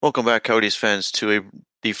Welcome back, Coyotes fans, to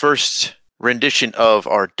the first rendition of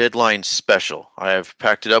our deadline special. I have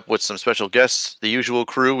packed it up with some special guests, the usual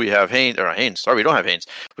crew. We have Haynes. Sorry, we don't have Haynes.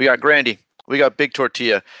 We got Grandy. We got Big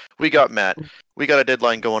Tortilla. We got Matt. We got a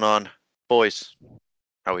deadline going on. Boys,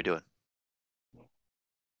 how are we doing?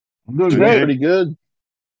 I'm doing pretty good.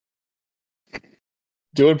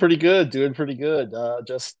 Doing pretty good.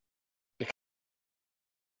 Just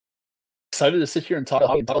excited to sit here and talk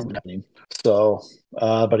about what's happening. So,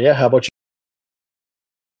 but yeah, how about you,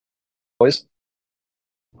 boys?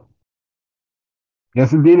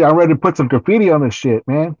 Yes, indeed. I'm ready to put some graffiti on this shit,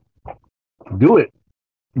 man. Do it.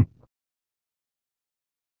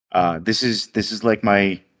 This is like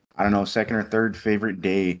my, I don't know, second or third favorite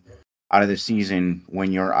day out of the season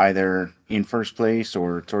when you're either in first place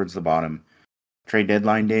or towards the bottom. Trade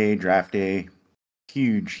deadline day, draft day,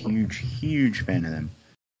 huge fan of them.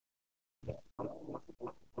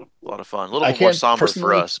 A lot of fun. A little bit more somber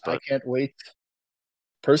for us, but I can't wait.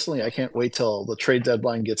 Personally, I can't wait till the trade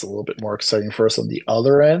deadline gets a little bit more exciting for us on the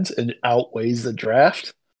other end and outweighs the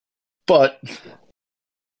draft. But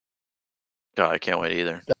God, I can't wait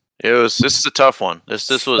either. This is a tough one. This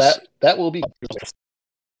was that will be.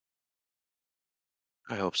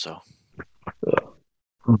 I hope so.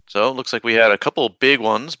 So it looks like we had a couple big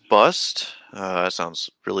ones bust. That sounds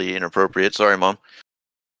really inappropriate. Sorry, Mom.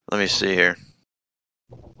 Let me see here.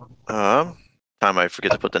 Time I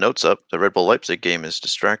forget to put the notes up. The Red Bull Leipzig game is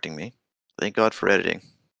distracting me. Thank God for editing.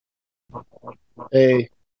 Hey,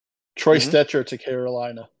 Troy Stetcher to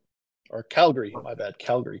Carolina. Or Calgary, my bad.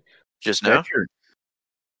 Calgary. Just now?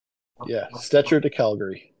 Yeah, Stetcher to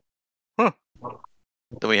Calgary. Huh.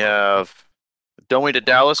 Then we have Domi to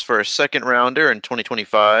Dallas for a second rounder in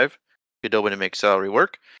 2025. Godobin to make salary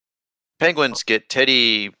work. Penguins get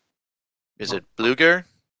Teddy, is it Bluger?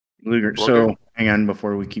 Bluger. So hang on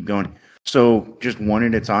before we keep going. So just one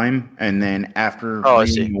at a time, and then after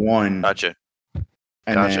one. Gotcha.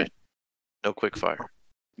 Then, no quick fire.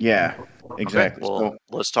 Yeah, exactly. Okay, well,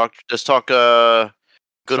 let's talk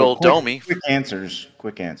good old Domi. Quick answers.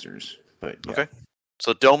 But yeah. Okay.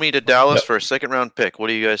 So Domi to Dallas for a second round pick.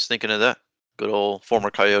 What are you guys thinking of that? Good old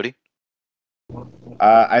former Coyote.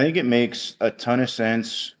 I think it makes a ton of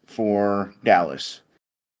sense for Dallas.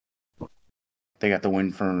 They got the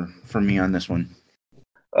win for me on this one.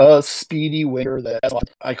 Speedy winger that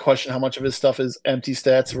I question how much of his stuff is empty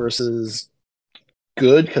stats versus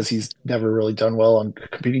good because he's never really done well on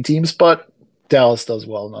competing teams, but Dallas does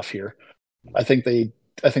well enough here. I think they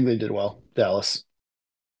did well, Dallas.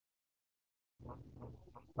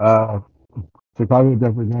 Chicago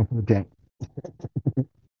definitely going for the tank.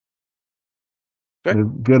 Okay.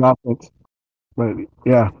 Good offense, but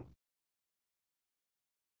yeah.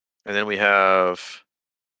 And then we have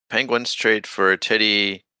Penguins trade for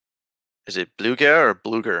Teddy. Is it Bluger or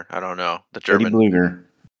Bluger? I don't know. The German Teddy Bluger.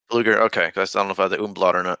 Bluger. Okay, I don't know if I have the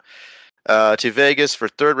umlaut or not. To Vegas for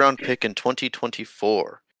third round pick in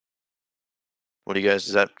 2024. What do you guys?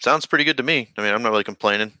 That sounds pretty good to me. I mean, I'm not really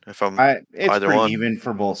complaining if I'm it's either pretty one. Even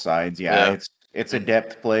for both sides. Yeah. It's a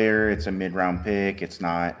depth player. It's a mid round pick. It's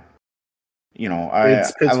not. I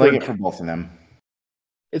like it for both of them.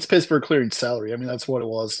 It's Pittsburgh clearing salary. I mean, that's what it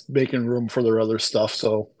was, making room for their other stuff.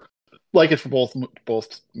 So, like it for both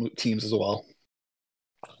teams as well.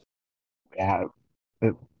 Yeah,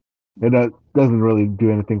 it doesn't really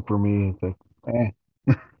do anything for me. It's like,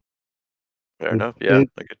 Fair enough. Yeah,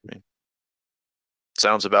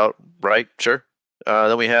 sounds about right. Sure.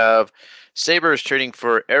 Then we have Sabres trading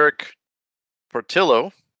for Eric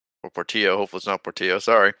Portillo. Or Portillo, hopefully it's not Portillo,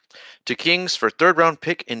 sorry. To Kings for third round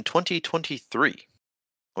pick in 2023.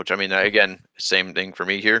 Which, I mean, again, same thing for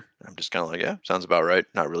me here. I'm just kind of like, yeah, sounds about right.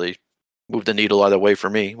 Not really move the needle either way for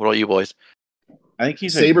me. What about you boys? I think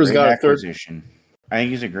he's a great acquisition. I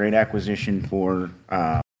think he's a great acquisition for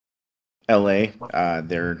LA.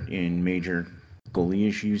 They're in major goalie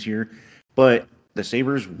issues here. But the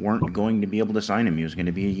Sabres weren't going to be able to sign him. He was going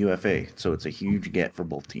to be a UFA. So it's a huge get for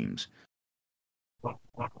both teams.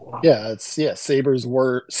 Yeah, Sabres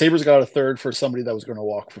got a third for somebody that was going to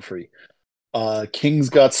walk for free. Kings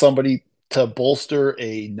got somebody to bolster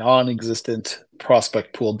a non-existent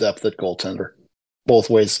prospect pool depth at goaltender. Both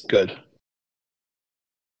ways, good.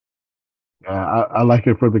 Yeah, I like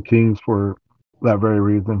it for the Kings for that very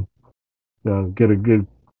reason. Get a good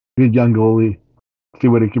young goalie, see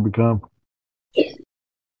what he can become. In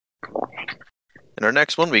our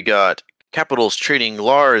next one, we got Capitals trading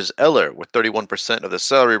Lars Eller with 31% of the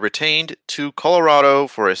salary retained to Colorado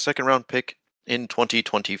for a second-round pick in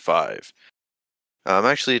 2025. I'm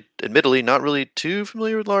actually, admittedly, not really too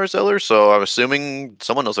familiar with Lars Eller, so I'm assuming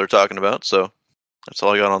someone knows what they're talking about, so that's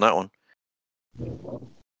all I got on that one.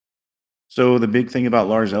 So the big thing about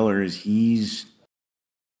Lars Eller is he's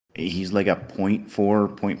like a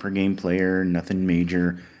 0.4 point per game player, nothing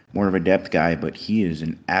major, more of a depth guy, but he is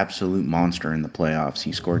an absolute monster in the playoffs.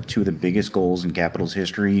 He scored 2 of the biggest goals in Capitals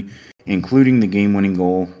history, including the game-winning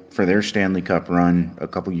goal for their Stanley Cup run a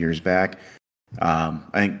couple years back. I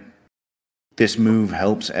think this move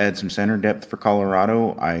helps add some center depth for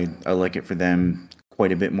Colorado. I like it for them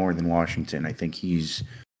quite a bit more than Washington. I think he's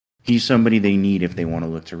somebody they need if they want to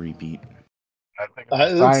look to repeat. I think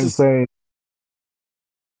I'm saying.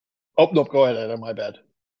 Oh no, go ahead, Adam. My bad.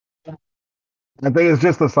 I think it's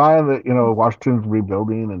just a sign that Washington's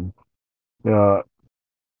rebuilding, and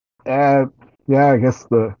I guess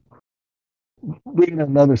being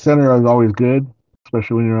another center is always good,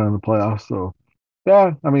 especially when you're in the playoffs. So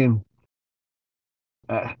yeah, I mean,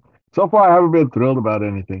 so far I haven't been thrilled about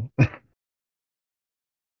anything.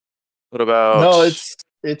 What about? No,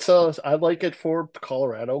 I like it for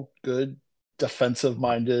Colorado. Good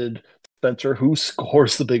defensive-minded center who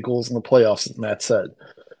scores the big goals in the playoffs, as Matt said.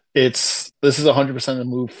 This is 100% a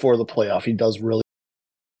move for the playoff. He does really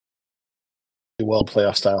well in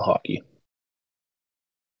playoff style hockey.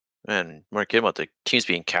 Man, Mark, kidding about the teams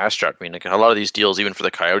being cash-strapped. I mean, like a lot of these deals, even for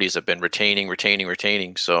the Coyotes, have been retaining.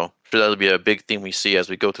 So I'm sure that'll be a big theme we see as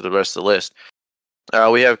we go through the rest of the list.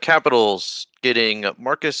 We have Capitals trading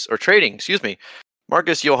Marcus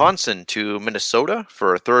Johansson to Minnesota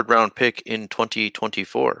for a 3rd-round pick in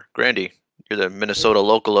 2024. Grandy, you're the Minnesota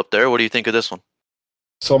local up there. What do you think of this one?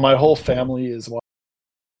 So my whole family is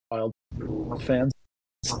Wild fans,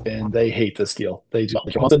 and they hate this deal. They do not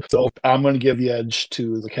like Johansson, so I'm going to give the edge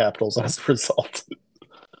to the Capitals as a result.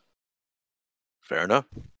 Fair enough.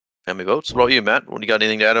 Family votes. What about you, Matt? What do you got?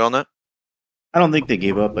 Anything to add on that? I don't think they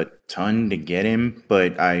gave up a ton to get him,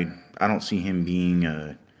 but I don't see him being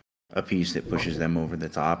a piece that pushes them over the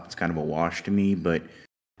top. It's kind of a wash to me, but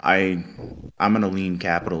I'm going to lean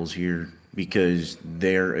Capitals here because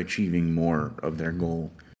they're achieving more of their goal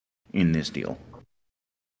in this deal.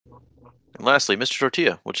 And lastly, Mr.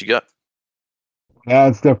 Tortilla, what you got? Yeah,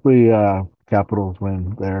 it's definitely Capitals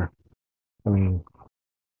win there. I mean,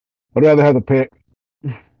 I'd rather have the pick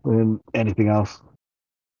than anything else.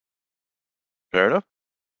 Fair enough.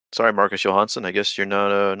 Sorry, Marcus Johansson. I guess you're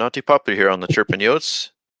not too popular here on the Chirpin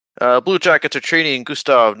Yotes. Blue Jackets are trading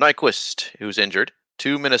Gustav Nyquist, who's injured,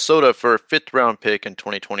 to Minnesota for a 5th-round pick in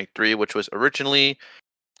 2023, which was originally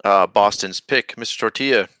Boston's pick. Mr.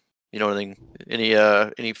 Tortilla, you know anything?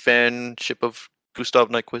 Any fanship of Gustav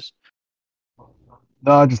Nyquist?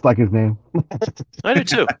 No, I just like his name. I do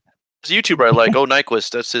too. There's a YouTuber I like. Oh,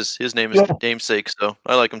 Nyquist. That's his name is namesake, so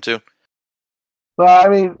I like him too. Well, I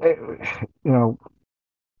mean,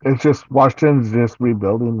 it's just Washington's just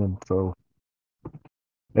rebuilding, and so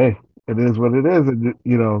hey, it is what it is. And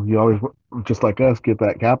you always, just like us, get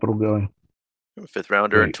that capital going.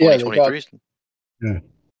 5th-rounder in 2023.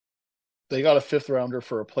 They got a 5th-rounder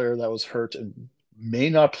for a player that was hurt and may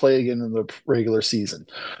not play again in the regular season.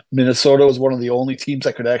 Minnesota was one of the only teams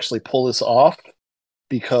that could actually pull this off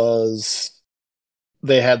because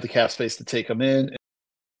they had the cap space to take him in,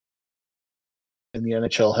 and the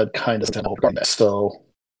NHL had kind of done that. So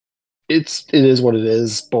it is what it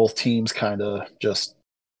is. Both teams kind of just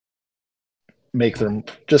make them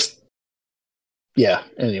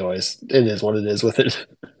anyways, it is what it is with it.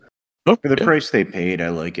 For the price they paid, I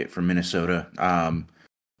like it for Minnesota.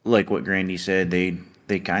 Like what Grandy said, they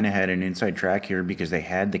kind of had an inside track here because they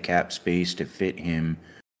had the cap space to fit him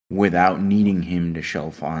without needing him to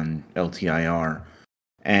shelf on LTIR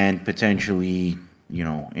and potentially,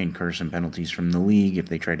 incur some penalties from the league if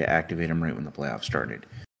they tried to activate him right when the playoffs started.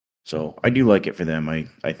 So I do like it for them.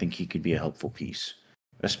 I think he could be a helpful piece,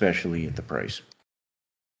 especially at the price.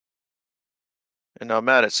 And now,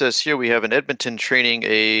 Matt, it says here we have an Edmonton training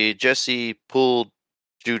a Jesse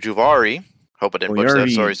Puljujuvari. Hope I didn't butcher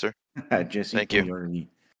that. Sorry, sir. Jesse Thank Puljujarvi. you.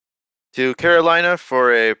 To Carolina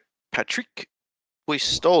for a Patrick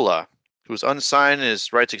Puistola, who's unsigned and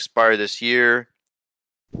his rights expire this year.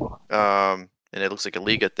 And it looks like a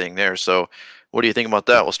Liga thing there. So what do you think about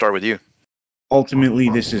that? We'll start with you. Ultimately,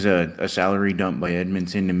 this is a salary dump by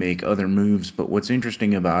Edmonton to make other moves. But what's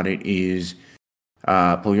interesting about it is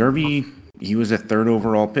Puljujarvi, he was a 3rd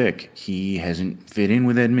overall pick. He hasn't fit in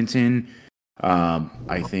with Edmonton.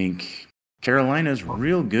 I think Carolina's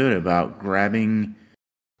real good about grabbing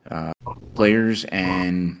players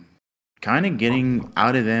and kind of getting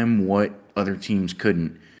out of them what other teams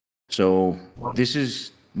couldn't. So this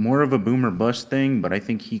is more of a boom or bust thing, but I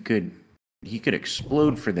think he could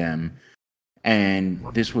explode for them, and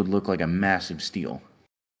this would look like a massive steal.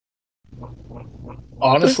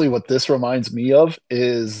 Honestly, what this reminds me of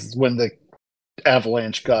is when the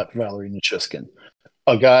Avalanche got Valeri Nichushkin,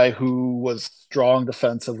 a guy who was strong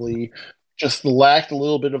defensively, just lacked a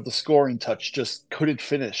little bit of the scoring touch, just couldn't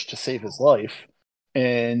finish to save his life,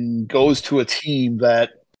 and goes to a team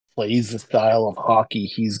that plays the style of hockey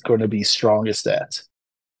he's going to be strongest at.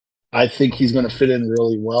 I think he's going to fit in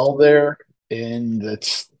really well there, and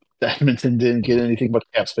Edmonton didn't get anything but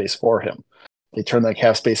cap space for him. They turned that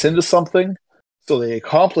cap space into something, so they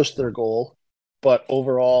accomplished their goal. But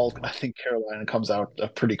overall, I think Carolina comes out a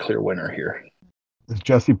pretty clear winner here. It's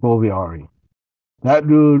Jesse Pulviari. That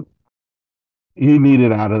dude, he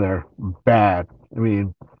needed out of there bad. I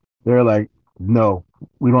mean, they're like, no,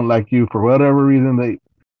 we don't like you for whatever reason.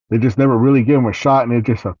 They just never really gave him a shot, and it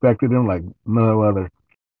just affected him like no other.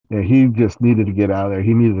 Yeah, he just needed to get out of there.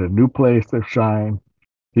 He needed a new place to shine.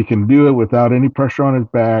 He can do it without any pressure on his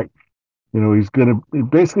back. You know, he's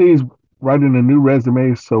writing a new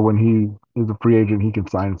resume, so when he is a free agent, he can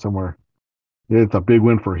sign somewhere. It's a big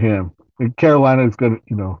win for him. And Carolina is going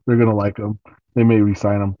to, they're going to like him. They may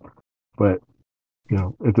re-sign him, but,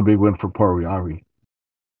 it's a big win for Pulviari.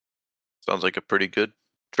 Sounds like a pretty good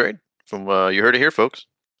trade from you heard it here, folks.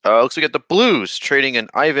 Looks like we got the Blues trading an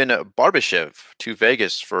Ivan Barbashev to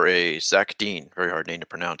Vegas for a Zach Dean. Very hard name to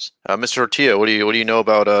pronounce. Mr. Tortilla, what do you know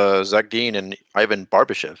about Zach Dean and Ivan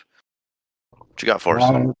Barbashev? What you got for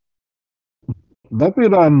us?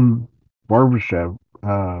 Nothing on Barbashev,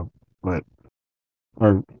 I'm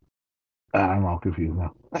all confused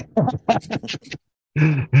now.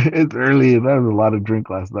 It's early and I had a lot of drink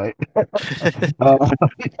last night.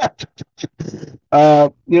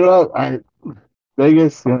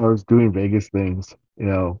 Vegas, is doing Vegas things,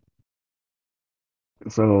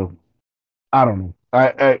 so I don't know.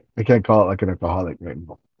 I can't call it like an alcoholic right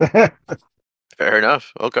now. Fair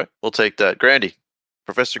enough. Okay, we'll take that. Grandy,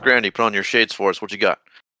 Professor Grandy, put on your shades for us. What you got?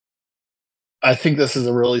 I think this is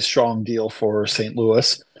a really strong deal for St.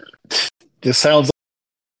 Louis. This sounds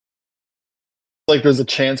like there's a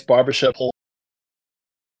chance Barbashev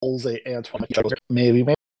pulls a Antoine. Maybe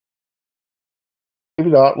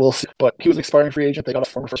not. We'll see. But he was an expiring free agent. They got a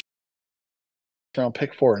former first round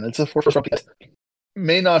pick for, and it's a first round pick.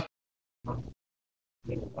 May not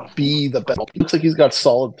be the best. It looks like he's got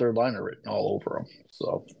solid third liner written all over him.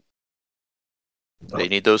 So they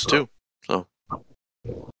need those too. So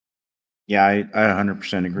yeah, I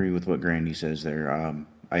 100% agree with what Grandy says there.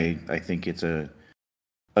 I think it's a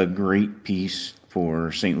great piece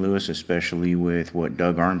for St. Louis, especially with what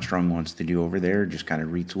Doug Armstrong wants to do over there. Just kind of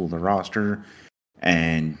retool the roster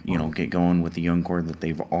and, get going with the young core that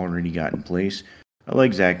they've already got in place. I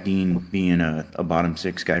like Zach Dean being a bottom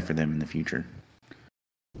six guy for them in the future.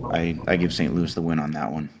 I give St. Louis the win on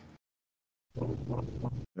that one.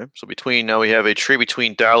 Okay, so we have a trade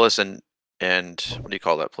between Dallas and what do you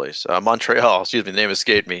call that place? Montreal. Excuse me, the name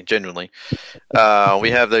escaped me, genuinely.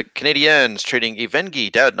 We have the Canadiens trading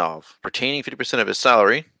Evgeny Dadonov, retaining 50% of his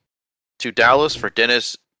salary, to Dallas for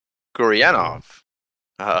Denis Gurianov.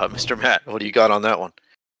 Mr. Matt, what do you got on that one?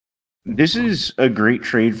 This is a great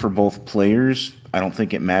trade for both players. I don't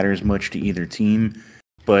think it matters much to either team,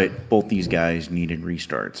 but both these guys needed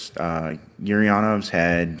restarts. Gurianov's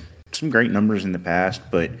had some great numbers in the past,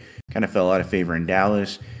 but kind of fell out of favor in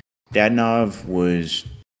Dallas. Dadonov was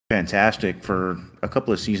fantastic for a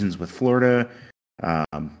couple of seasons with Florida,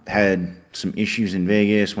 had some issues in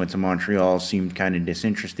Vegas, went to Montreal, seemed kind of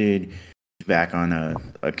disinterested, back on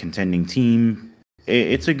a contending team.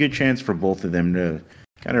 It's a good chance for both of them to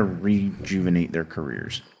kind of rejuvenate their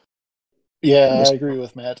careers. Yeah, I agree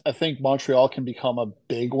with Matt. I think Montreal can become a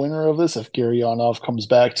big winner of this if Gurianov comes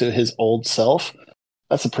back to his old self.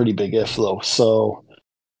 That's a pretty big if, though. So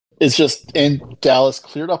it's just, and Dallas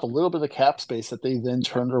cleared up a little bit of cap space that they then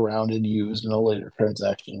turned around and used in a later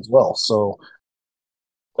transaction as well. So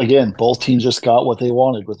again, both teams just got what they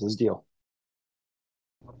wanted with this deal.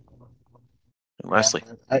 And lastly,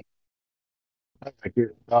 I like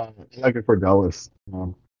it. I like it for Dallas.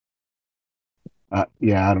 I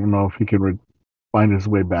don't know if he can find his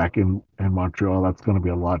way back in Montreal. That's going to be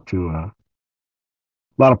a lot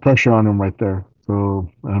of pressure on him right there.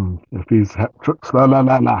 So if he's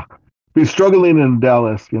struggling in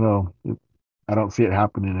Dallas, I don't see it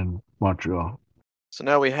happening in Montreal. So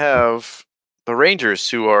now we have the Rangers,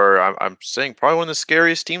 who are, I'm saying, probably one of the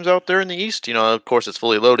scariest teams out there in the East. Of course, it's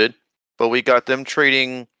fully loaded, but we got them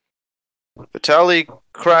trading Vitaly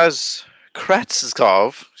Kravtsov,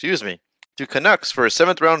 to Canucks for a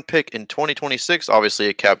 7th round pick in 2026. Obviously,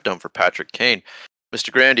 a cap dump for Patrick Kane. Mr.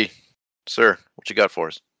 Grandy, sir, what you got for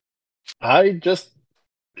us? I think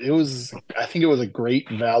it was a great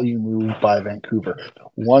value move by Vancouver.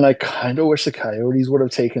 One I kind of wish the Coyotes would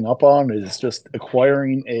have taken up on is just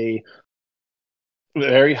acquiring a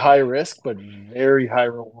Very high risk, but very high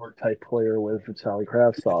reward type player with Vitaly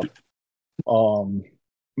Kravtsov.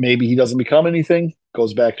 Maybe he doesn't become anything,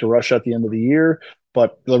 goes back to Russia at the end of the year,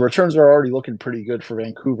 but the returns are already looking pretty good for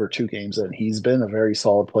Vancouver 2 games in. He's been a very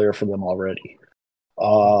solid player for them already.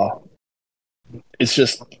 It's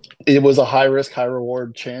just, it was a high risk, high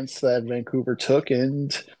reward chance that Vancouver took,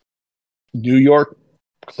 and New York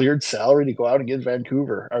cleared salary to go out and get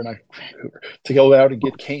to go out and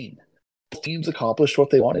get Kane. Teams accomplished what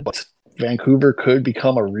they wanted, but Vancouver could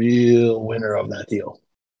become a real winner of that deal.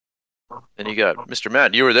 And you got Mr.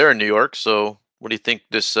 Matt. You were there in New York, so what do you think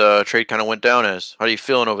this trade kind of went down as? How are you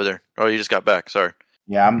feeling over there? Oh, you just got back. Sorry.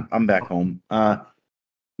 Yeah, I'm back home.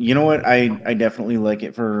 You know what? I definitely like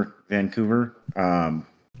it for Vancouver.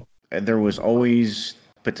 There was always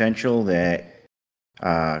potential that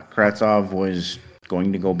Kravtsov was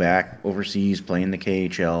going to go back overseas, play in the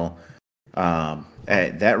KHL.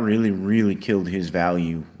 That really, really killed his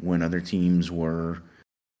value when other teams were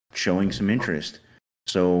showing some interest.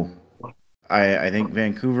 So I think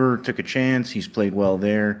Vancouver took a chance. He's played well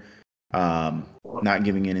there. Not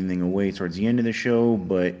giving anything away towards the end of the show,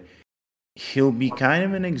 but he'll be kind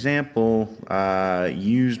of an example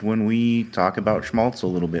used when we talk about Schmaltz a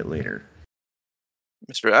little bit later.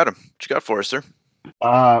 Mr. Adam, what you got for us, sir?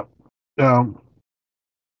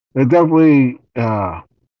 It definitely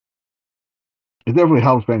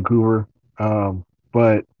helps Vancouver,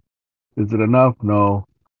 but is it enough? No.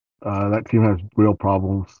 That team has real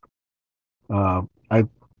problems. I don't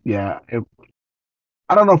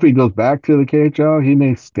know if he goes back to the KHL. He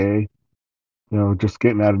may stay. Just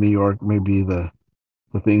getting out of New York may be the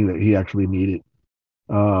thing that he actually needed.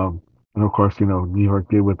 And of course, New York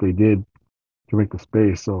did what they did to make the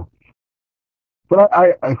space. So, but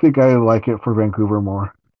I think I like it for Vancouver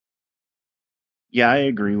more. Yeah, I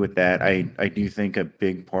agree with that. I do think a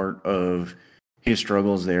big part of his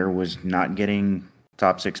struggles there was not getting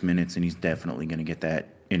top 6 minutes, and he's definitely going to get that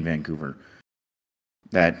in Vancouver.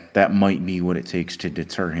 That might be what it takes to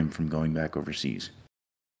deter him from going back overseas.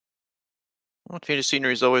 Well, change of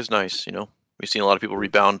scenery is always nice, We've seen a lot of people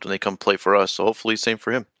rebound when they come play for us, so hopefully same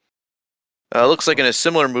for him. Looks like in a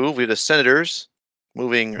similar move, we have the Senators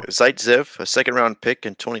moving Zaitsev, a second-round pick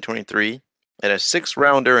in 2023, and a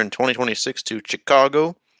 6th-rounder in 2026 to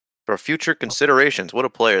Chicago for future considerations. What a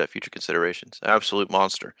player, that future considerations. Absolute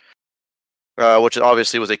monster. Which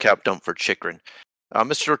obviously was a cap dump for Chikrin.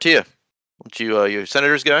 Mr. Tortilla, you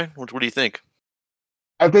Senators guy? What do you think?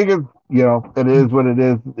 I think it is what it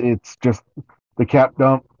is. It's just the cap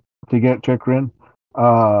dump to get Chikrin.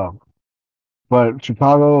 But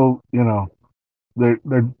Chicago,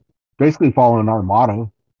 they're basically following our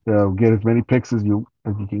motto to get as many picks as you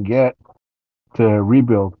can get to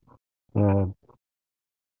rebuild. So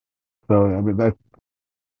I mean that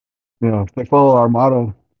if they follow our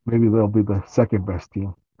motto, maybe they'll be the second best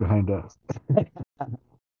team behind us.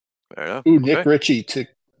 Fair enough. Ooh, Nick Ritchie to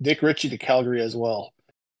Calgary as well.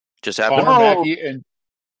 Just happened.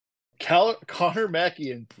 Connor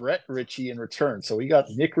Mackey and Brett Ritchie in return. So we got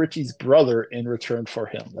Nick Ritchie's brother in return for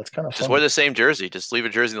him. That's kind of fun. Just wear the same jersey. Just leave a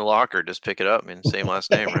jersey in the locker. Just pick it up. Same last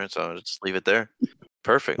name, right? So just leave it there.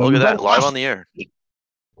 Perfect. Look at that. Live on the air.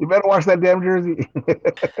 You better wash that damn jersey.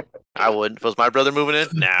 I wouldn't. If it was my brother moving in,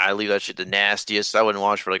 nah, I leave that shit the nastiest. I wouldn't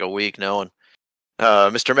wash for like a week, no one.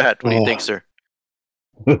 Mr. Matt, what do you think, sir?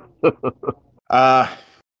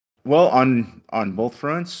 Well, on both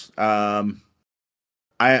fronts, I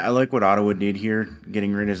like what Ottawa did here,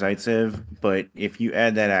 getting rid of Zaitsev, but if you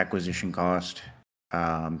add that acquisition cost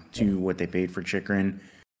to what they paid for Chikrin,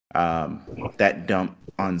 that dump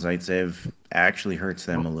on Zaitsev actually hurts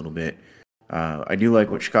them a little bit. I do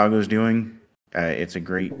like what Chicago's doing. It's a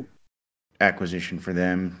great acquisition for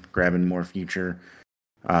them, grabbing more future.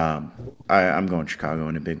 I'm going Chicago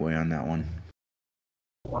in a big way on that one.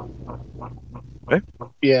 Okay.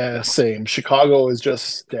 Yeah, same. Chicago is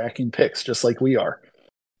just stacking picks, just like we are.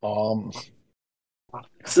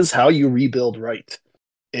 This is how you rebuild right.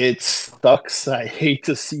 It sucks. I hate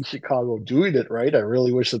to see Chicago doing it right. I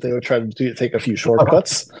really wish that they would try to take a few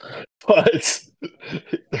shortcuts, but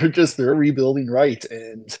they're rebuilding right,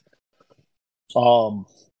 and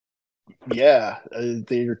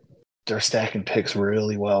they're stacking picks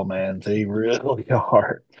really well, man. They really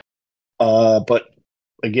are. But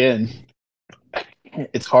again,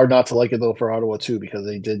 it's hard not to like it though for Ottawa too, because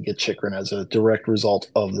they did get Chikrin as a direct result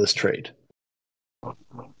of this trade.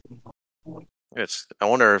 I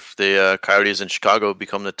wonder if the Coyotes in Chicago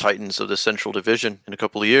become the Titans of the Central Division in a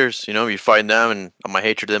couple of years. You find them, and my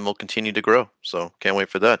hatred of them will continue to grow. So can't wait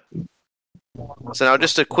for that. So now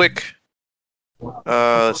just a quick,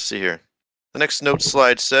 let's see here. The next note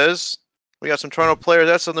slide says, We got some Toronto players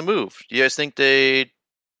that's on the move. Do you guys think they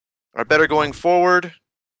are better going forward?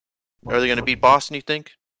 Are they going to beat Boston, you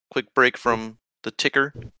think? Quick break from the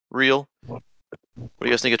ticker reel. What do you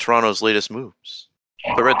guys think of Toronto's latest moves?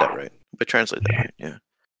 If I read that right. If I translate that right, yeah.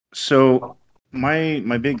 So my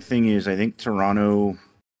big thing is I think Toronto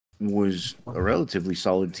was a relatively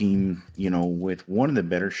solid team, with one of the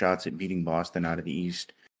better shots at beating Boston out of the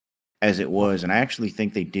East as it was. And I actually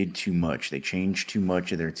think they did too much. They changed too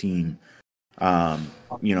much of their team.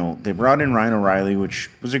 They brought in Ryan O'Reilly, which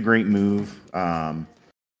was a great move. Noel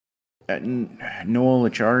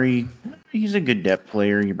Achari, he's a good depth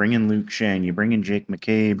player. You bring in Luke Shen, you bring in Jake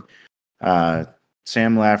McCabe,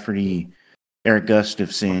 Sam Lafferty, Eric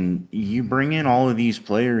Gustafson. You bring in all of these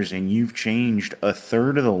players, and you've changed a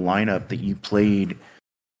third of the lineup that you played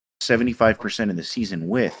 75% of the season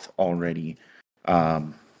with already.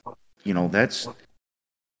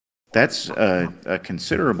 That's a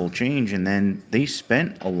considerable change. And then they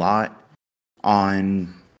spent a lot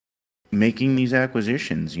on making these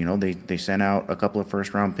acquisitions. They sent out a couple of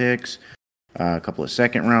first-round picks, a couple of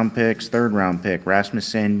second-round picks, third-round pick,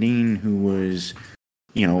 Rasmus Sandin, who was,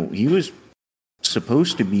 he was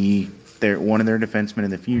supposed to be one of their defensemen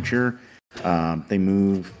in the future. They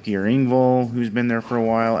moved Pierre Engvall, who's been there for a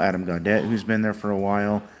while, Adam Gaudette, who's been there for a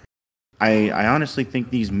while. I honestly think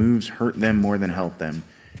these moves hurt them more than help them.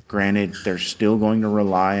 Granted, they're still going to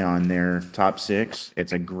rely on their top six.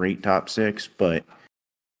 It's a great top six, but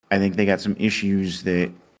I think they got some issues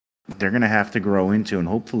that they're going to have to grow into, and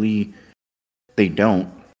hopefully they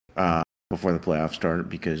don't before the playoffs start,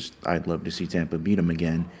 because I'd love to see Tampa beat them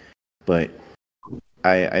again. But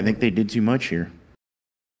I think they did too much here.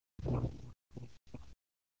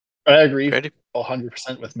 I agree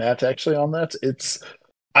 100% with Matt actually on that.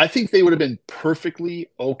 I think they would have been perfectly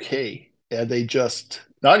okay had they just,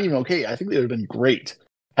 not even okay, I think they would have been great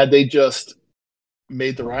had they just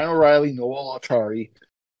made the Ryan O'Reilly, Noel Achari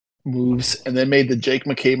moves and then made the Jake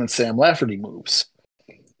McCabe and Sam Lafferty moves.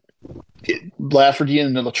 Lafferty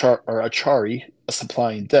and Achari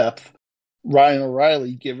supplying depth. Ryan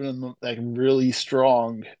O'Reilly giving them that really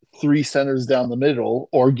strong three centers down the middle,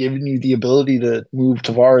 or giving you the ability to move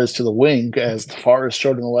Tavares to the wing, as Tavares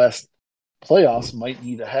showed in the last playoffs might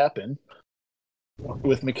need to happen,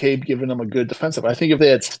 with McCabe giving them a good defensive. I think if they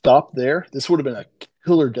had stopped there, this would have been a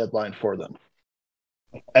killer deadline for them.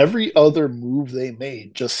 Every other move they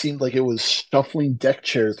made just seemed like it was shuffling deck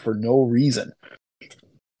chairs for no reason.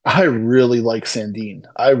 I really like Sandin.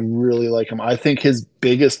 I really like him. I think his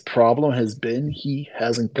biggest problem has been he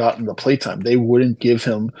hasn't gotten the playtime. They wouldn't give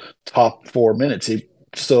him top 4 minutes.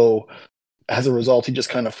 So as a result, he just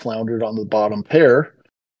kind of floundered on the bottom pair.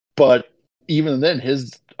 But even then,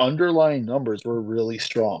 his underlying numbers were really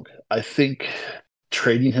strong. I think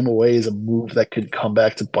trading him away is a move that could come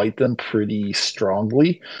back to bite them pretty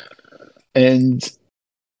strongly. And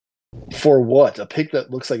for what? A pick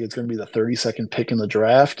that looks like it's going to be the 32nd pick in the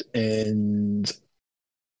draft, and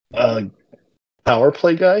a power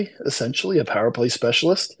play guy, essentially, a power play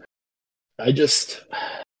specialist.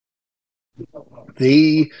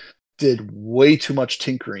 They did way too much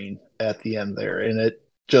tinkering at the end there, and it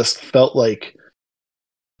just felt like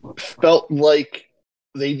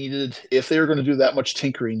they needed, if they were going to do that much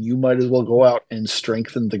tinkering, you might as well go out and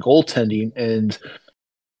strengthen the goaltending. And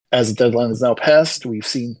as the deadline is now passed, we've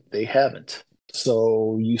seen they haven't.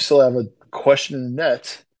 So you still have a question in the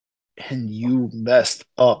net, and you messed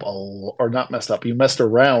up, you messed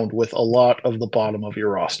around with a lot of the bottom of your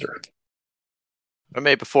roster. I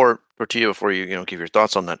may, before you give your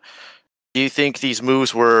thoughts on that, do you think these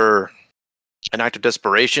moves were an act of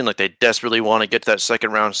desperation, like they desperately want to get to that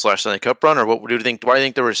second round / Stanley Cup run, or what do you think? Why do you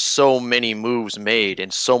think there were so many moves made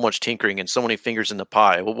and so much tinkering and so many fingers in the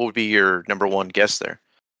pie? What would be your number one guess there?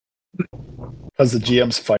 Because the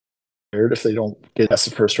GM's fired if they don't get past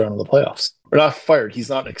the first round of the playoffs. Or not fired, he's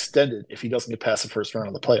not extended if he doesn't get past the first round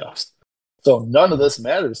of the playoffs. So none of this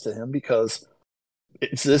matters to him because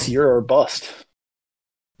it's this year or bust.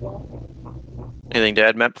 Anything to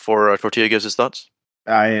add, Matt, before Tortilla gives his thoughts?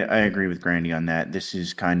 I agree with Grandy on that. This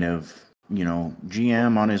is kind of,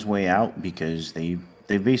 GM on his way out, because they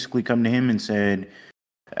basically come to him and said,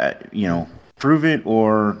 prove it,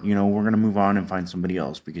 or, we're going to move on and find somebody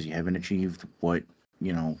else because you haven't achieved what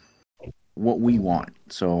we want.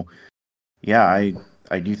 So, yeah,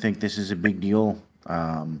 I do think this is a big deal.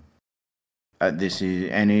 This is,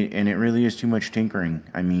 and it really is too much tinkering.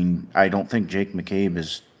 I mean, I don't think Jake McCabe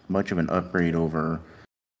is much of an upgrade over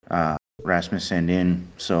Rasmus Sandin.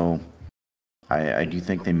 So I do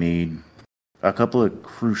think they made a couple of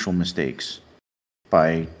crucial mistakes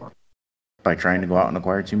by trying to go out and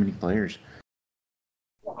acquire too many players.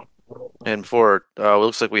 And for it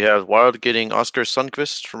looks like we have Wild getting Oscar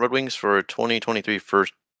Sundqvist from Red Wings for a 2023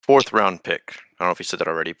 fourth round pick. I don't know if you said that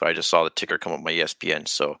already, but I just saw the ticker come up on my ESPN.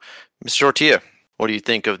 So, Mr. Tortilla, what do you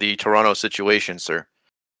think of the Toronto situation, sir?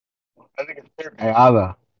 I think it's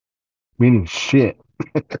Ayala, meaning shit.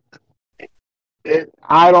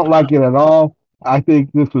 I don't like it at all. I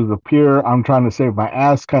think this was a pure I'm trying to save my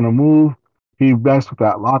ass kind of move. He messed with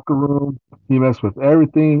that locker room. He messed with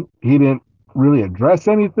everything. He didn't really address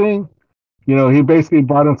anything. He basically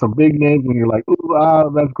brought in some big names, and you're like,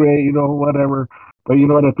 ooh, that's great, whatever. But you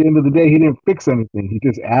know what? At the end of the day, he didn't fix anything. He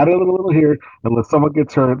just added a little here. Unless someone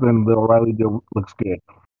gets hurt, then the O'Reilly deal looks good.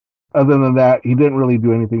 Other than that, he didn't really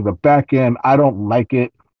do anything. The back end, I don't like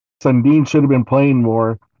it. Sundin should have been playing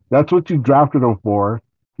more. That's what you drafted him for.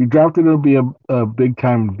 You drafted him to be a big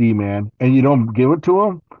time D man, and you don't give it to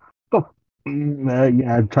him.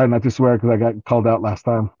 Yeah, I tried not to swear because I got called out last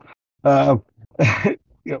time. Oh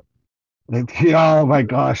my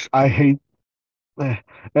gosh, I hate. And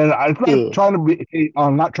it's not trying to be hate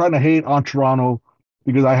on, not trying to hate on Toronto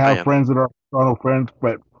because I have friends that are Toronto friends,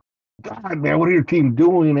 but God, man, what are your team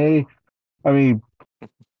doing, eh? I mean,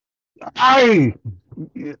 I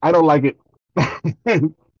don't like it.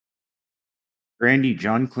 Grandy,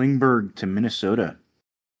 John Klingberg to Minnesota.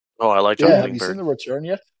 Oh, I like John Klingberg. Have you seen the return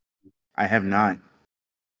yet? I have not.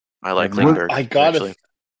 I like Klingberg. I got it.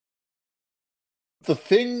 The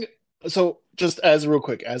thing, so just as real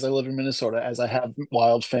quick, as I live in Minnesota, as I have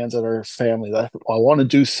Wild fans that are family, that I want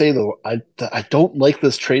to say though, I don't like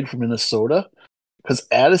this trade for Minnesota because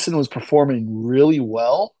Addison was performing really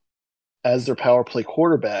well as their power play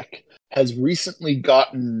quarterback, has recently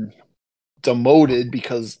gotten demoted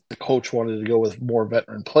because the coach wanted to go with more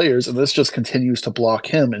veteran players, and this just continues to block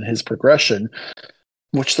him in his progression,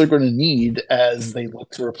 which they're going to need as they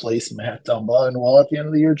look to replace Matt Dumba and, well, at the end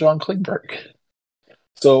of the year, John Klingberg.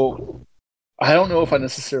 So I don't know if I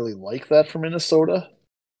necessarily like that for Minnesota,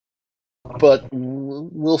 but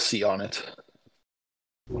we'll see on it.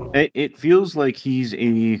 It feels like he's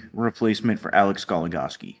a replacement for Alex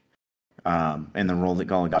Goligoski, and the role that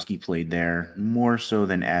Goligoski played there, more so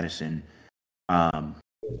than Addison.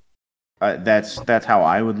 That's how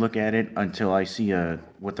I would look at it until I see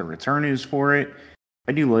what the return is for it.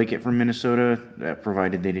 I do like it from Minnesota,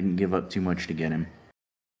 provided they didn't give up too much to get him.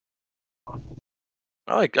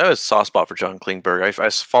 I have a soft spot for John Klingberg. I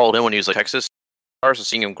followed him when he was like Texas Stars, so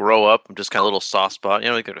seeing him grow up, I'm just kind of a little soft spot.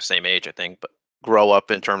 They're the same age, I think, but grow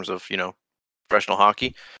up in terms of professional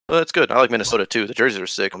hockey. Well, that's good. I like Minnesota too. The jerseys are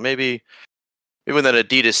sick. Maybe when that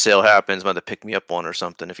Adidas sale happens, I'm going to pick me up one or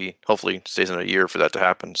something. If he hopefully stays in a year for that to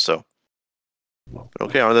happen. So,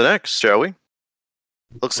 okay, on to the next, shall we?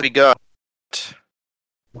 Looks like we got.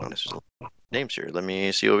 Oh, there's names here. Let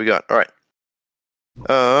me see what we got. All right.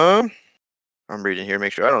 I'm reading here.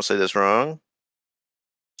 Make sure I don't say this wrong.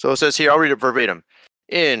 So it says here. I'll read it verbatim.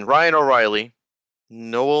 In Ryan O'Reilly,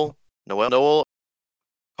 Noel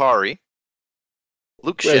Pari,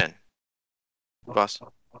 Luke Shen. Boss.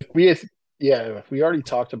 We already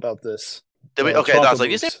talked about this. Did we? Okay, I was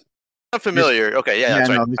like, is it not familiar? Okay, yeah, that's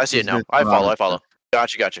right. I see it now. I follow.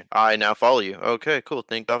 Gotcha. I now follow you. Okay, cool.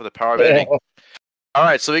 Thank God for the power of editing. All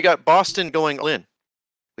right, so we got Boston going all in.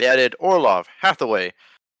 We added Orlov, Hathaway.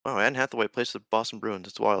 Oh, and Hathaway plays for the Boston Bruins.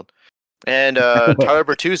 It's wild. And Tyler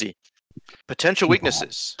Bertuzzi. Potential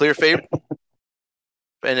weaknesses. Clear favorite.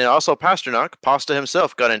 And then also Pasternak, Pasta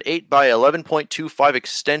himself, got an 8 by 11.25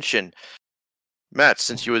 extension. Matt,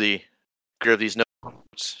 since you were the creator of these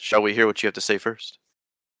notes, shall we hear what you have to say first?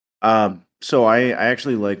 So I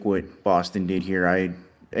actually like what Boston did here. I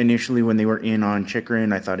initially, when they were in on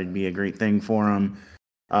Chikrin, I thought it'd be a great thing for them.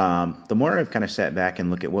 The more I've kind of sat back and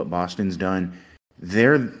look at what Boston's done,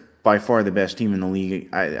 they're by far the best team in the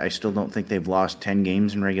league. I still don't think they've lost 10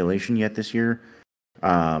 games in regulation yet this year.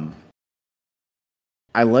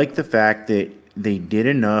 I like the fact that they did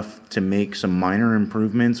enough to make some minor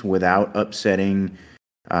improvements without upsetting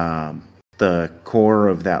the core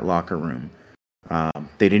of that locker room.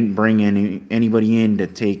 They didn't bring anybody in to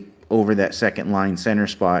take over that second line center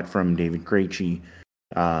spot from David Krejci.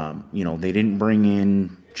 They didn't bring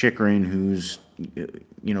in Chikrin, who's,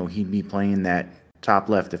 he'd be playing that top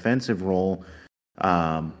left defensive role,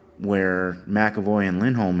 where McAvoy and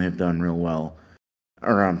Lindholm have done real well.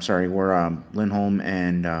 Or I'm sorry, where Lindholm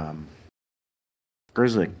and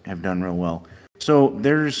Grzelcyk have done real well. So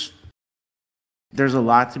there's a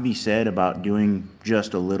lot to be said about doing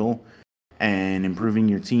just a little and improving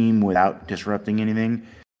your team without disrupting anything.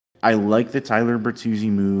 I like the Tyler Bertuzzi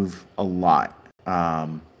move a lot.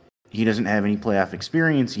 He doesn't have any playoff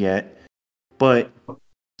experience yet, but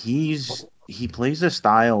he plays a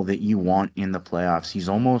style that you want in the playoffs. He's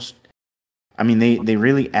almost I mean, they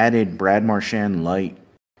really added Brad Marchand light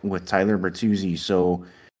with Tyler Bertuzzi. So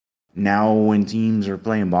now when teams are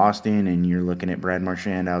playing Boston and you're looking at Brad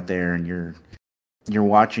Marchand out there and you're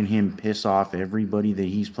watching him piss off everybody that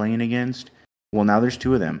he's playing against, well, now there's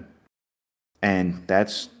two of them. And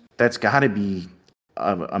that's got to be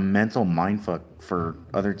a mental mindfuck for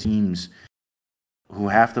other teams who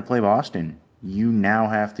have to play Boston. You now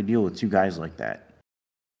have to deal with two guys like that.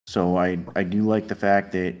 So I do like the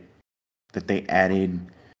fact that they added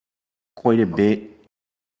quite a bit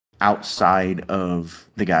outside of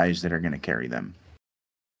the guys that are going to carry them.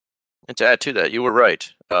 And to add to that, you were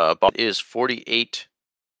right. Boston is 48-8-5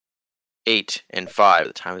 at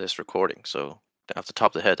the time of this recording. So off the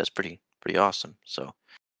top of the head, that's pretty awesome. So,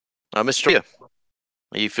 Mr. Tortilla,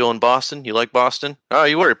 are you feeling Boston? You like Boston? Oh,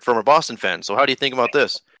 you were from a Boston fan. So how do you think about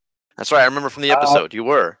this? That's right. I remember from the episode. You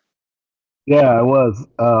were. Yeah, I was.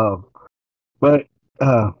 But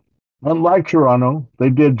unlike Toronto, they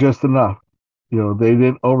did just enough. They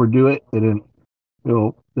didn't overdo it. They didn't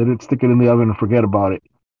stick it in the oven and forget about it.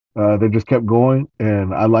 They just kept going,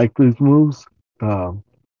 and I like these moves. They're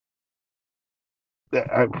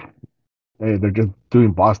just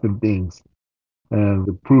doing Boston things, and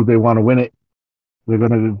to prove they want to win it, they're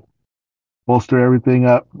going to bolster everything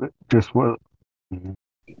up just the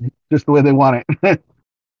way they want it.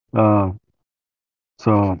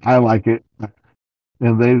 So I like it,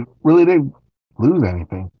 and they really didn't lose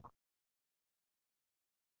anything.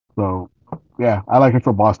 So yeah, I like it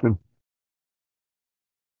for Boston.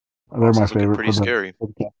 They're my favorite. Pretty scary.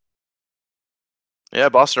 Yeah,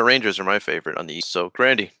 Boston Rangers are my favorite on the East. So,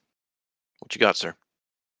 Grandy, what you got, sir?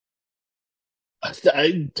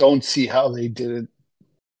 I don't see how they didn't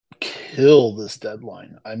kill this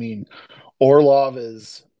deadline. I mean, Orlov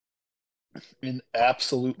is an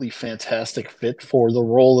absolutely fantastic fit for the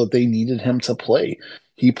role that they needed him to play.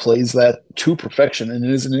 He plays that to perfection and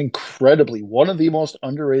is one of the most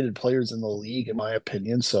underrated players in the league, in my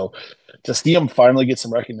opinion. So to see him finally get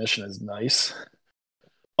some recognition is nice.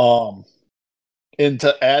 And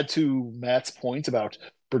to add to Matt's point about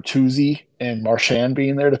Bertuzzi and Marchand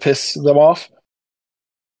being there to piss them off,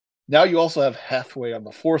 now you also have Hathaway on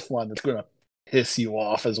the fourth line that's going to piss you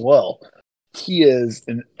off as well. He is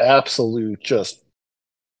an absolute just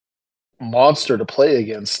monster to play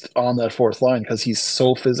against on that fourth line because he's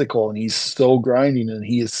so physical and he's so grinding and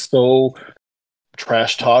he is so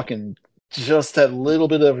trash talking, just that little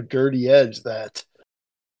bit of a dirty edge that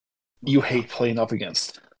you hate playing up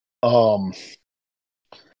against.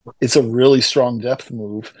 It's a really strong depth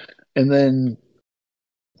move. And then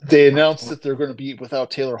they announced that they're going to be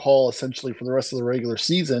without Taylor Hall essentially for the rest of the regular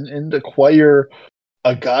season and acquire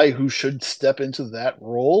a guy who should step into that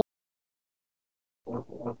role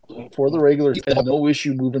for the regular season. No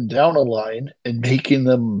issue moving down a line and making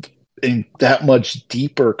them that much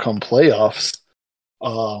deeper come playoffs.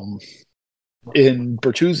 In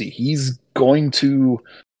Bertuzzi,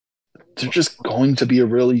 they're just going to be a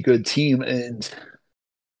really good team, and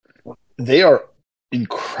they are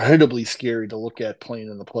incredibly scary to look at playing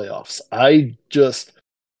in the playoffs.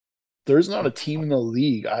 There's not a team in the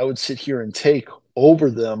league I would sit here and take over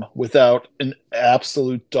them without an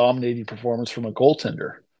absolute dominating performance from a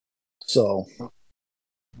goaltender. So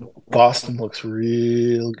Boston looks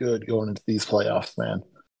real good going into these playoffs, man.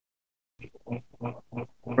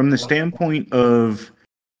 From the standpoint of,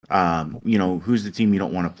 who's the team you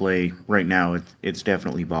don't want to play right now, it's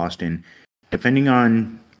definitely Boston. Depending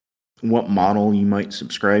on what model you might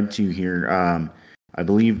subscribe to here, I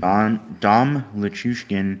believe Dom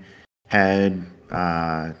Lechushkin had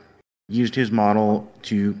used his model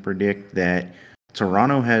to predict that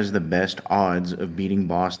Toronto has the best odds of beating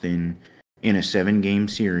Boston in a 7-game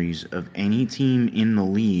series of any team in the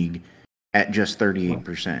league at just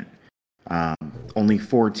 38%. Only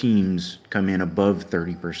 4 teams come in above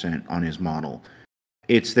 30% on his model.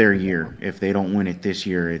 It's their year. If they don't win it this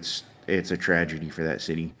year, it's a tragedy for that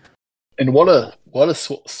city. And what a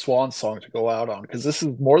swan song to go out on, because this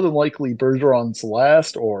is more than likely Bergeron's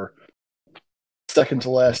last or second to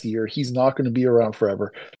last year. He's not going to be around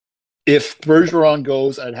forever. If Bergeron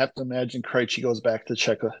goes, I'd have to imagine Krejci goes back to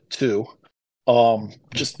Czechia too.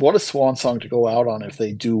 Just what a swan song to go out on if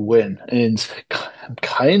they do win. And I'm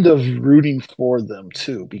kind of rooting for them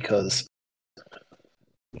too, because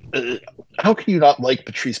how can you not like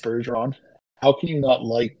Patrice Bergeron? How can you not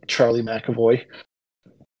like Charlie McAvoy?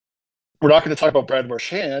 We're not going to talk about Brad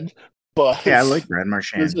Marchand, but yeah, I like Brad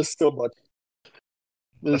Marchand. There's just so much.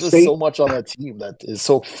 There's just so much on that team that is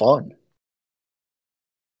so fun.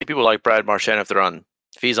 People like Brad Marchand if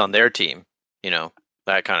he's on their team,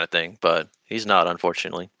 that kind of thing. But he's not,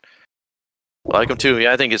 unfortunately. I like him too.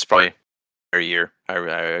 Yeah, I think it's probably year. I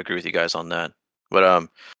agree with you guys on that. But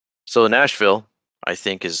so Nashville, I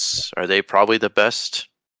think are they probably the best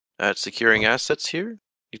at securing assets here?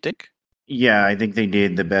 You think? Yeah, I think they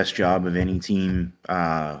did the best job of any team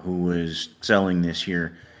who was selling this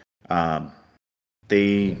year.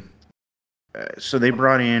 They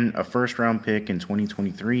brought in a first round pick in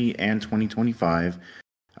 2023 and 2025,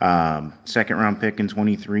 second round pick in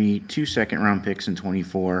 23, 2 second round picks in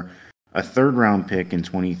 24, a third round pick in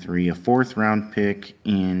 23, a fourth round pick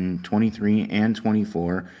in 23 and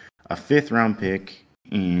 24, a fifth round pick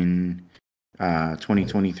in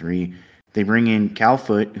 2023. They bring in Cal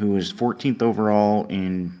Foote, who was 14th overall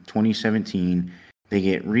in 2017. They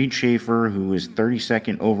get Reed Schaefer, who was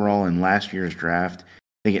 32nd overall in last year's draft.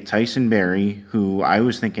 They get Tyson Barrie, who I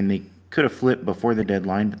was thinking they could have flipped before the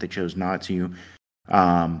deadline, but they chose not to.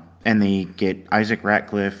 And they get Isaac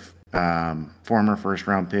Ratcliffe, former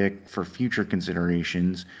first-round pick, for future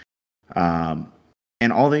considerations.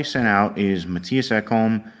 And all they sent out is Matthias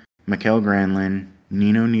Ekholm, Mikael Granlund,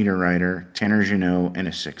 Nino Niederreiter, Tanner Jeannot, and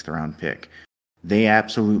a sixth-round pick. They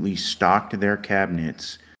absolutely stocked their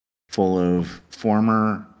cabinets full of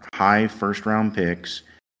former high first-round picks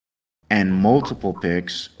and multiple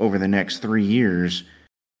picks over the next 3 years,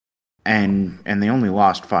 and they only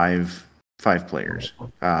lost five players,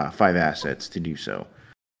 5 assets to do so.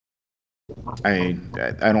 I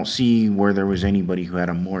don't see where there was anybody who had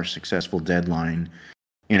a more successful deadline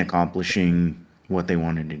in accomplishing what they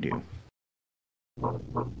wanted to do.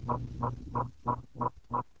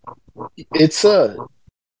 It's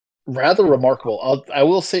rather remarkable. I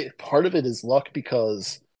will say part of it is luck,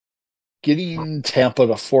 because getting Tampa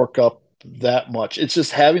to fork up that much, it's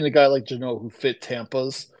just having a guy like Jeannot who fit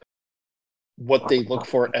Tampa's what they look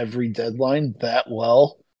for every deadline that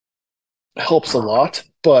well helps a lot.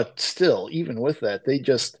 But still, even with that, they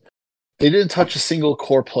didn't touch a single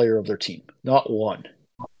core player of their team, not one.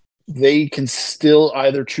 They can still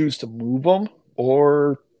either choose to move them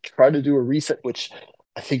or try to do a reset, which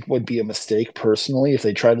I think would be a mistake personally if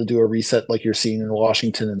they try to do a reset like you're seeing in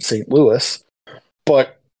Washington and St. Louis.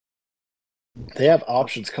 But they have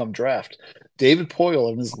options come draft. David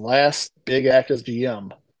Poile, in his last big act as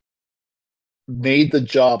GM, made the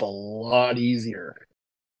job a lot easier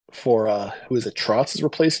for who is it? Trotz is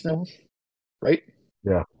replacing him, right?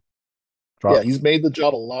 Yeah. Trotz. Yeah, he's made the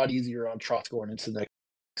job a lot easier on Trotz going into next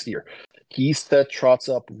year. He set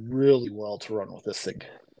Trotz up really well to run with this thing.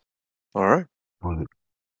 All right.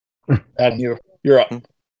 Adam, you're up.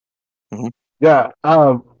 Mm-hmm. Yeah.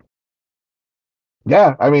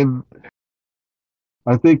 Yeah, I mean,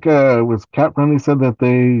 I think was Cap Friendly said that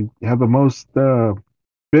they have the most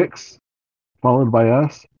picks, followed by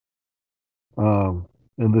us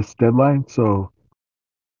in this deadline. So,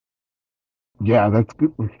 yeah, that's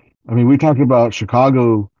good. I mean, we talked about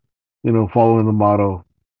Chicago, following the motto.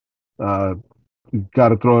 You got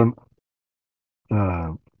to throw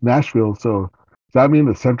in Nashville. So, does that mean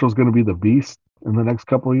the Central's going to be the beast in the next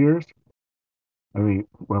couple of years? I mean,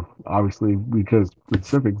 well, obviously, because the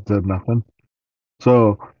Pacific did nothing.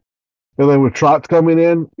 So, and then with Trotz coming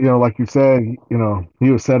in, like you said, he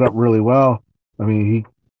was set up really well. I mean,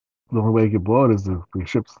 the only way he could blow it is if he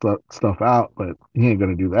ships stuff out, but he ain't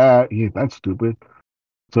going to do that. He ain't that stupid.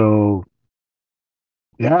 So,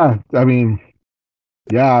 yeah, I mean,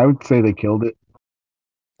 yeah, I would say they killed it.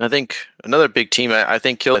 I think another big team I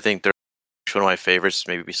think killed. I think they're one of my favorites,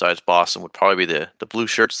 maybe besides Boston, would probably be the Blue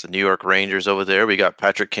Shirts, the New York Rangers over there. We got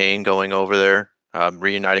Patrick Kane going over there,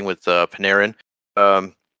 reuniting with Panarin.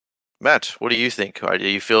 Matt, what do you think? Do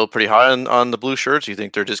you feel pretty high on the Blue Shirts? Do you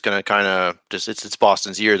think they're just going to kind of it's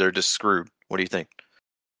Boston's year, they're just screwed? What do you think?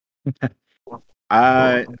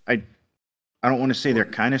 I don't want to say they're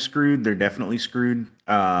kind of screwed. They're definitely screwed.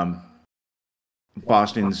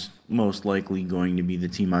 Boston's most likely going to be the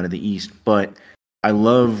team out of the East, but I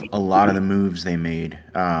love a lot of the moves they made.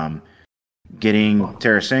 Getting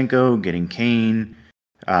Tarasenko, getting Kane.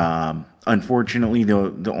 Unfortunately,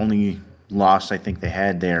 the only loss I think they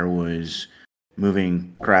had there was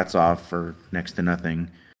moving Kravtsov for next to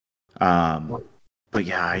nothing. But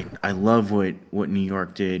yeah, I love what New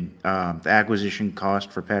York did. The acquisition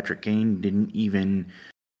cost for Patrick Kane didn't even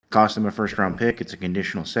cost them a first round pick. It's a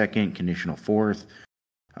conditional second, conditional fourth.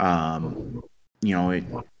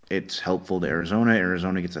 It's helpful to Arizona.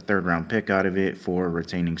 Arizona gets a third round pick out of it for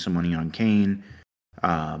retaining some money on Kane.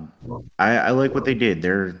 I like what they did.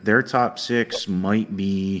 Their top 6 might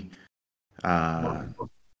be,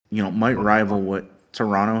 might rival what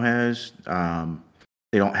Toronto has.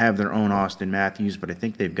 They don't have their own Austin Matthews, but I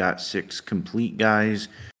think they've got 6 complete guys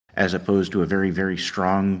as opposed to a very, very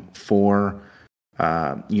strong 4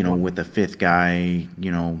 with the fifth guy,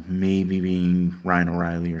 maybe being Ryan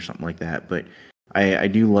O'Reilly or something like that. But I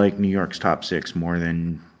do like New York's top six more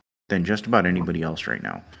than just about anybody else right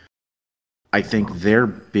now. I think their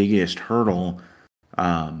biggest hurdle,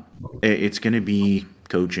 it's going to be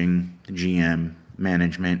coaching, GM,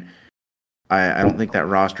 management. I don't think that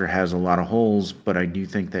roster has a lot of holes, but I do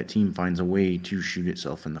think that team finds a way to shoot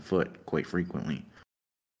itself in the foot quite frequently.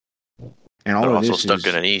 And all They're of also this stuck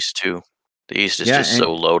in an East too. The East is just and,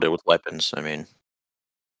 so loaded with weapons. I mean,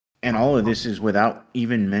 and all of this is without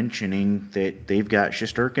even mentioning that they've got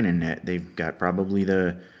Shesterkin in net. They've got probably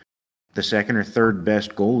the second or third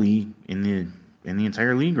best goalie in the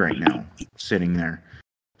entire league right now, sitting there.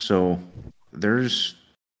 So there's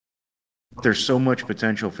so much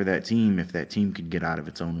potential for that team if that team could get out of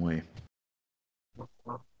its own way.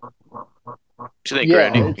 What do you think,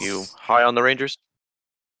 Grandy? You high on the Rangers?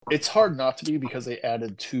 It's hard not to be because they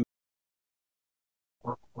added two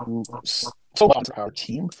so much to our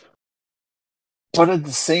team. But at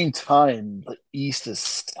the same time, the East is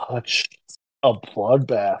such a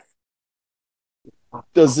bloodbath.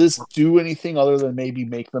 Does this do anything other than maybe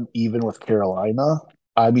make them even with Carolina?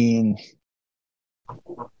 I mean,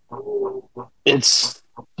 it's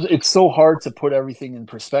so hard to put everything in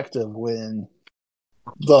perspective when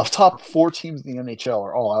the top four teams in the NHL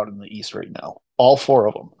are all out in the East right now. All four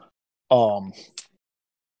of them.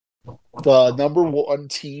 The number one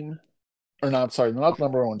team, not the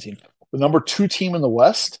number one team, the number two team in the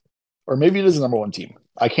West, or maybe it is the number one team.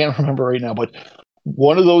 I can't remember right now, but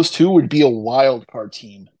one of those two would be a wild card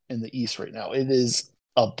team in the East right now. It is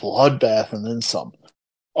a bloodbath and then some.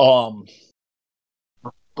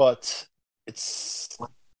 But it's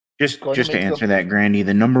just to answer that, Grandy,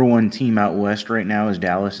 the number one team out West right now is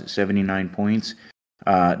Dallas at 79 points.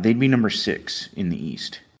 They'd be number 6 in the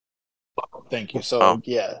East. Thank you. So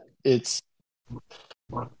yeah, it's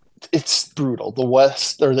brutal. The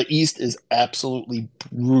West or the East is absolutely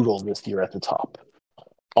brutal this year at the top.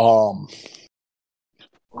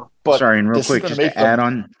 But sorry, and real quick, just to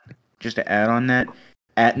add on that,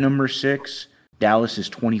 at number 6, Dallas is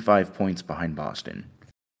 25 points behind Boston.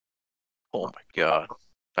 Oh my God,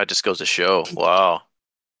 that just goes to show. Wow.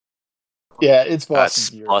 Yeah, it's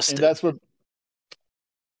Boston's year, busted. and that's what.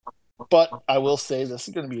 But I will say this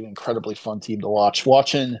is going to be an incredibly fun team to watch.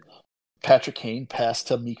 Watching Patrick Kane pass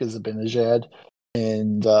to Mika Zibanejad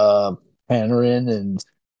and Panarin and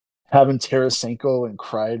having Tarasenko and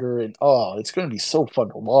Kreider and it's going to be so fun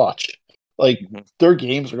to watch. Like their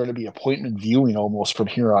games are going to be appointment viewing almost from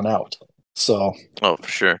here on out. So. Oh, for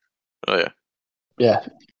sure. Oh yeah. Yeah,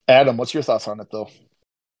 Adam, what's your thoughts on it though?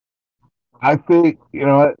 I think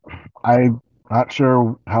I'm not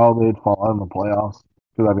sure how they'd fall out in the playoffs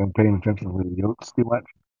because I've been paying attention to the Yotes too much.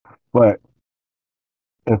 But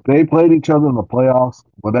if they played each other in the playoffs,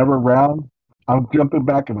 whatever round, I'm jumping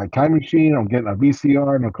back in my time machine. I'm getting a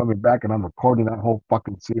VCR and I'm coming back and I'm recording that whole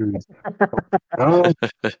fucking series.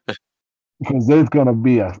 Because there's going to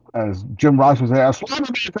be as Jim Ross would say, a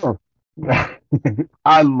slaughter.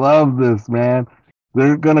 I love this, man.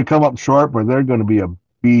 They're going to come up short, but they're going to be a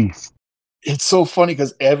beast. It's so funny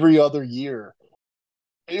because every other year,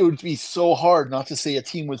 it would be so hard not to say a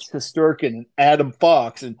team with Shesterkin and Adam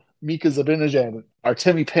Fox and Mika Zibanejad and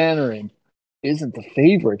Artemi Panarin isn't the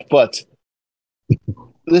favorite. But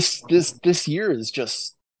this year is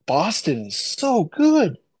just Boston is so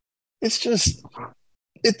good. It's just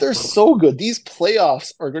they're so good. These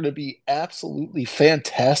playoffs are going to be absolutely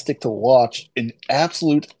fantastic to watch. An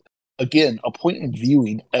absolute, again, appointment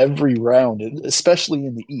viewing every round, especially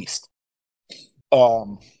in the East.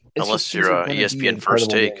 Unless you're ESPN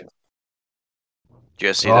First Take. Did you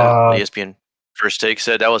guys see that? ESPN First Take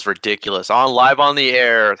said that was ridiculous. Live on the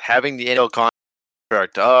air, having the NHL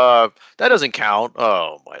contract. That doesn't count.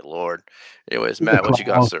 Oh my Lord. Anyways, Matt, what you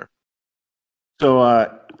got, sir? So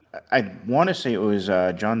I want to say it was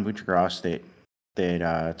John Buccigross that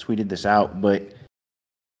tweeted this out, but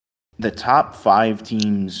the top 5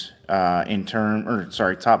 teams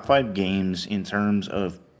top 5 games in terms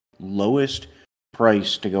of lowest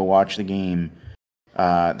price to go watch the game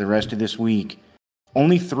the rest of this week,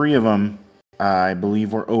 only 3 of them I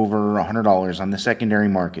believe were over $100 on the secondary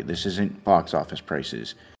market. This isn't box office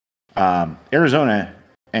prices. Arizona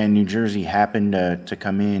and New Jersey happened to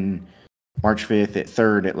come in March 5th at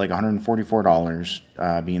 3rd at like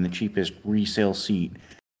 $144, being the cheapest resale seat.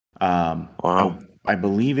 Wow. I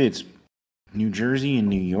believe it's New Jersey and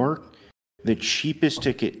New York. The cheapest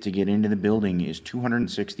ticket to get into the building is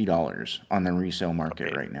 $260 on the resale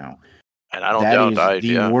market right now. And I don't doubt that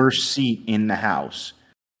is the worst seat in the house.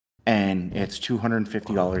 And it's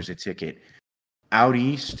 $250 a ticket. Out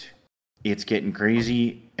east, it's getting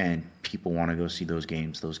crazy, and people want to go see those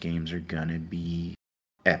games. Those games are gonna be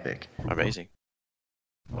epic. Amazing.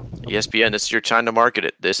 ESPN, this is your time to market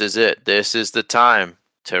it. This is it. This is the time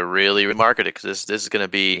to really market it, because this is going to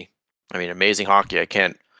be, amazing hockey. I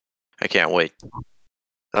can't wait.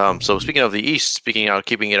 So speaking of the East,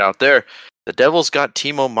 keeping it out there, the Devils got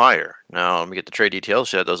Timo Meier. Now let me get the trade details.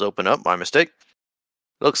 Should have those open up. My mistake.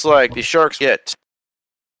 Looks like the Sharks get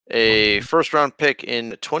a first-round pick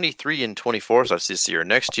in 23 and 24, so that's this year.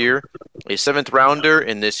 Next year, a 7th rounder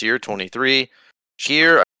in this year, 23.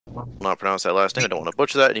 Here, I will not pronounce that last name. I don't want to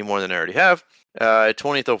butcher that any more than I already have.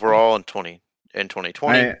 20th overall in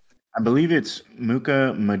 2020. I believe it's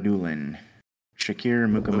Muka Madulin. Shakir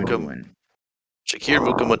Mukamadulin. Shakir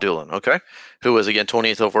Mukamadulin, okay. Who was, again,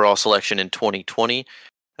 20th overall selection in 2020.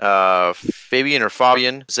 Fabian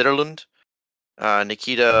Zetterlund.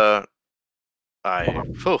 Nikita...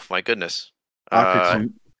 my goodness.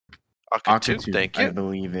 Akatu, thank you. I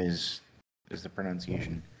believe is the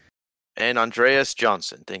pronunciation. And Andreas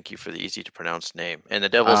Johnson. Thank you for the easy-to-pronounce name. And the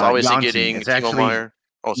Devils obviously getting Timo Meier.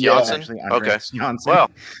 Oh, it's Johnson? Okay. Johnson.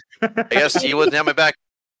 Well, I guess he wouldn't have my back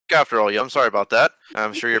after all. I'm sorry about that.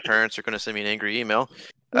 I'm sure your parents are going to send me an angry email.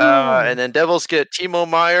 And then Devils get Timo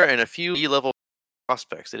Meier and a few E-level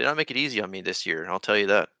prospects. They did not make it easy on me this year, I'll tell you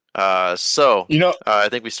that. I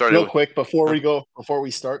think we started real quick before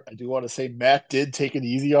we start. I do want to say Matt did take it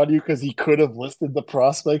easy on you because he could have listed the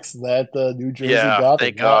prospects that New Jersey got.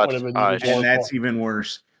 Thank God. And that's even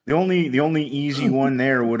worse. The only easy one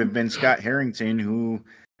there would have been Scott Harrington, who,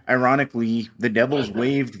 ironically, the Devils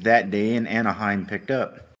waived that day and Anaheim picked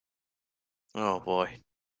up. Oh boy,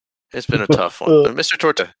 it's been a tough one. But Mr.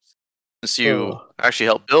 Torta, since you actually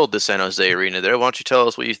helped build the San Jose arena there, why don't you tell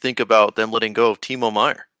us what you think about them letting go of Timo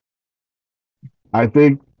Meier? I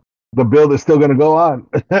think the build is still going to go on.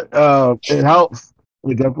 It helps.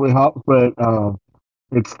 It definitely helps, but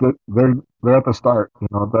they're at the start.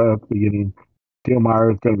 They're at the beginning. Timo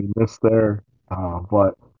Meier is going to be missed there,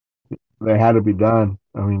 but they had to be done.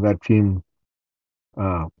 That team.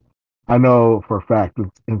 I know for a fact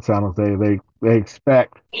in San Jose they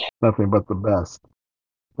expect nothing but the best,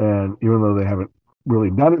 and even though they haven't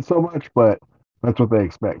really done it so much, but that's what they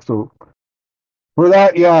expect. So. For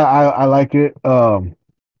that, I like it. And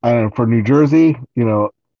for New Jersey,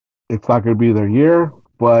 it's not going to be their year,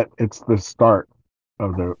 but it's the start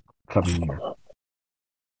of their coming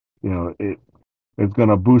year. It's going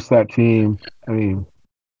to boost that team. Look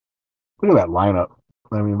at that lineup.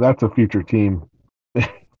 That's a future team. If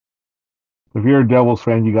you're a Devils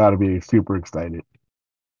fan, you got to be super excited.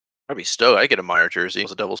 I'd be stoked. I get a Meier jersey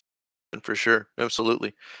as a Devils fan for sure.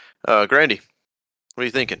 Absolutely. Grandy, what are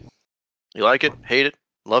you thinking? You like it? Hate it?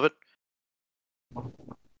 Love it?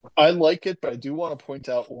 I like it, but I do want to point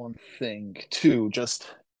out one thing, too,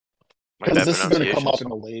 just because this is going to come up in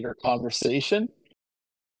a later conversation.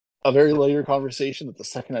 A very later conversation that the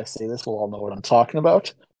second I say this, we'll all know what I'm talking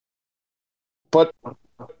about. But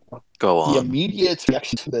go on. The immediate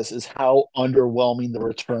reaction to this is how underwhelming the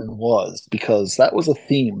return was, because that was a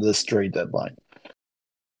theme this trade deadline.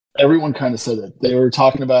 Everyone kind of said it. They were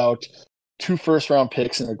talking about 2 first-round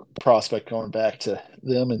picks and a prospect going back to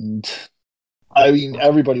them, and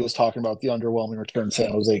everybody was talking about the underwhelming return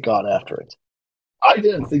San Jose got after it. I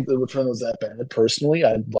didn't think the return was that bad personally.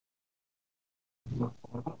 I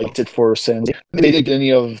liked it for San Jose. They didn't get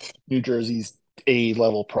any of New Jersey's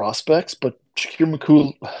A-level prospects, but Shakir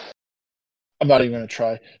McCool, I'm not even going to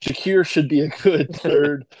try. Shakir should be a good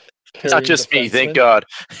third. It's not just me, thank God.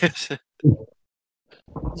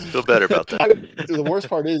 Feel better about that. The worst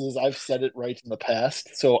part is I've said it right in the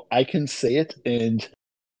past, so I can say it, and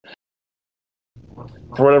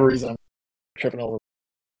for whatever reason, I'm tripping over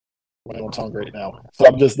my own tongue right now. So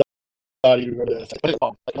I'm just not even going to say it. I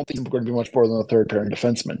don't think it's going to be much more than a third pairing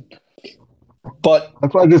defenseman. But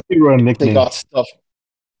that's why I just figure a nickname. They got stuff.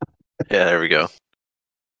 Yeah, there we go.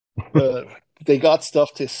 They got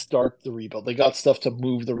stuff to start the rebuild. They got stuff to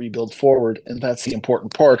move the rebuild forward, and that's the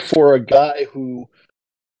important part for a guy who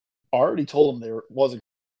already told him there wasn't.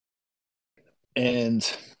 And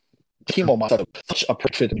Timo Meier such a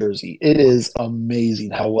perfect fit in Jersey. It is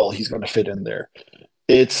amazing how well he's going to fit in there.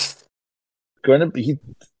 It's going to be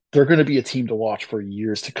they're going to be a team to watch for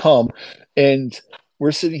years to come. And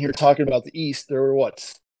we're sitting here talking about the East. There were what,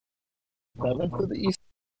 7th of the East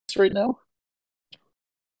right now?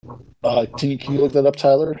 Can you look that up,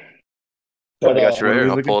 Tyler? I got you right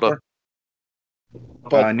here. I'll pull it up.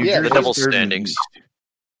 But New Jersey, the Devils standings.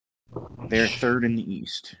 They're 3rd in the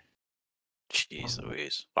East. Jeez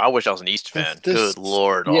Louise. I wish I was an East fan. Good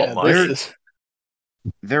Lord almighty.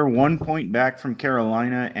 They're 1 point back from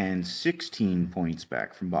Carolina and 16 points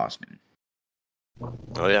back from Boston.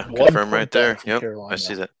 Oh yeah, 1 confirm point right there. back from Yep, Carolina. I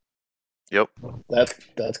see that. Yep.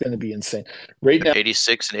 That's going to be insane. Right now,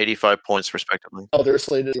 86 and 85 points respectively. they're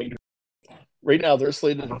slated. Right now, they're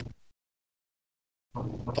slated to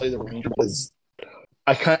play the Rangers.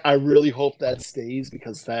 I really hope that stays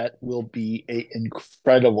because that will be an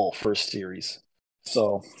incredible first series.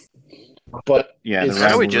 So, but yeah, the it's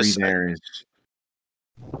rivalry there is.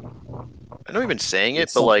 I know we've been saying it,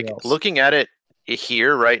 It's but like something else. looking at it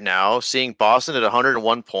here right now, seeing Boston at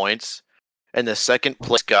 101 points and the second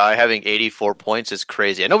place guy having 84 points is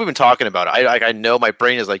crazy. I know we've been talking about it. I know my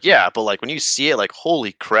brain is like, yeah, but like when you see it, like,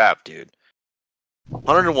 holy crap, dude.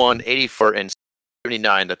 101, 84, and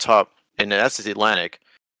 79, the top, and that's the Atlantic.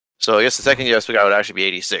 So I guess the second US guy would actually be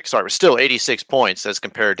 86. Sorry, but still 86 points as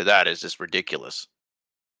compared to that is just ridiculous.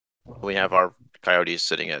 We have our Coyotes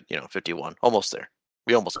sitting at 51, almost there.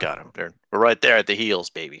 We almost got him. We're right there at the heels,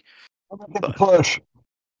 baby. Push.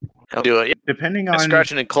 I'll do it. Depending on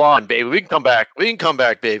scratching and clawing, baby. We can come back. We can come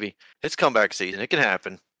back, baby. It's comeback season. It can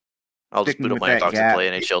happen. I'll just boot up my dogs and play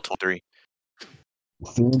NHL 23.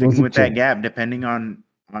 Sticking with that gap, depending on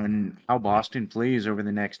how Boston plays over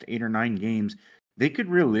the next 8 or 9 games, they could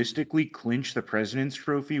realistically clinch the President's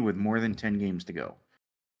Trophy with more than 10 games to go.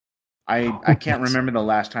 I can't remember the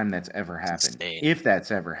last time that's ever happened, if that's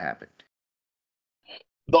ever happened.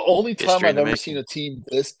 The only time I've ever seen a team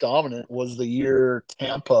this dominant was the year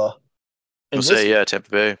Tampa. Tampa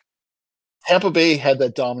Bay. Tampa Bay had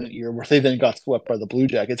that dominant year where they then got swept by the Blue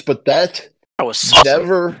Jackets, but that was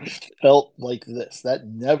never felt like this. That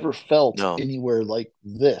never felt anywhere like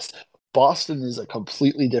this. Boston is a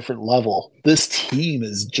completely different level. This team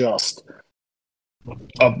is just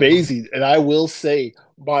amazing. And I will say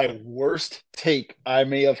my worst take I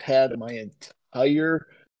may have had in my entire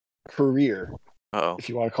career, if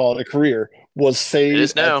you want to call it a career, was saying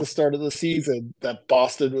at the start of the season that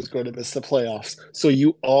Boston was going to miss the playoffs. So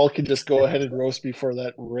you all can just go ahead and roast me for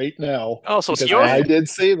that right now. Oh, so I did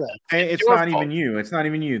say that. It's not even you. It's not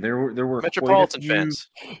even you. There were Metropolitan fans.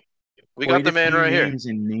 We got the man right here. Names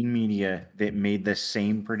in main media that made the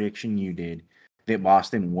same prediction you did, that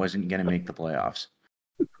Boston wasn't going to make the playoffs.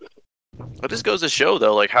 But this goes to show,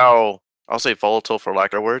 though, like how, I'll say volatile for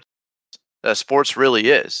lack of a word, sports really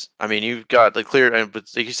is. I mean, you've got the clear,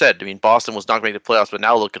 but like you said, I mean, Boston was not going to make the playoffs, but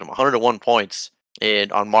now look at them, 101 points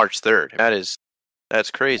on March 3rd.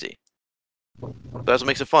 That's crazy. That's what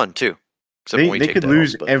makes it fun, too. They could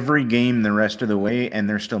lose every game the rest of the way, and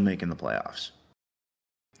they're still making the playoffs.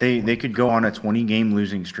 They could go on a 20-game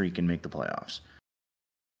losing streak and make the playoffs.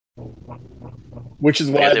 Which is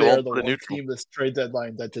why they're the one team this trade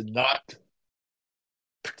deadline that did not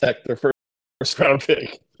protect their first round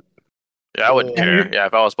pick. Yeah, I wouldn't care.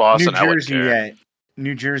 If I was Boston, I wouldn't care.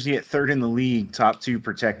 New Jersey at 3rd in the league, top 2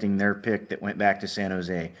 protecting their pick that went back to San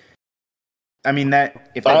Jose. I mean,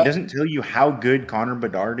 that doesn't tell you how good Connor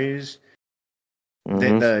Bedard is,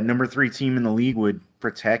 that the number 3 team in the league would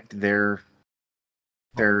protect their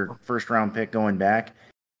first round pick going back.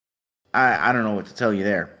 I don't know what to tell you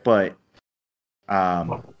there, but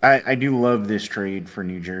I do love this trade for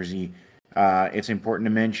New Jersey. It's important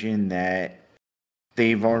to mention that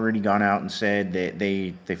they've already gone out and said that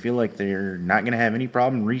they feel like they're not going to have any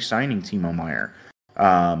problem re-signing Timo Meier.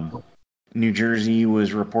 New Jersey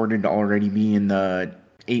was reported to already be in the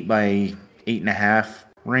 8 by 8.5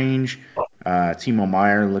 range. Timo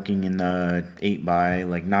Meier looking in the 8 by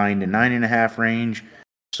 9 to 9.5 range.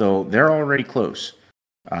 So they're already close.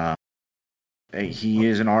 He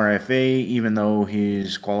is an RFA, even though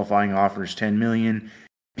his qualifying offer is $10 million.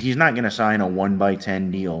 He's not going to sign a 1 by 10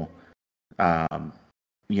 deal.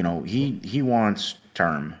 He wants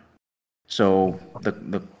term. So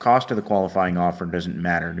the cost of the qualifying offer doesn't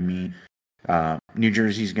matter to me. New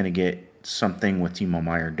Jersey's going to get something with Timo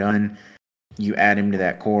Meier done. You add him to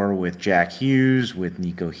that core with Jack Hughes, with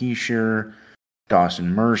Nico Hischier,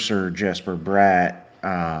 Dawson Mercer, Jesper Bratt.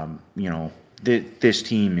 This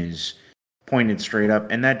team is pointed straight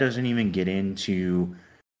up, and that doesn't even get into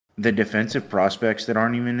the defensive prospects that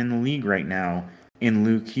aren't even in the league right now, in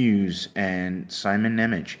Luke Hughes and Simon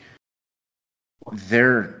Nemec.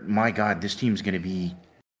 My God, this team's going to be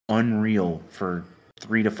unreal for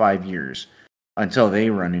 3 to 5 years until they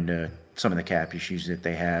run into some of the cap issues that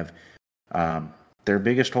they have. Their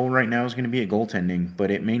biggest hole right now is going to be at goaltending,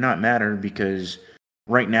 but it may not matter because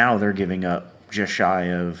right now they're giving up just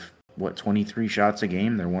shy of 23 shots a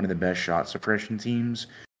game. They're one of the best shot suppression teams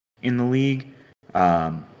in the league.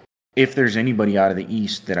 If there's anybody out of the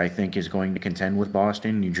East that I think is going to contend with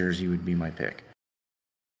Boston, New Jersey would be my pick.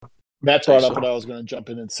 Matt brought up what I was going to jump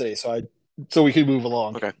in and say, so we can move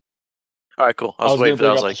along. Okay. All right, cool. I was waiting for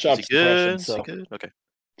that. I was like, is he good? Is he good?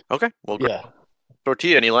 Okay. Well, great. Yeah.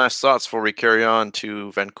 Tortilla, any last thoughts before we carry on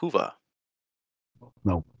to Vancouver?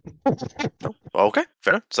 No. No? Okay,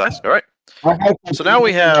 fair enough. Size. All right. So now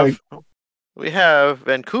we have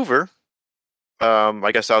Vancouver.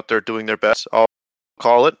 I guess out there doing their best. I'll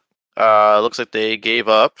call it. Looks like they gave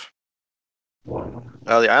up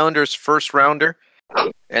the Islanders' first rounder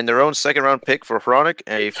and their own second round pick for Hronik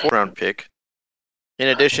and a 4th round pick, in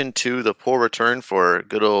addition to the poor return for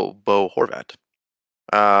good old Bo Horvat.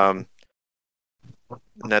 And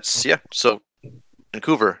that's So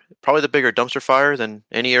Vancouver, probably the bigger dumpster fire than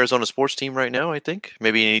any Arizona sports team right now, I think.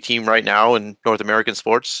 Maybe any team right now in North American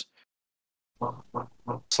sports.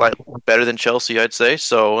 Slightly better than Chelsea, I'd say.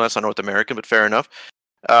 So that's not North American, but fair enough.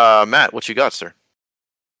 Matt, what you got, sir?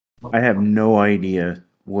 I have no idea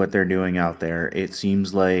what they're doing out there. It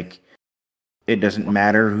seems like it doesn't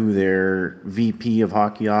matter who their VP of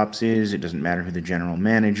hockey ops is. It doesn't matter who the general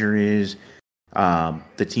manager is.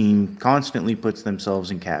 The team constantly puts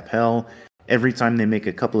themselves in cap hell. Every time they make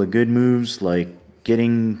a couple of good moves, like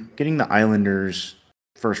getting the Islanders'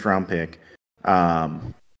 first round pick,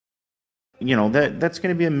 that's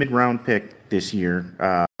going to be a mid-round pick this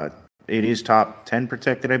year. It is top 10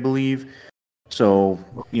 protected, I believe. So,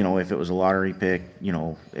 if it was a lottery pick,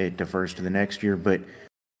 it defers to the next year. But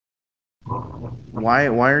why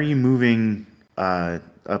are you moving a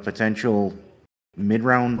potential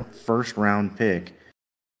mid-round, first-round pick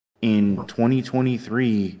in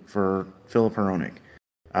 2023 for Filip Hronik?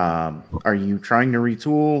 Are you trying to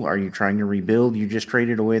retool? Are you trying to rebuild? You just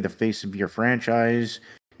traded away the face of your franchise.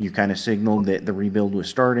 You kind of signaled that the rebuild was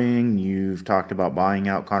starting. You've talked about buying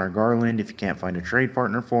out Connor Garland if you can't find a trade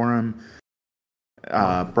partner for him.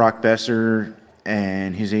 Brock Besser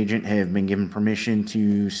and his agent have been given permission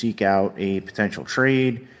to seek out a potential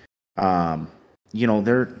trade.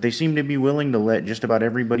 They seem to be willing to let just about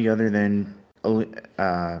everybody other than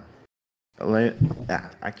I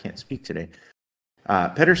can't speak today.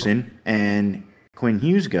 Pedersen and Quinn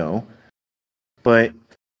Hughes go, but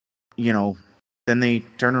then they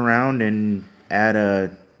turn around and add a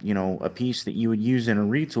piece that you would use in a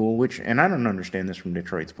retool, and I don't understand this from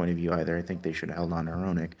Detroit's point of view either. I think they should have held on to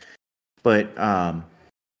Hronik. But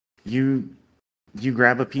you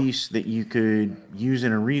grab a piece that you could use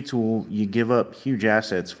in a retool, you give up huge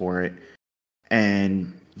assets for it,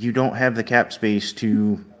 and you don't have the cap space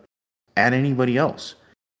to add anybody else.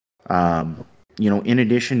 In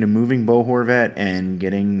addition to moving Bo Horvat and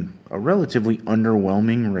getting a relatively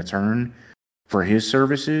underwhelming return for his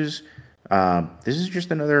services, this is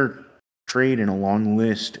just another trade in a long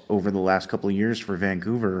list over the last couple of years for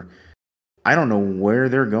Vancouver. I don't know where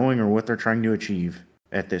they're going or what they're trying to achieve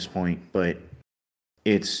at this point, but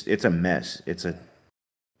it's a mess. It's a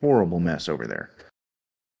horrible mess over there.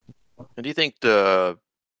 And do you think the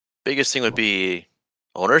biggest thing would be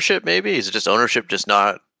ownership, maybe? Is it just ownership just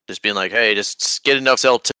being like, hey, just get enough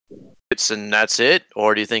sell tickets and that's it?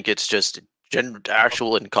 Or do you think it's just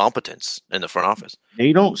actual incompetence in the front office?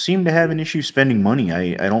 They don't seem to have an issue spending money.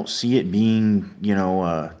 I don't see it being,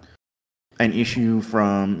 an issue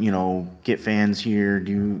from, get fans here,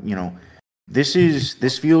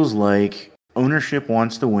 this feels like ownership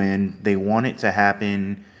wants to win. They want it to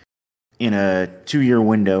happen in a 2-year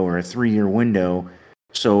window or a 3-year window.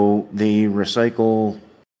 So they recycle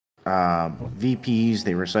VPs,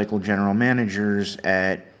 they recycle general managers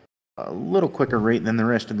at a little quicker rate than the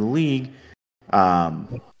rest of the league.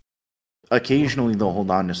 Occasionally they'll hold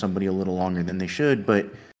on to somebody a little longer than they should, but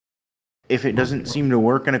if it doesn't seem to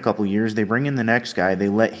work in a couple of years, they bring in the next guy. They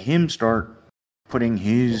let him start putting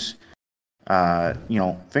his,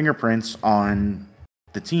 fingerprints on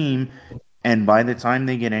the team. And by the time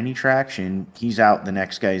they get any traction, he's out, the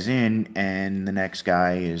next guy's in, and the next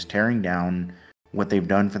guy is tearing down what they've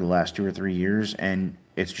done for the last 2 or 3 years. And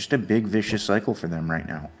it's just a big, vicious cycle for them right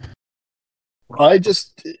now. I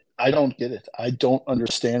don't get it. I don't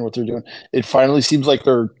understand what they're doing. It finally seems like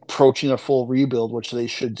they're approaching a full rebuild, which they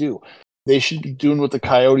should do. They should be doing what the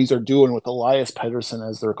Coyotes are doing with Elias Pettersson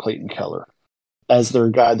as their Clayton Keller, as their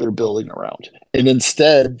guy they're building around. And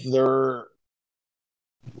instead, they're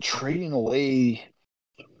trading away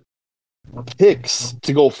picks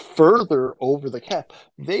to go further over the cap.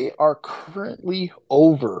 They are currently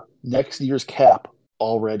over next year's cap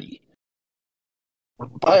already.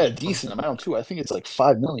 By a decent amount, too. I think it's like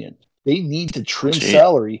 $5 million. They need to trim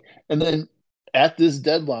salary. And then at this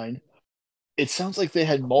deadline, it sounds like they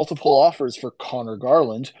had multiple offers for Connor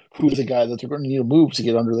Garland, who is a guy that they're going to need to move to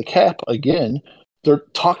get under the cap again. They're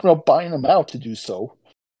talking about buying him out to do so.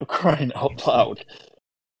 They're crying out loud.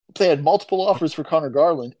 They had multiple offers for Connor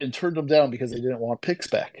Garland and turned them down because they didn't want picks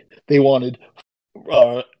back. They wanted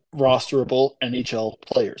rosterable NHL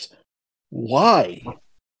players. Why?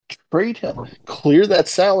 Trade him, clear that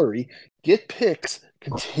salary, get picks,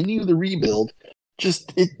 continue the rebuild.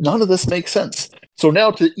 None of this makes sense. So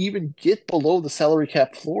now to even get below the salary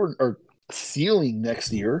cap floor or ceiling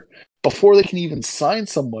next year, before they can even sign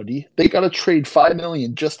somebody, they got to trade $5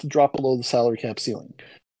 million just to drop below the salary cap ceiling.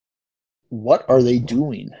 What are they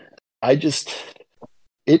doing?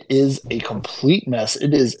 It is a complete mess.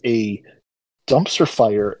 It is a dumpster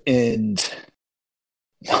fire, and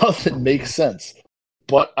nothing makes sense.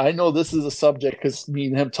 But I know this is a subject because me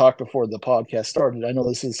and him talked before the podcast started. I know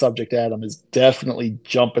this is a subject Adam is definitely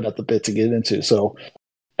jumping at the bit to get into. So,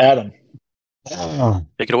 Adam.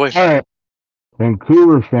 Take it away. All right.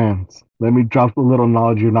 Vancouver fans, let me drop a little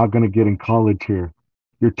knowledge you're not going to get in college here.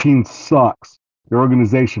 Your team sucks. Your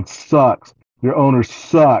organization sucks. Your owners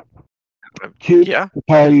suck. Keep the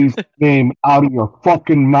Coyotes name out of your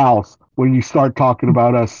fucking mouth when you start talking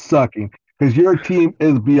about us sucking. Because your team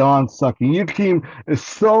is beyond sucking. Your team is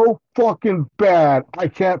so fucking bad. I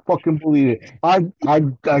can't fucking believe it.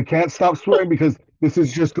 I can't stop swearing because this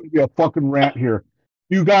is just going to be a fucking rant here.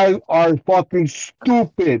 You guys are fucking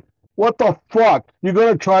stupid. What the fuck? You're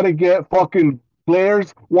going to try to get fucking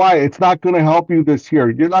players? Why? It's not going to help you this year.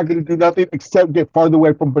 You're not going to do nothing except get farther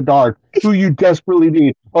away from Bedard, who you desperately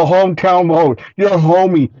need. A hometown mode. Your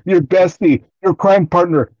homie, your bestie, your crime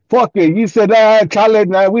partner. Fuck it. You said,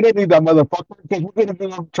 chale, we don't need that motherfucker because we're going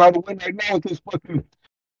to try to win right now with this fucking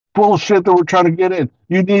bullshit that we're trying to get in.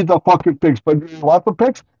 You need the fucking picks. But you want the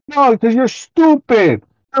picks? No, because you're stupid.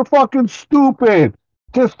 You're fucking stupid.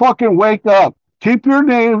 Just fucking wake up. Keep our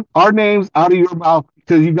names out of your mouth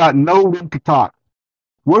because you got no room to talk.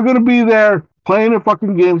 We're going to be there playing in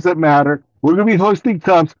fucking games that matter. We're going to be hosting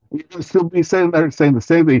cups. You're going to still be saying the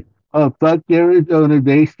same thing. Oh, fuck Arizona.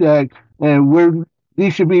 They suck. And we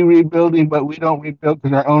should be rebuilding, but we don't rebuild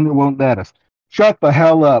because our owner won't let us. Shut the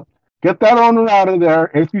hell up. Get that owner out of there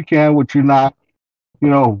if you can, which you're not.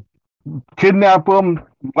 Kidnap them,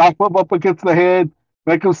 whack them up against the head,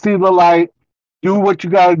 make them see the light. Do what you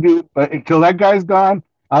got to do, but until that guy's gone,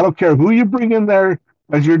 I don't care who you bring in there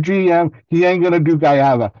as your GM, he ain't going to do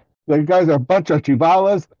Guyana. The guys are a bunch of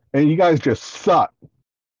chivalas, and you guys just suck.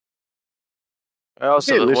 I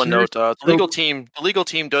also have one note. The legal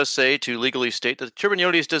team does say to legally state that the Chirpin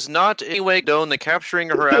Yotes does not in any way condone the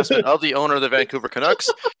capturing or harassment of the owner of the Vancouver Canucks.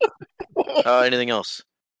 Anything else?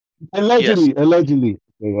 Allegedly.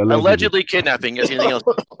 Allegedly kidnapping. Yes, anything else?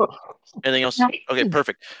 Anything else? Okay,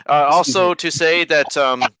 perfect. Also to say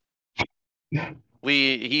that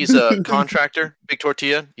he's a contractor, Big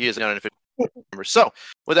Tortilla. He is not an official member. So,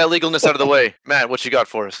 with that legalness out of the way, Matt, what you got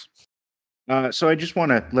for us? So I just want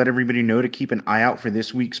to let everybody know to keep an eye out for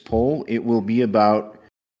this week's poll. It will be about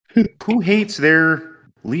who hates their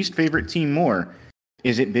least favorite team more.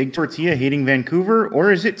 Is it Big Tortilla hating Vancouver,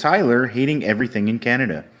 or is it Tyler hating everything in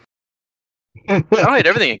Canada? I don't hate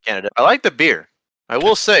everything in Canada. I like the beer. I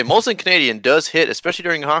will say, Molson Canadian does hit, especially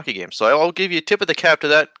during hockey games. So I'll give you a tip of the cap to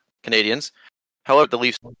that, Canadians. However, the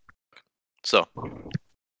Leafs. So,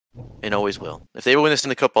 and always will. If they win this in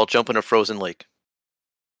the cup, I'll jump in a frozen lake.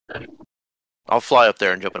 I'll fly up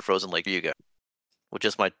there and jump in a frozen lake for you guys. With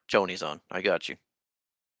just my chonies on. I got you.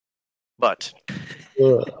 But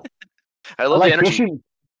I love the energy. Fishing.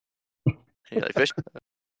 Yeah, like fishing.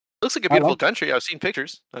 Looks like a beautiful country. I've seen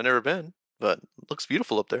pictures. I've never been, but it looks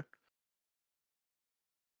beautiful up there.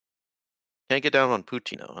 Can't get down on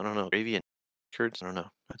poutine though. I don't know. Gravy and curds? I don't know.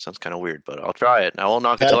 That sounds kind of weird, but I'll try it. I won't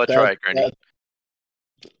knock until I try it, Grandy.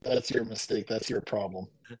 That's your mistake. That's your problem.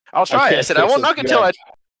 I'll try it. I said I won't knock until I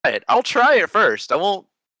try it. I'll try it first. I won't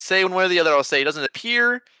say one way or the other. I'll say it doesn't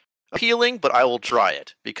appear appealing, but I will try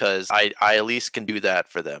it because I at least can do that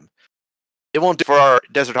for them. It won't do for our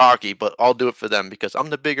desert hockey, but I'll do it for them because I'm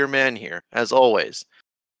the bigger man here, as always.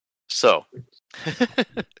 So,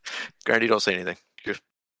 Grandy, don't say anything.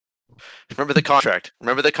 Remember the contract.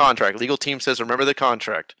 Remember the contract. Legal team says remember the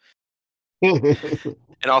contract. And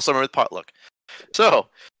also remember the potluck. So,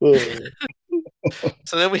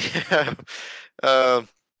 so then we have God,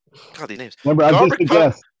 these names. Remember, I'm just the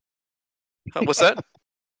guest. What's that?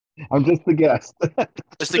 I'm just the guest.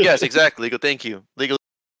 Just the guest, exactly. Legal, thank you. Legal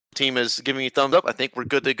team is giving me a thumbs up. I think we're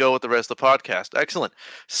good to go with the rest of the podcast. Excellent.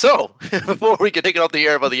 So, before we can take it off the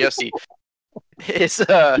air about the FC,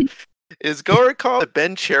 is Gora called the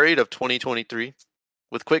Ben Chariot of 2023?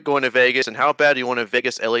 With Quick going to Vegas, and how bad do you want a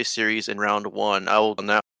Vegas LA series in round one? I will on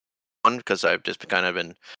that one because I've just kind of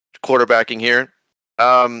been quarterbacking here.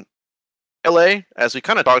 LA, as we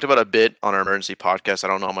kind of talked about a bit on our emergency podcast, I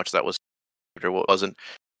don't know how much that was or what wasn't.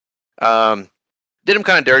 Did him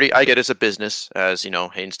kind of dirty. I get it's a business, as you know,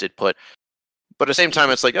 Haynes did put. But at the same time,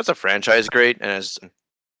 it's like that's a franchise great, and as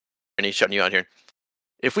and he's shutting you out here.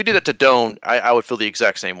 If we did that to Doan, I would feel the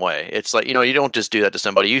exact same way. It's like, you don't just do that to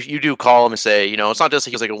somebody. You do call him and say, it's not just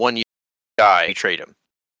like he's like a 1 year guy, you trade him.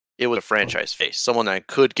 It was a franchise face, someone that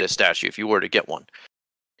could get a statue if you were to get one.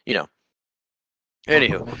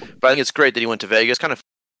 Anywho, but I think it's great that he went to Vegas. Kind of,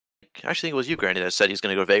 I actually think it was you, Grandy, that said he's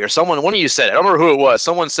going to go to Vegas. One of you said it. I don't remember who it was.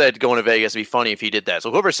 Someone said going to Vegas would be funny if he did that.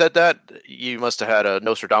 So whoever said that, you must have had a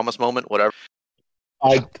Nostradamus moment, whatever.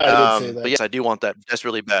 I did say that. But yes, I do want that. That's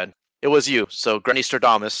really bad. It was you. So Grandy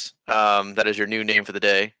Stradamus, that is your new name for the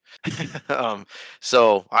day.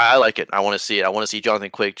 So I like it. I want to see it. I want to see Jonathan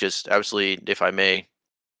Quick just absolutely, if I may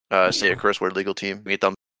say a curse word, legal team.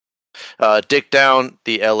 Dick down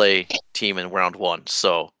the LA team in round 1.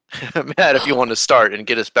 So Matt, if you want to start and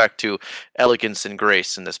get us back to elegance and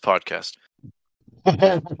grace in this podcast.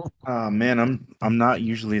 Man, I'm not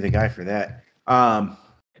usually the guy for that.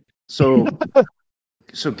 So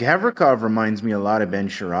Gavrikov reminds me a lot of Ben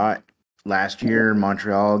Sherratt. Last year,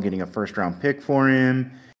 Montreal getting a first-round pick for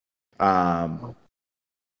him. I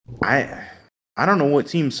don't know what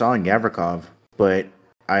team saw in Gavrikov, but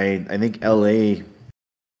I think LA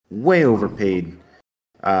way overpaid.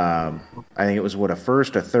 I think it was a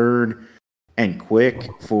first, a third, and Quick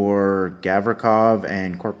for Gavrikov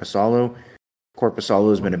and Korpisalo.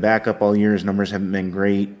 Korpisalo has been a backup all year. His numbers haven't been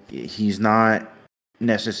great. He's not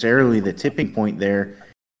necessarily the tipping point there.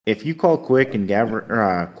 If you call Quick and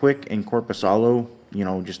Korpisalo,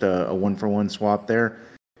 just a 1-for-1 swap there,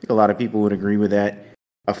 I think a lot of people would agree with that.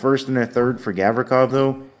 A first and a third for Gavrikov,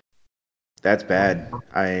 though, that's bad.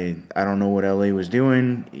 I don't know what LA was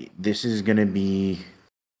doing. This is going to be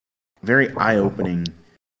very eye-opening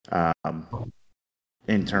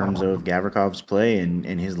in terms of Gavrikov's play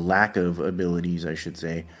and his lack of abilities, I should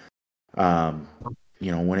say.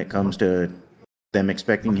 When it comes to them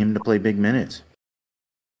expecting him to play big minutes.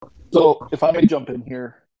 So, if I may jump in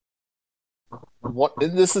here,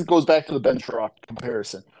 goes back to the Ben Sherratt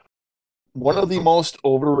comparison. One of the most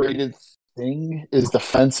overrated thing is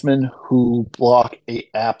defensemen who block a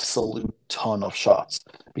absolute ton of shots.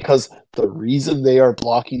 Because the reason they are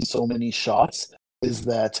blocking so many shots is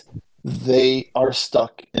that they are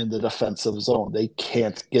stuck in the defensive zone. They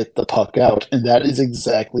can't get the puck out, and that is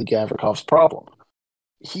exactly Gavrikov's problem.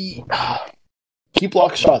 He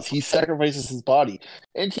blocks shots. He sacrifices his body,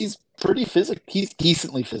 and he's pretty physical. He's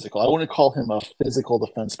decently physical. I wouldn't call him a physical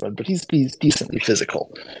defenseman, but he's decently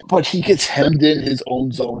physical. But he gets hemmed in his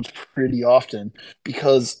own zones pretty often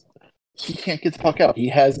because he can't get the puck out. He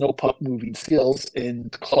has no puck moving skills,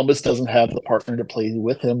 and Columbus doesn't have the partner to play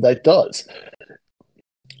with him that does.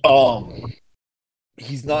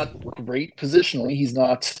 He's not great positionally.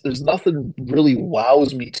 There's nothing really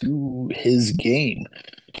wows me to his game.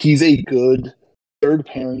 He's a good third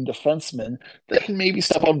pairing defenseman that can maybe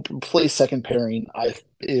step up and play second pairing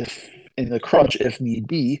if in the crunch if need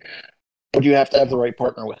be, but you have to have the right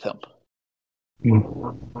partner with him.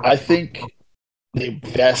 I think they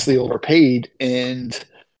vastly overpaid, and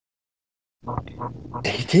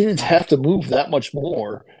they didn't have to move that much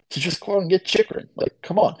more to just go out and get Chikrin. Like,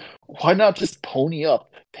 come on. Why not just pony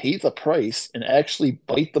up, pay the price, and actually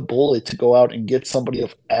bite the bullet to go out and get somebody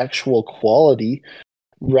of actual quality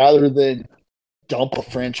rather than dump a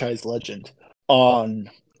franchise legend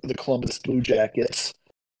on the Columbus Blue Jackets?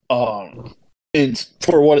 And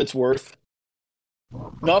for what it's worth,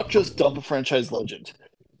 not just dump a franchise legend.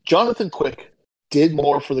 Jonathan Quick did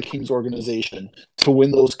more for the Kings organization to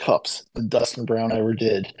win those cups than Dustin Brown ever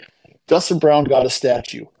did. Dustin Brown got a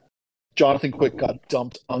statue. Jonathan Quick got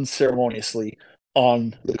dumped unceremoniously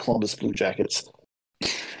on the Columbus Blue Jackets.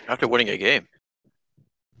 After winning a game.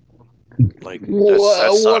 Like,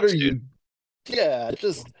 what sucks, are you? Yeah,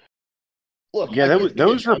 just look. Yeah, that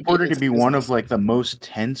was reported to be one of like the most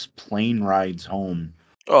tense plane rides home.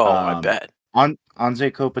 Oh, I bet.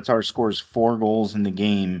 Anze Kopitar scores 4 goals in the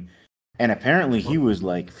game, and apparently he was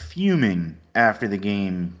like fuming after the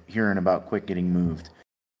game, hearing about Quick getting moved.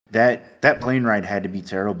 That plane ride had to be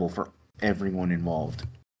terrible for everyone involved.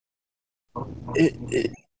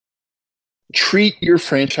 Treat your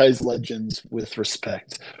franchise legends with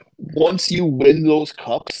respect. Once you win those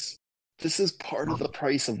cups, this is part of the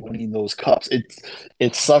price of winning those cups.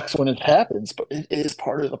 It sucks when it happens, but it is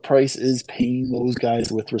part of the price is paying those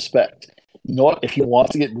guys with respect. You know what? If he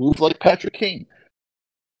wants to get moved like Patrick Kane,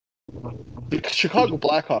 the Chicago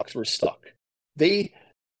Blackhawks were stuck. They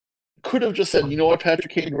could have just said, you know what,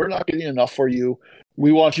 Patrick Kane, we're not getting enough for you.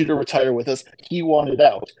 We want you to retire with us. He wanted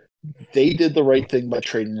out. They did the right thing by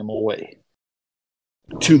trading him away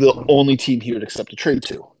to the only team he would accept a trade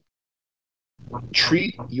to.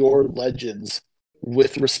 Treat your legends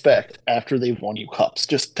with respect after they've won you cups.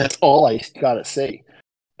 Just that's all I gotta say.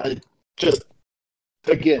 just,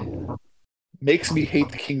 again, makes me hate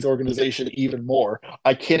the Kings organization even more.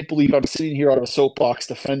 I can't believe I'm sitting here on a soapbox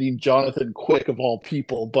defending Jonathan Quick of all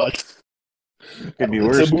people, but could be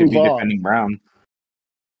worse. Could be defending Brown.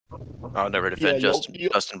 I'll never defend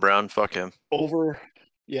Justin Brown. Fuck him. Over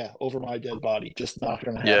my dead body. Just not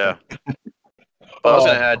going to happen. Yeah. But I was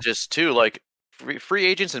going to add just too, like free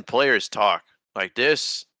agents and players talk like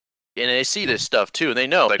this, and they see this stuff too, and they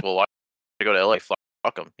know like, well, why I go to LA?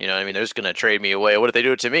 Fuck them. You know what I mean? They're just going to trade me away. What if they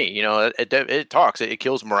do it to me? You know, it talks. It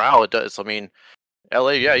kills morale. It does. I mean,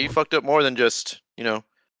 LA, yeah, you fucked up more than just, you know.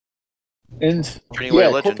 And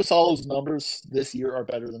Korpisalo's numbers this year are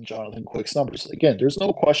better than Jonathan Quick's numbers. Again, there's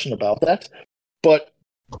no question about that. But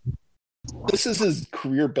this is his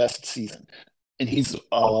career best season. And he's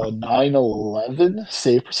 911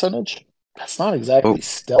 save percentage. That's not exactly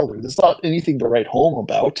stellar. There's not anything to write home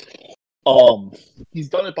about. He's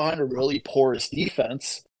done it behind a really porous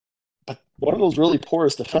defense, but one of those really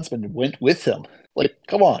porous defensemen went with him. Like,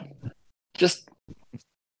 come on.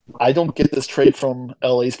 I don't get this trade from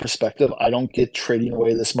LA's perspective. I don't get trading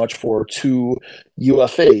away this much for 2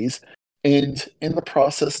 UFAs and in the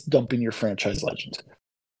process dumping your franchise legend.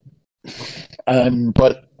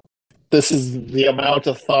 But this is the amount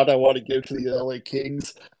of thought I want to give to the LA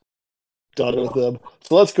Kings. Done with them.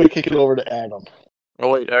 So let's go kick it over to Adam. Oh,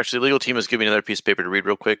 wait. Actually, legal team is giving another piece of paper to read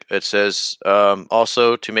real quick. It says,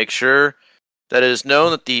 also, to make sure that it is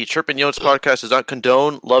known that the Chirpin Yotes podcast does not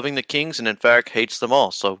condone loving the Kings and, in fact, hates them all.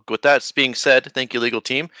 So, with that being said, thank you, legal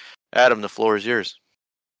team. Adam, the floor is yours.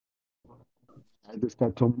 I just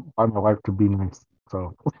got told by my wife to be nice.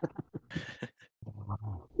 So,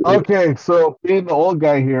 okay. So, being the old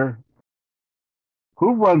guy here,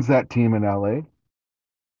 who runs that team in LA?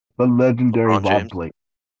 The legendary Rob Blake.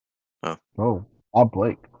 Oh, Rob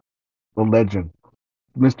Blake, the legend,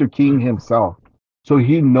 Mr. King himself. So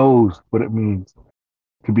he knows what it means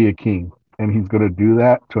to be a king, and he's going to do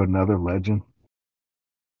that to another legend.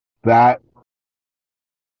 That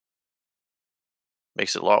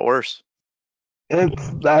makes it a lot worse. It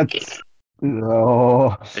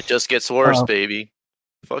just gets worse, baby.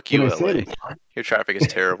 Fuck you, LA. Your traffic is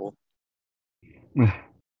terrible.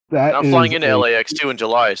 I'm flying into LAX too in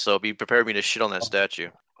July, so be prepared me to shit on that statue.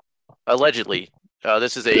 Allegedly.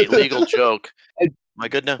 This is a legal joke. My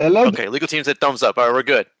goodness. Okay, legal team said thumbs up. All right, we're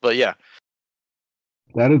good. But yeah.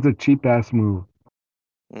 That is a cheap-ass move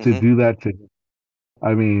to do that to him.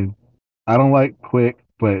 I mean, I don't like Quick,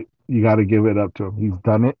 but you got to give it up to him. He's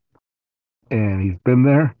done it, and he's been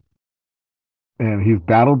there, and he's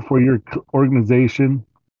battled for your organization,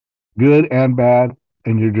 good and bad,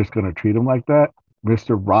 and you're just going to treat him like that?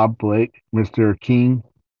 Mr. Rob Blake, Mr. King,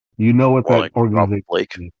 you know what that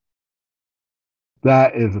organization is.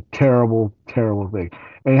 That is a terrible, terrible thing.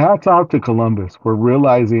 And hats off to Columbus for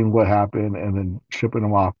realizing what happened and then shipping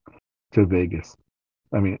them off to Vegas.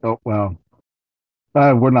 I mean, we're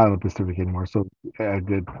not in the Pacific anymore, so yeah,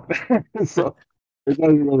 good. So it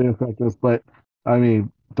doesn't really affect us. But I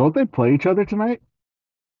mean, don't they play each other tonight?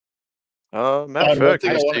 Matter of fact,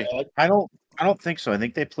 I don't think so. I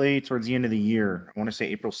think they play towards the end of the year. I want to say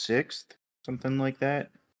April 6th, something like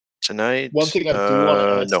that. Tonight. One thing I do want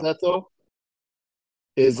to add to that, though,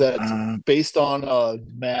 is that based on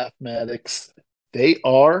mathematics, they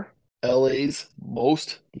are LA's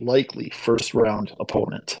most likely first-round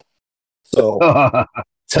opponent. So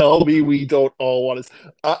tell me we don't all want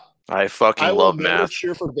to. I fucking love math. I will never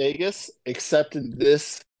cheer for Vegas except in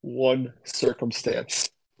this one circumstance.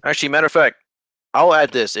 Actually, matter of fact, I'll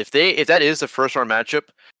add this: if that is the first-round matchup,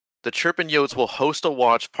 the Chirpin Yotes will host a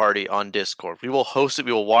watch party on Discord. We will host it.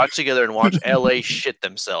 We will watch together and watch LA shit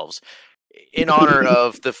themselves. In honor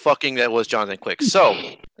of the fucking that was Jonathan Quick. So,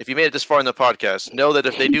 if you made it this far in the podcast, know that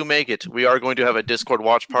if they do make it, we are going to have a Discord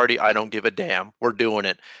watch party. I don't give a damn. We're doing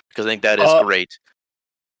it because I think that is great.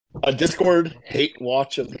 A Discord hate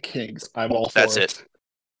watch of the Kings. I'm all for it.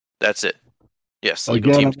 That's it. Yes, the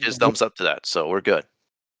legal team gives thumbs up to that, so we're good.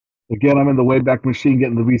 Again, I'm in the Wayback Machine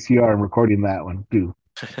getting the VCR and recording that one, too.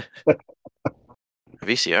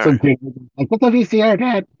 VCR? Like, what's a VCR,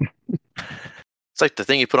 Dad? It's like the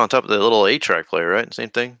thing you put on top of the little 8-track player, right? Same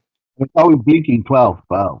thing. It's always blinking 12.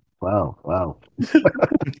 Wow.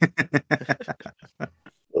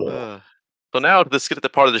 So now let's get to the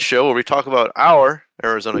part of the show where we talk about our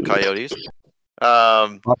Arizona Coyotes.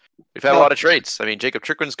 We've had a lot of trades. I mean, Jacob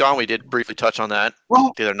Chirpin's gone. We did briefly touch on that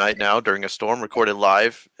the other night now during a storm, recorded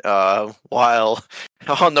live while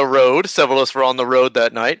on the road. Several of us were on the road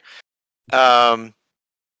that night.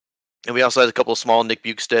 And we also had a couple of small Nick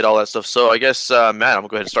Bukestad, all that stuff. So I guess, Matt, I'm going to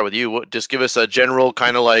go ahead and start with you. Just give us a general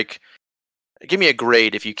kind of like give me a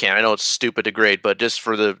grade if you can. I know it's stupid to grade, but just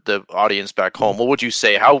for the audience back home, what would you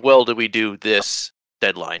say? How well did we do this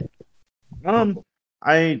deadline?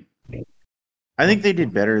 I think they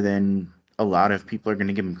did better than a lot of people are going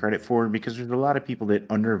to give them credit for, because there's a lot of people that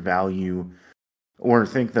undervalue or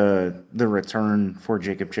think the return for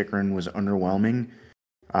Jacob Chikrin was underwhelming.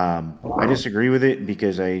 I disagree with it,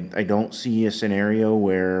 because I don't see a scenario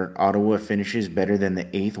where Ottawa finishes better than the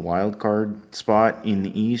 8th wild card spot in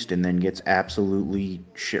the East and then gets absolutely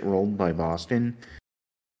shit-rolled by Boston.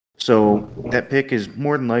 So that pick is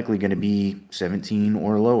more than likely going to be 17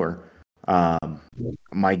 or lower.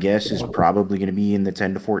 My guess is probably going to be in the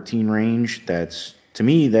 10 to 14 range. To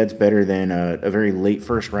me, that's better than a very late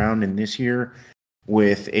first round in this year,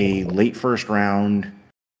 with a late first round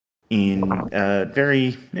in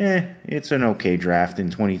it's an okay draft in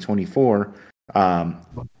 2024.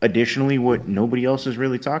 Additionally, what nobody else is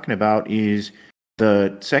really talking about is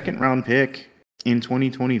the second round pick in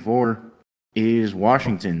 2024 is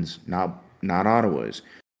Washington's, not Ottawa's.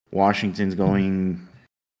 Washington's going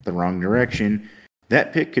the wrong direction.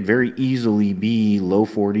 That pick could very easily be low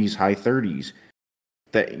 40s, high 30s.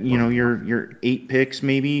 That, you're 8 picks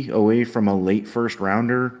maybe away from a late first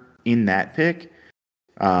rounder in that pick.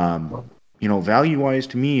 Value-wise,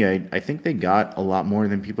 to me, I think they got a lot more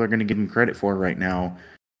than people are going to give them credit for right now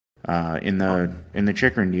in the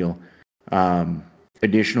Chikrin deal.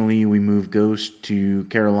 Additionally, we moved Ghost to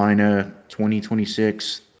Carolina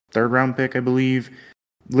 2026 third-round pick, I believe.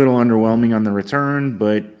 A little underwhelming on the return,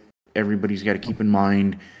 but everybody's got to keep in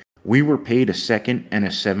mind we were paid a 2nd and a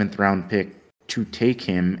 7th-round pick to take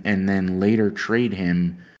him and then later trade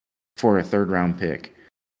him for a 3rd-round pick.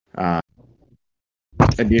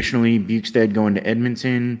 Additionally, Bukestad going to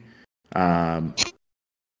Edmonton. Part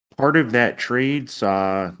of that trade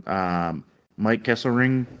saw Mike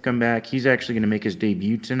Kesselring come back. He's actually going to make his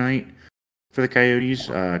debut tonight for the Coyotes.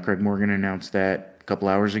 Craig Morgan announced that a couple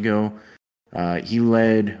hours ago. He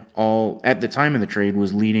led at the time of the trade,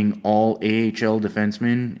 was leading all AHL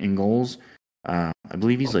defensemen in goals. I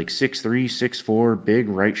believe he's like 6'3", 6'4", big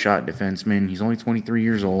right shot defenseman. He's only 23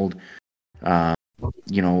 years old.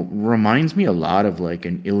 Reminds me a lot of like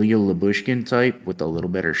an Ilya Lyubushkin type with a little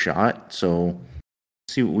better shot. So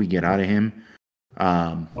see what we get out of him.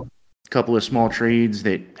 Couple of small trades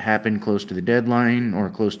that happened close to the deadline or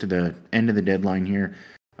close to the end of the deadline here.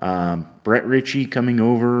 Brett Ritchie coming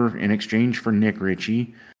over in exchange for Nick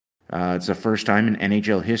Ritchie. It's the first time in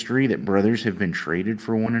NHL history that brothers have been traded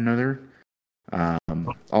for one another.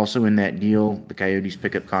 Also in that deal, the Coyotes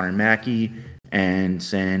pick up Connor Mackey and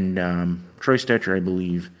send Troy Stetcher, I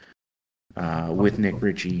believe, with Nick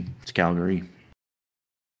Ritchie to Calgary.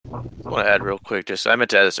 I want to add real quick, I meant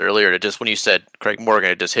to add this earlier, just when you said Craig Morgan,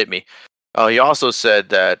 it just hit me. He also said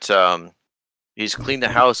that he's cleaned the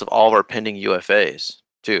house of all of our pending UFAs,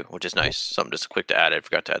 too, which is nice. Something just quick to add. I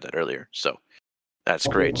forgot to add that earlier. So that's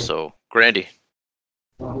great. So, Grandy.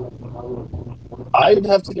 I'd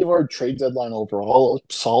have to give our trade deadline overall a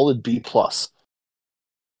solid B+. The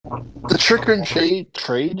Chikrin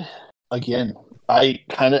trade, again, I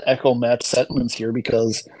kind of echo Matt's sentiments here,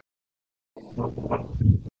 because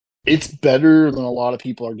it's better than a lot of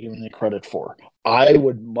people are giving it credit for. I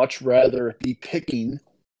would much rather be picking.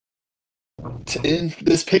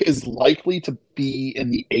 This pick is likely to be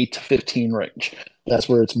in the 8 to 15 range. That's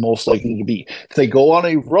where it's most likely to be. If they go on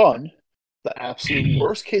a run, the absolute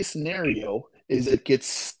worst case scenario is it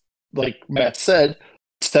gets, like Matt said,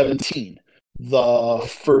 17, the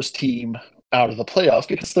first team out of the playoffs,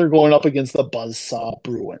 because they're going up against the buzzsaw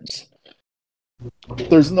Bruins.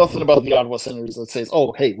 There's nothing about the Ottawa Senators that says,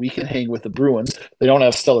 oh, hey, we can hang with the Bruins. They don't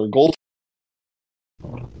have stellar gold.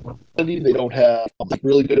 They don't have a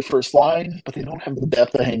really good first line, but they don't have the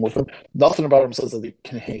depth to hang with them. Nothing about them says that they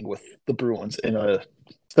can hang with the Bruins in a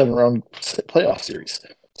 7-round playoff series.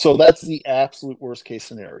 So that's the absolute worst case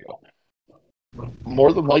scenario.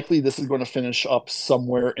 More than likely, this is going to finish up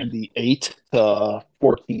somewhere in the 8 to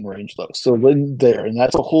 14 range, though. So then there, and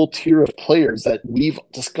that's a whole tier of players that we've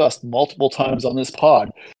discussed multiple times on this pod.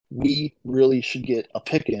 We really should get a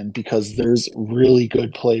pick in, because there's really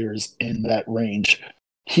good players in that range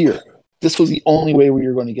here. This was the only way we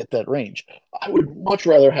were going to get that range. I would much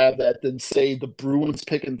rather have that than, say, the Bruins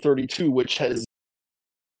pick in 32, which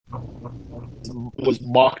was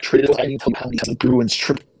mock traded. I didn't tell you how many times the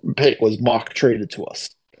Bruins pick was mock traded to us.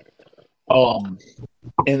 And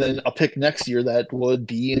then a pick next year that would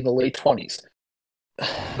be in the late 20s.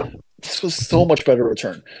 This was so much better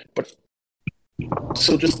return. But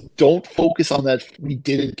so just don't focus on that we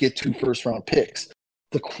didn't get 2 first-round picks.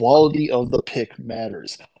 The quality of the pick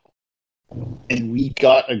matters. And we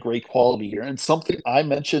got a great quality here. And something I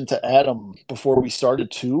mentioned to Adam before we started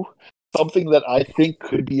too, something that I think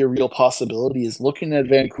could be a real possibility is looking at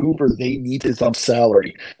Vancouver, they need to dump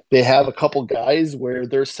salary. They have a couple guys where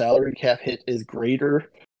their salary cap hit is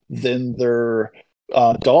greater than their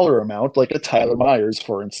dollar amount, like a Tyler Myers,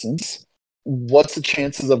 for instance. What's the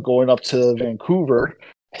chances of going up to Vancouver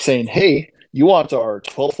saying, hey, you want our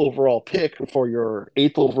 12th overall pick for your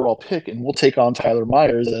 8th overall pick, and we'll take on Tyler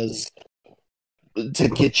Myers as to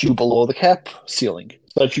get you below the cap ceiling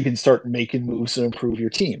so that you can start making moves to improve your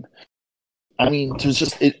team. I mean,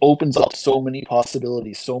 it opens up so many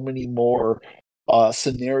possibilities, so many more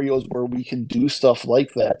scenarios where we can do stuff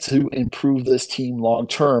like that to improve this team long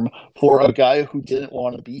term for a guy who didn't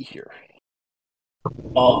want to be here.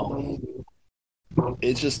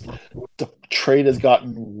 It's just the trade has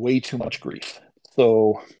gotten way too much grief.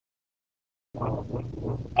 So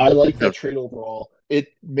I like the trade overall. It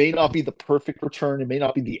may not be the perfect return. It may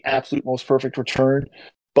not be the absolute most perfect return.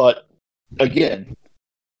 But again,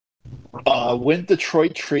 when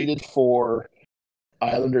Detroit traded for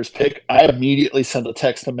Islanders pick, I immediately sent a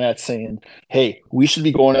text to Matt saying, hey, we should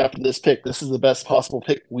be going after this pick. This is the best possible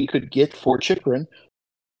pick we could get for Chirpin,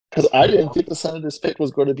 because I didn't think the Senators pick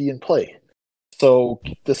was going to be in play. So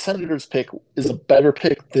the Senators pick is a better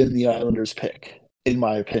pick than the Islanders pick, in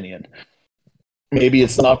my opinion. Maybe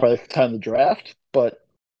it's not by the time of the draft, but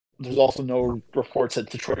there's also no reports that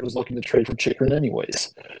Detroit was looking to trade for Chirpin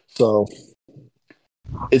anyways. So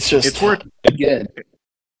it's worth, again,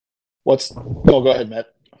 go ahead, Matt.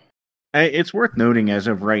 It's worth noting as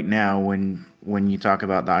of right now when you talk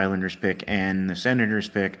about the Islanders pick and the Senators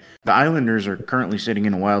pick, the Islanders are currently sitting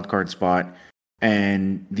in a wild card spot,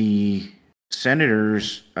 and the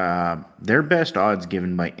Senators, their best odds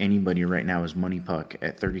given by anybody right now is Money Puck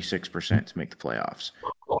at 36% to make the playoffs.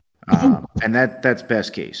 And that's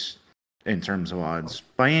best case in terms of odds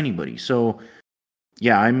by anybody. So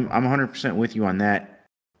yeah, I'm 100% with you on that.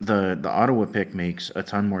 The Ottawa pick makes a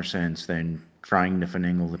ton more sense than trying to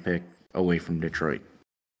finagle the pick away from Detroit.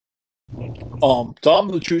 Dom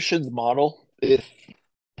Lutrushin's model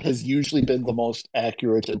has usually been the most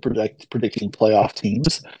accurate at predicting playoff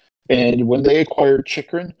teams. And when they acquired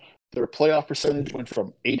Chikrin, their playoff percentage went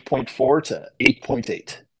from 8.4 to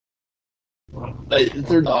 8.8.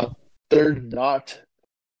 They're not,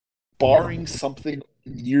 barring something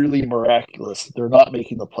nearly miraculous, they're not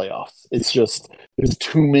making the playoffs. It's just there's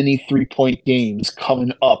too many 3-point games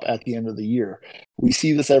coming up at the end of the year. We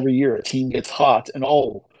see this every year. A team gets hot and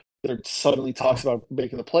there suddenly talks about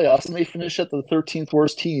making the playoffs, and they finish at the 13th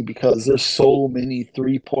worst team because there's so many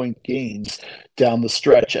 3-point games down the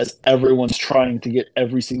stretch as everyone's trying to get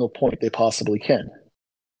every single point they possibly can.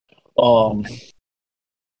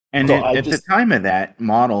 And so at the time of that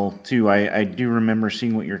model, too, I do remember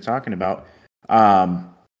seeing what you're talking about.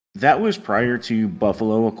 That was prior to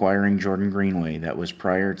Buffalo acquiring Jordan Greenway. That was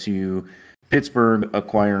prior to Pittsburgh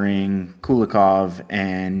acquiring Kulikov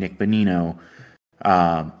and Nick Bonino.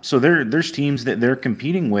 So there's teams that they're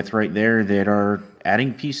competing with right there that are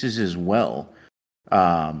adding pieces as well,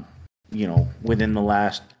 within the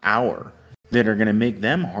last hour that are going to make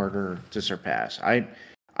them harder to surpass.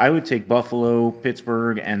 I would take Buffalo,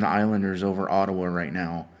 Pittsburgh, and the Islanders over Ottawa right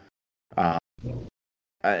now.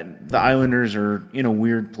 The Islanders are in a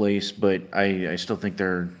weird place, but I still think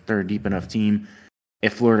they're a deep enough team.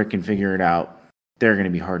 If Florida can figure it out, they're going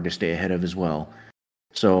to be hard to stay ahead of as well.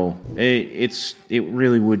 So it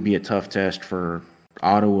really would be a tough test for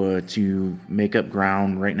Ottawa to make up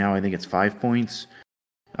ground. Right now, I think it's 5 points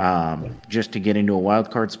just to get into a wild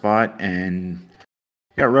card spot, and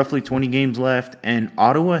got roughly 20 games left. And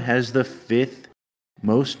Ottawa has the 5th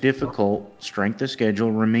most difficult strength of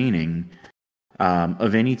schedule remaining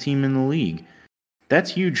of any team in the league.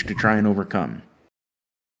 That's huge to try and overcome.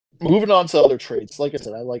 Moving on to other trades. Like I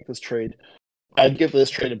said, I like this trade. I'd give this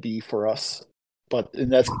trade a B for us. But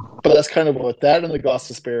that's kind of what that and the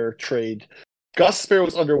Gostisbehere trade. Gostisbehere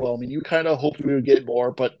was underwhelming. You kind of hoped we would get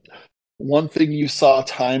more, but one thing you saw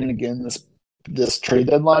time and again this trade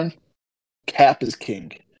deadline, cap is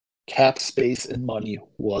king. Cap space and money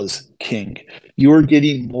was king. You were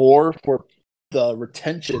getting more for the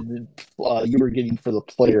retention than you were getting for the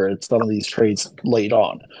player at some of these trades late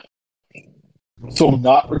on. So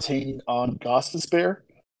not retaining on Gostisbehere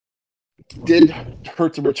did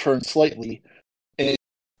hurt the return slightly.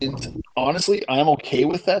 And honestly, I'm okay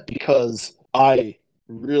with that because I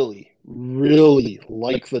really, really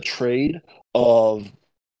like the trade from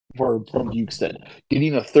Bukestad.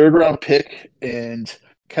 Getting a 3rd-round pick and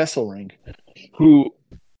Kesselring, who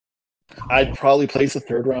I'd probably place a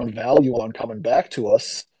 3rd-round value on coming back to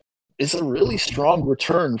us is a really strong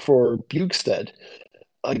return for Bukestad,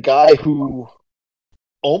 a guy who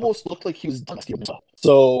almost looked like he was done.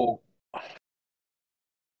 So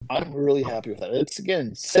I'm really happy with that.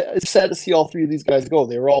 It's sad to see all three of these guys go.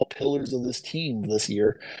 They were all pillars of this team this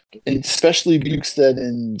year, and especially Bukestad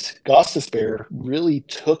and Gostisbehere really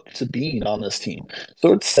took to being on this team.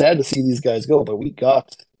 So it's sad to see these guys go, but we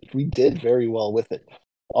did very well with it.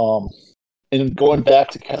 And going back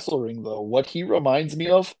to Kesselring though, what he reminds me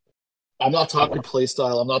of, I'm not talking play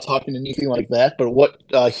style, I'm not talking anything like that, but what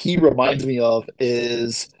he reminds me of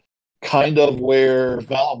is kind of where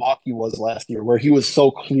Valimaki was last year, where he was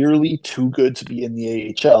so clearly too good to be in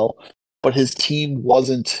the AHL, but his team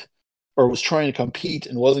wasn't, or was trying to compete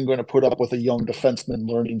and wasn't going to put up with a young defenseman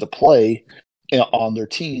learning to play on their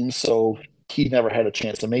team, so he never had a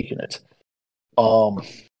chance of making it.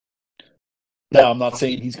 Now, I'm not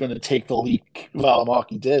saying he's going to take the leap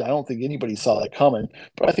Valimaki did. I don't think anybody saw that coming,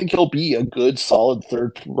 but I think he'll be a good, solid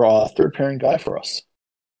third pairing guy for us.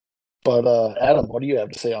 But Adam, what do you have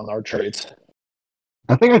to say on our trades?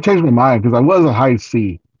 I think I changed my mind because I was a high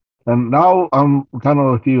C, and now I'm kind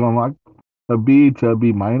of with you. I'm like a B to a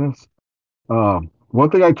B minus. One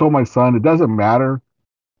thing I told my son: it doesn't matter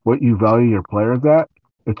what you value your players at;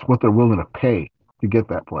 it's what they're willing to pay to get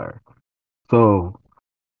that player. So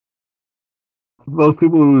those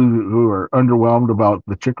people who are underwhelmed about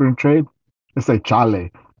the Chirpin trade, I say chale,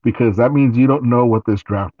 because that means you don't know what this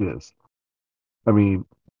draft is. I mean,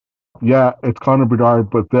 yeah, it's Connor Bedard,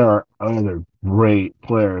 but there are other great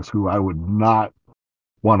players who I would not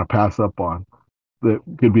want to pass up on that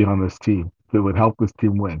could be on this team that would help this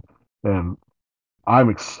team win. And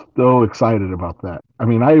I'm so excited about that. I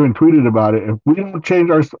mean, I even tweeted about it. If we don't change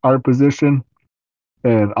our position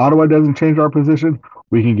and Ottawa doesn't change our position,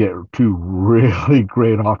 we can get two really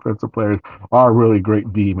great offensive players, our really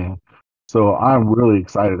great D, man. So I'm really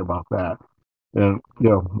excited about that. And,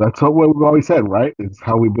 that's what we've always said, right? It's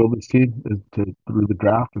how we build this team is through the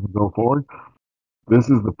draft and go forward. This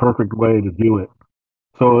is the perfect way to do it.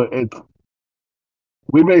 So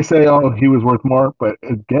we may say, oh, he was worth more, but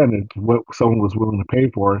again, it's what someone was willing to pay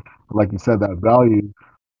for. Like you said, that value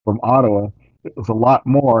from Ottawa, it was a lot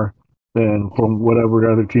more than from whatever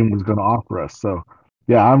the other team was going to offer us. So,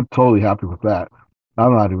 yeah, I'm totally happy with that.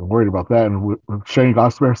 I'm not even worried about that. And with Shane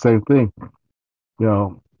Gostisbehere, same thing.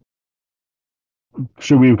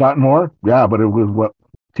 Should we have gotten more? Yeah, but it was what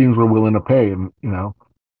teams were willing to pay, and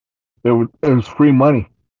it was free money.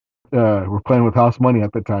 We're playing with house money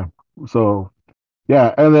at the time, so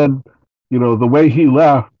yeah. And then the way he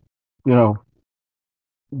left, you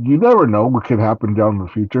never know what could happen down in the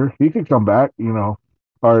future. He could come back,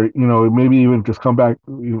 or maybe even just come back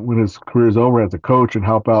when his career is over as a coach and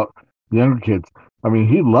help out the younger kids. I mean,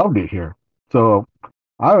 he loved it here, so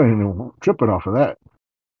I don't even tripping off of that.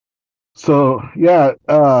 So yeah,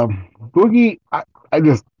 Boogie, I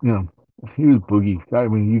just he was Boogie. I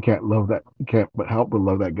mean, you can't love that. You can't but help but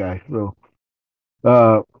love that guy. So,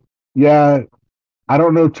 yeah, I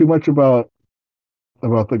don't know too much about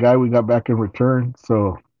the guy we got back in return.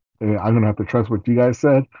 So I'm gonna have to trust what you guys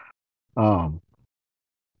said. But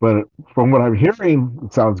from what I'm hearing,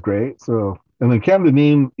 it sounds great. So, and then Cam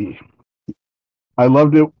Dineen, I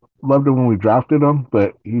loved it when we drafted him,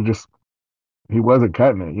 but he wasn't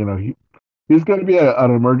cutting it. He's going to be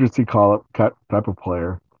an emergency call-up cut type of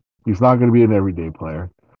player. He's not going to be an everyday player.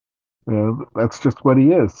 That's just what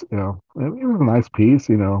he is. And he was a nice piece.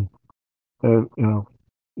 And who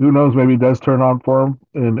knows? Maybe it does turn on for him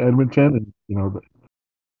in Edmonton, and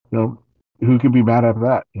who could be mad at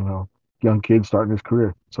that? Young kid starting his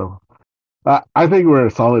career. So I think we're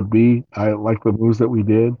a solid B. I like the moves that we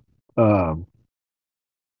did.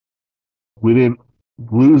 We didn't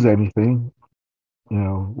lose anything.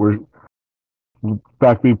 In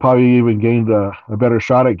fact, we probably even gained a better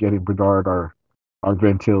shot at getting Bedard or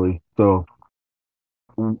Grantilli. So,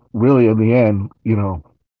 really, in the end, you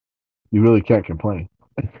really can't complain.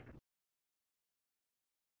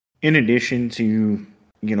 In addition to,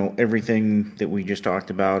 everything that we just talked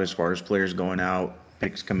about as far as players going out,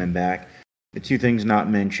 picks coming back, the two things not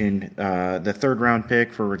mentioned, the third-round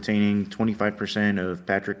pick for retaining 25% of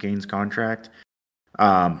Patrick Kane's contract,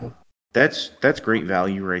 that's great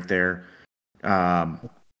value right there.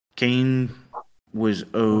 Kane was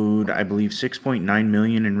owed, I believe, $6.9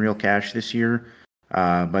 million in real cash this year.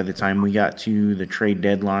 By the time we got to the trade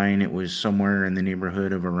deadline, it was somewhere in the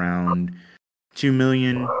neighborhood of around $2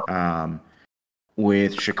 million,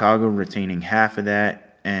 with Chicago retaining half of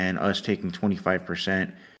that and us taking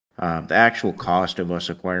 25%. The actual cost of us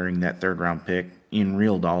acquiring that third-round pick in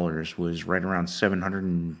real dollars was right around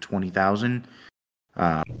 $720,000,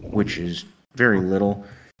 which is very little.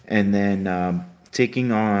 and then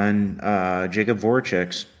taking on Jacob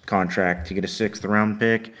Voracek's contract to get a 6th-round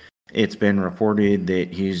pick. It's been reported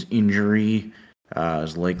that his injury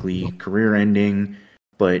is likely career-ending,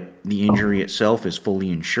 but the injury itself is fully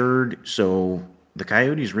insured, so the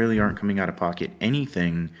Coyotes really aren't coming out of pocket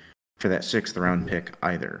anything for that 6th-round pick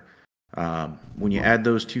either. When you add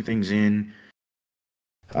those two things in,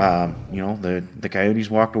 the Coyotes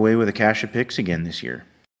walked away with a cache of picks again this year.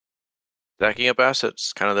 Stacking up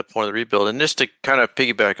assets, kind of the point of the rebuild. And just to kind of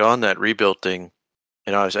piggyback on that rebuild thing,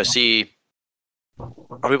 I see a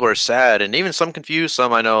lot of people are sad, and even some confused,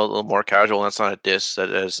 some I know a little more casual, and that's not a diss. That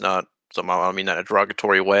is not something, I mean that in a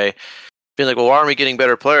derogatory way. Being like, well, why aren't we getting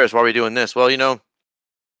better players? Why are we doing this? Well,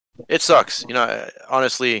 it sucks.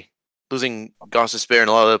 Honestly, losing Gostisbehere and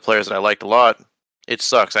a lot of the players that I liked a lot, it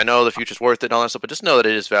sucks. I know the future's worth it and all that stuff, but just know that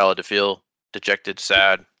it is valid to feel dejected,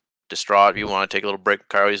 sad, distraught. If you want to take a little break from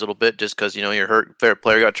Coyotes a little bit just because, your hurt favorite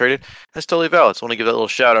player got traded, that's totally valid. So I want to give that little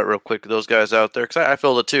shout out real quick to those guys out there because I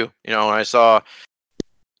felt it too. When I saw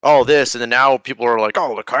all this and then now people are like,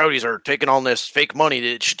 oh, the Coyotes are taking on this fake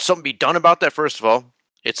money. Should something be done about that? First of all,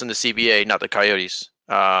 it's in the CBA, not the Coyotes.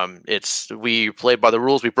 We played by the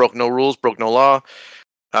rules. We broke no rules, broke no law.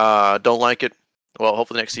 Don't like it. Well,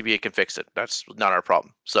 hopefully the next CBA can fix it. That's not our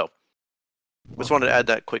problem. So just wanted to add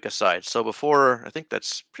that quick aside. So I think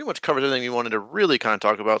that's pretty much covered everything we wanted to really kind of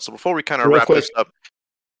talk about. So before we kind of wrap this up.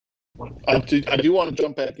 I do want to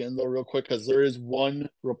jump back in though real quick because there is one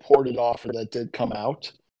reported offer that did come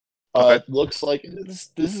out. Okay. It looks like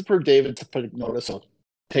this is per David to put notice, so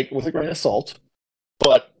take it with a grain of salt.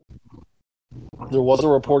 But there was a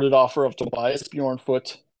reported offer of Tobias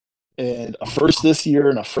Bjornfoot and a first this year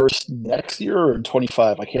and a first next year or in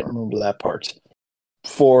 25. I can't remember that part.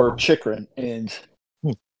 For Chirpin, and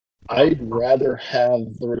I'd rather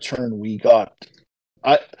have the return we got.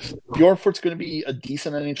 Bjornfoot's going to be a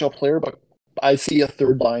decent NHL player, but I see a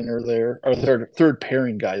third liner there, or third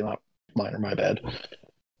pairing guy, not minor, my bad.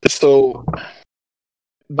 So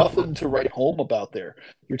nothing to write home about there.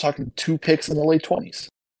 You're talking 2 picks in the late 20s.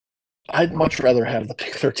 I'd much rather have the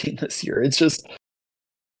pick 13 this year. It's just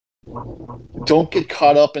don't get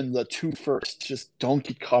caught up in the 2 firsts. Just don't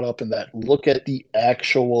get caught up in that. Look at the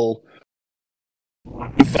actual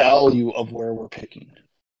value of where we're picking.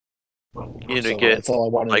 That's all I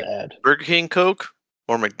wanted to add. Burger King Coke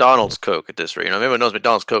or McDonald's Coke at this rate. Everyone knows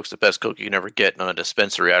McDonald's Coke's the best Coke you can ever get on a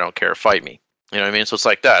dispensary. I don't care. Fight me. You know what I mean? So it's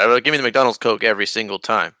like that. Give me the McDonald's Coke every single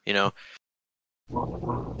time.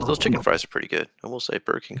 Those chicken fries are pretty good. I will say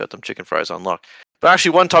Burger King got them chicken fries on lock. But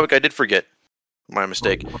actually, one topic I did forget. My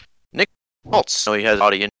mistake. Nick Schmaltz. He has a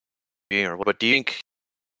body injury, but do you think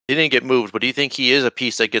he didn't get moved? But do you think he is a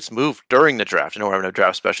piece that gets moved during the draft? We're having a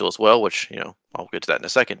draft special as well, which I'll get to that in a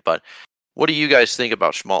second. But what do you guys think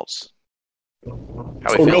about Schmaltz?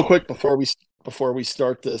 Real quick before we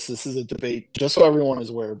start this is a debate. Just so everyone is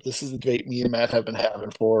aware, this is a debate me and Matt have been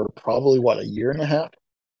having for probably a year and a half,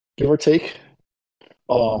 give or take.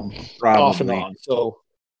 Off and on. So,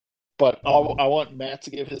 but I want Matt to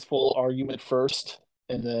give his full argument first,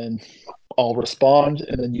 and then I'll respond,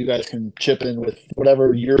 and then you guys can chip in with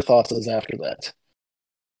whatever your thoughts is after that.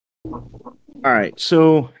 All right.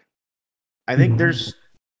 So I think there's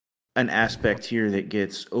an aspect here that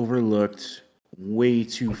gets overlooked way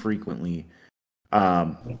too frequently.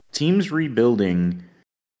 Teams rebuilding,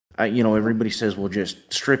 everybody says, well,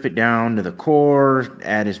 just strip it down to the core,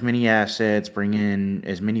 add as many assets, bring in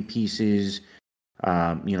as many pieces,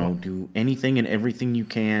 do anything and everything you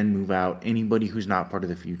can, move out anybody who's not part of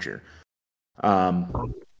the future.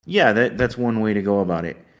 That's one way to go about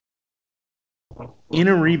it. In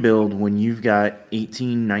a rebuild, when you've got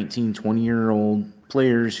 18, 19, 20-year-old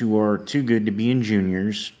players who are too good to be in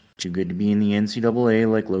juniors, too good to be in the NCAA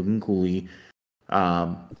like Logan Cooley,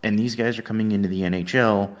 and these guys are coming into the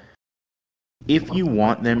NHL, if you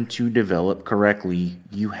want them to develop correctly,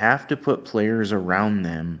 you have to put players around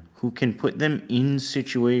them who can put them in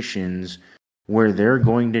situations where they're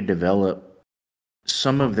going to develop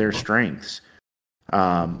some of their strengths.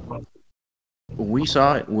 We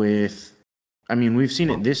saw it we've seen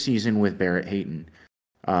it this season with Barrett Hayton.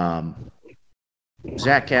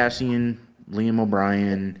 Zach Kassian, Liam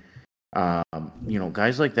O'Brien,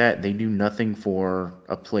 guys like that, they do nothing for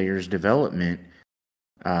a player's development,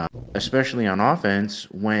 especially on offense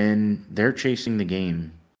when they're chasing the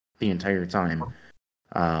game the entire time.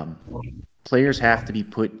 Players have to be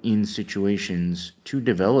put in situations to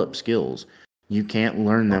develop skills. You can't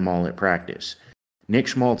learn them all at practice. Nick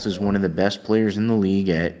Schmaltz is one of the best players in the league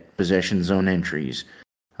at possession zone entries.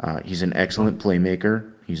 He's an excellent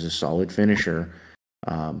playmaker. He's a solid finisher.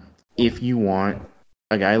 If you want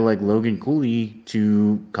a guy like Logan Cooley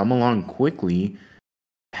to come along quickly,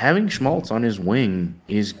 having Schmaltz on his wing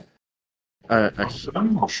is a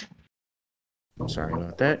huge. Sorry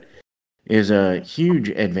about that. Is a huge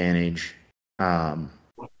advantage, and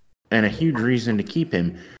a huge reason to keep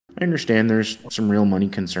him. I understand there's some real money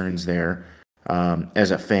concerns there.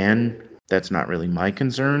 As a fan, that's not really my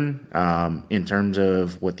concern. In terms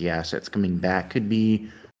of what the assets coming back could be,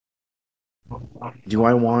 do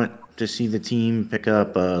I want to see the team pick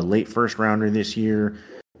up a late first rounder this year,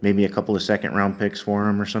 maybe a couple of second round picks for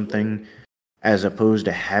him or something, as opposed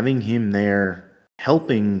to having him there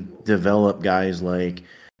helping develop guys like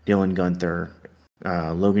Dylan Guenther,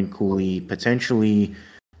 Logan Cooley, potentially,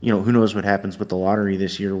 who knows what happens with the lottery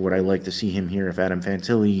this year. Would I like to see him here if Adam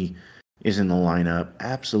Fantilli is in the lineup?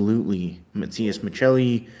 Absolutely. Matthias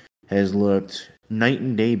Michelli has looked night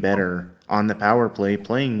and day better on the power play,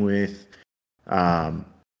 playing with,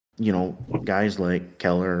 guys like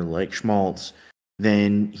Keller, like Schmaltz,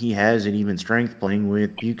 than he has at even strength playing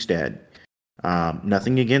with Bukestad.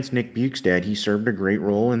 Nothing against Nick Bukestad. He served a great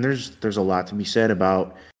role, and there's a lot to be said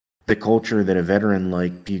about the culture that a veteran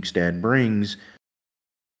like Bukestad brings.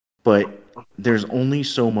 But there's only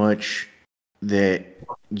so much that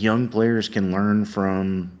young players can learn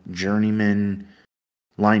from journeyman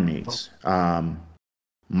line mates.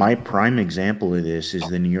 My prime example of this is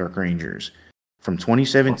the New York Rangers. From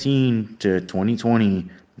 2017 to 2020,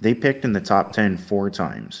 they picked in the top 10 4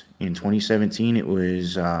 times. In 2017, it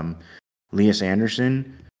was Lias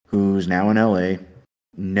Andersson, who's now in LA,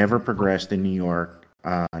 never progressed in New York,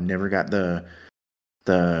 never got the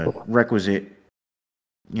requisite,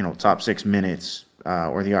 top 6 minutes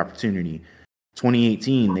or the opportunity.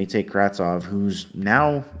 2018, they take Kravtsov, who's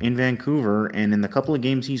now in Vancouver, and in the couple of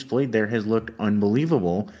games he's played there has looked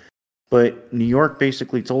unbelievable. But New York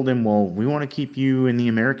basically told him, well, we want to keep you in the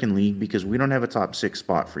American League because we don't have a top 6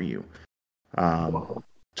 spot for you.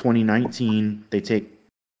 2019, they take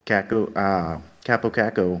Capo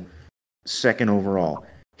Caco second overall.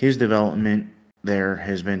 His development there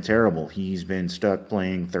has been terrible. He's been stuck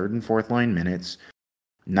playing third and fourth line minutes,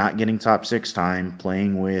 not getting top 6 time,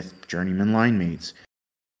 playing with journeyman line mates.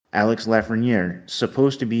 Alex Lafreniere,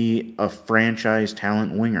 supposed to be a franchise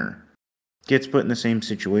talent winger, gets put in the same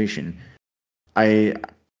situation. I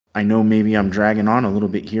know maybe I'm dragging on a little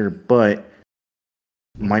bit here, but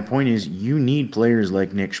my point is you need players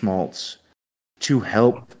like Nick Schmaltz to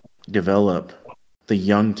help develop the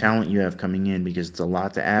young talent you have coming in, because it's a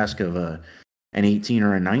lot to ask of an 18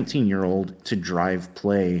 or a 19-year-old to drive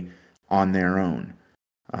play on their own.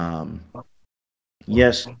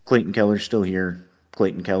 Yes, Clayton Keller's still here.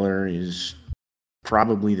 Clayton Keller is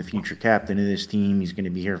probably the future captain of this team. He's going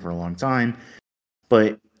to be here for a long time.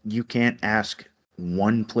 But you can't ask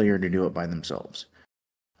one player to do it by themselves.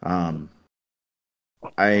 I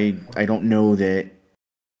don't know that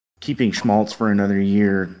keeping Schmaltz for another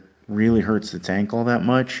year really hurts the tank all that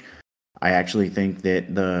much. I actually think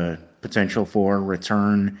that the potential for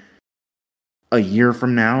return a year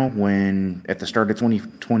from now, when at the start of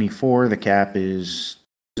 2024, the cap is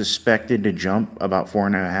suspected to jump about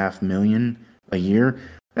 $4.5 million a year,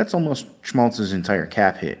 that's almost Schmaltz's entire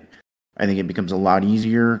cap hit. I think it becomes a lot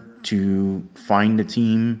easier to find a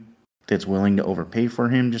team that's willing to overpay for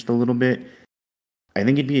him just a little bit. I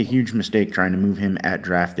think it'd be a huge mistake trying to move him at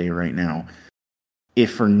draft day right now,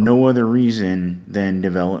 if for no other reason than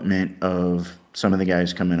development of some of the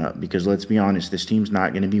guys coming up. Because let's be honest, this team's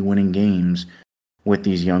not going to be winning games with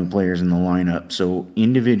these young players in the lineup. So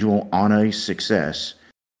individual on-ice success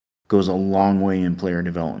goes a long way in player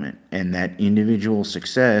development. And that individual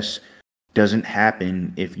success doesn't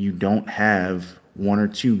happen if you don't have 1 or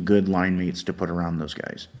 2 good line mates to put around those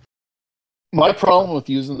guys. My problem with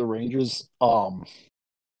using the Rangers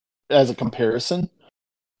as a comparison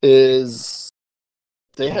is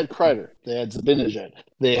they had Kreider, they had Zibanejad,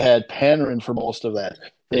 they had Panarin for most of that,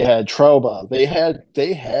 they had Trouba, they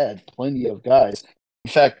had plenty of guys.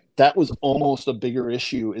 In fact, that was almost a bigger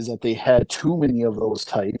issue, is that they had too many of those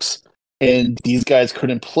types, and these guys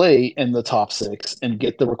couldn't play in the top 6 and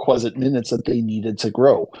get the requisite minutes that they needed to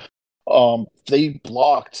grow. They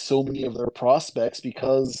blocked so many of their prospects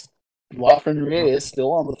because Lafreniere is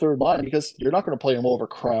still on the third line, because you're not going to play him over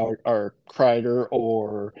Kreider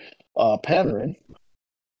or Panarin.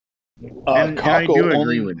 And I do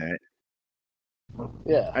agree with that.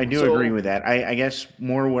 Yeah, I do agree with that. I guess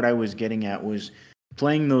more what I was getting at was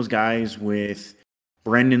playing those guys with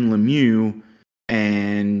Brendan Lemieux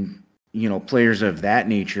and, players of that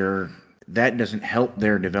nature. That doesn't help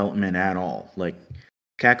their development at all. Like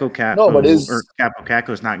Capo Caco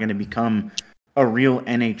is not going to become a real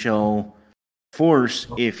NHL force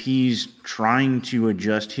if he's trying to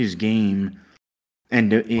adjust his game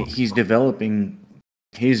and he's developing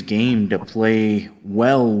his game to play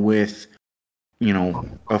well with,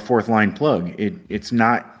 a fourth line plug. It's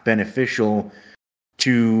not beneficial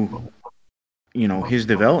to, his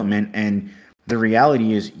development. And the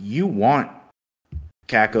reality is you want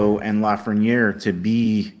Kakko and Lafreniere to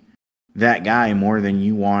be that guy more than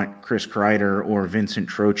you want Chris Kreider or Vincent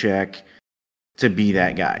Trocheck to be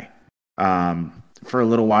that guy. For a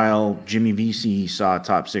little while, Jimmy Vesey saw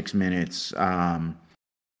top 6 minutes. Sammy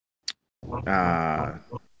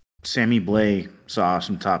Blais saw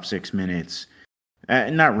some top 6 minutes.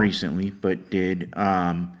 Not recently, but did.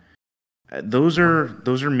 Those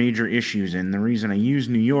are major issues, and the reason I use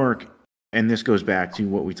New York, and this goes back to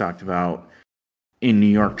what we talked about in New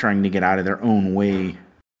York trying to get out of their own way,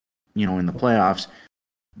 in the playoffs.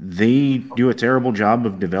 They do a terrible job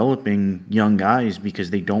of developing young guys because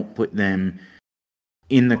they don't put them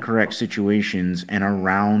in the correct situations and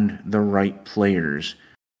around the right players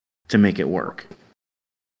to make it work.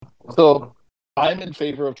 So I'm in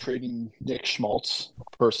favor of trading Nick Schmaltz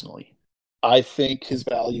personally. I think his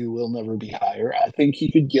value will never be higher. I think he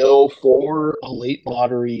could go for a late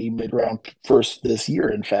lottery mid-round first this year,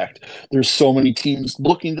 in fact. There's so many teams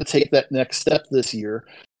looking to take that next step this year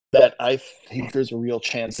that I think there's a real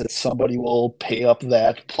chance that somebody will pay up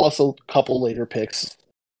that, plus a couple later picks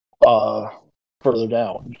further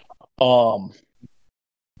down. But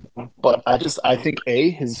I think A,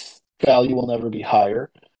 his value will never be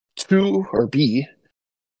higher. 2, or B,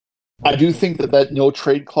 I do think that no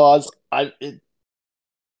trade clause,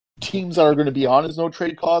 teams that are going to be on his no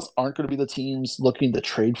trade clause aren't going to be the teams looking to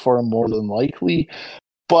trade for him more than likely,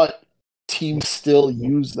 but teams still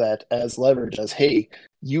use that as leverage as, hey,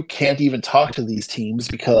 you can't even talk to these teams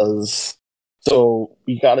because so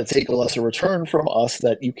you got to take a lesser return from us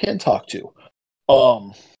that you can talk to.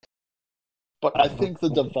 But I think the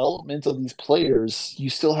development of these players,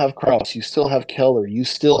 you still have Krause, you still have Keller, you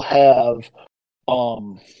still have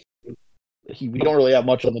we don't really have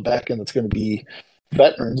much on the back end that's going to be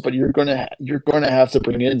veterans, but you're going to have to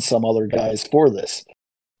bring in some other guys for this.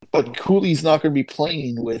 But Cooley's not going to be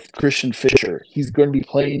playing with Christian Fischer. He's going to be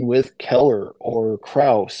playing with Keller or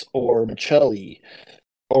Krause or Michelli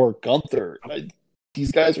or Gunther.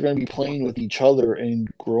 These guys are going to be playing with each other and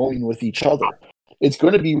growing with each other. It's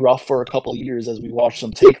going to be rough for a couple of years as we watch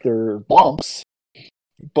them take their lumps,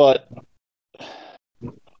 but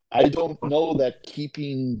I don't know that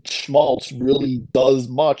keeping Schmaltz really does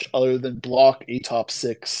much other than block a top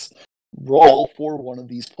 6 role for one of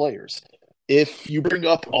these players. If you bring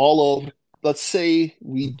up let's say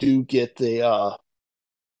we do get a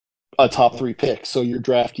top 3 pick, so you're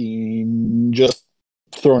drafting, just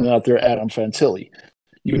throwing it out there, Adam Fantilli.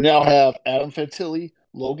 You now have Adam Fantilli,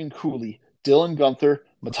 Logan Cooley, Dylan Gunther,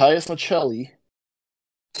 Matthias Michelli.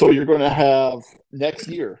 So you're going to have next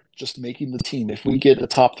year just making the team. If we get a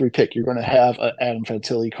top 3 pick, you're going to have Adam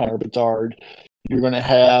Fantilli, Connor Bedard. You're going to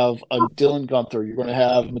have a Dylan Gunther. You're going to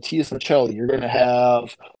have Matthias Michelli. You're going to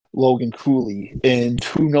have Logan Cooley. And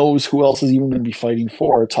who knows who else is even going to be fighting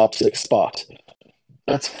for a top 6 spot.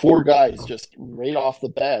 That's 4 guys just right off the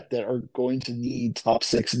bat that are going to need top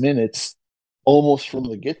 6 minutes almost from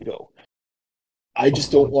the get-go. I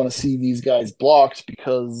just don't want to see these guys blocked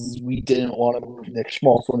because we didn't want to move Nick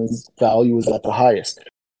Schmaltz when his value was at the highest.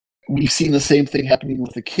 We've seen the same thing happening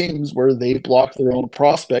with the Kings where they've blocked their own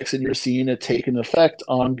prospects, and you're seeing it take an effect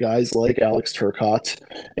on guys like Alex Turcotte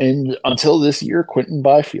and, until this year, Quentin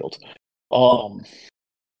Byfield.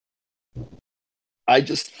 I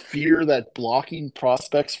just fear that blocking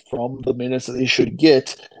prospects from the minutes that they should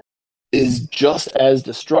get is just as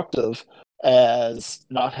destructive as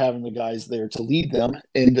not having the guys there to lead them.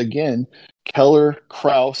 And again, Keller,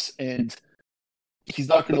 Krause, and he's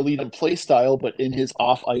not going to lead in play style, but in his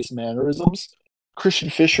off-ice mannerisms, Christian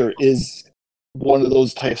Fischer is one of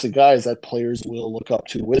those types of guys that players will look up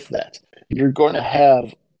to with that. You're going to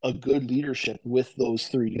have a good leadership with those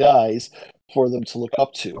 3 guys for them to look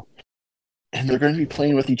up to. And they're going to be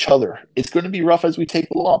playing with each other. It's going to be rough as we take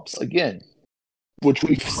the lumps, again, which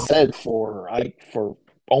we've said for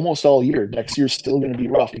almost all year. Next year's still going to be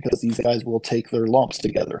rough because these guys will take their lumps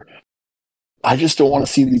together. I just don't want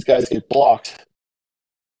to see these guys get blocked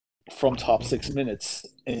from top 6 minutes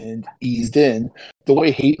and eased in the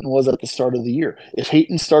way Hayton was at the start of the year. If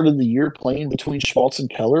Hayton started the year playing between Schmaltz and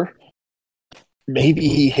Keller, maybe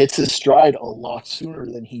he hits his stride a lot sooner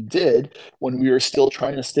than he did when we were still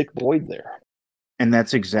trying to stick Boyd there. And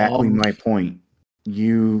that's exactly my point.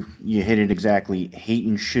 You hit it exactly.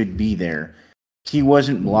 Hayton should be there. He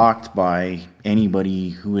wasn't blocked by anybody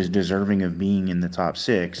who is deserving of being in the top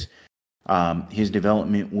 6. His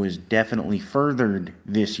development was definitely furthered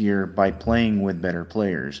this year by playing with better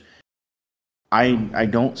players. I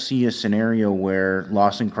don't see a scenario where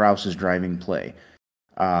Lawson Krause is driving play.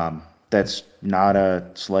 That's not a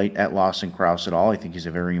slight at Lawson Krause at all. I think he's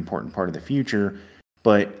a very important part of the future.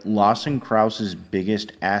 But Lawson Krause's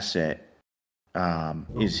biggest asset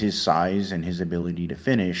is his size and his ability to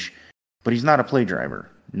finish. But he's not a play driver,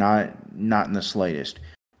 not in the slightest.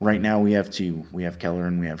 Right now we have two. We have Keller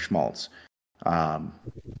and we have Schmaltz.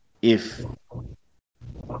 If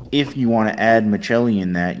you want to add Michelli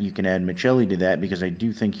in that, you can add Michelli to that because I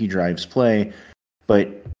do think he drives play.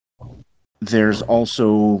 But there's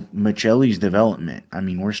also Michelli's development. I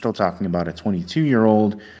mean, we're still talking about a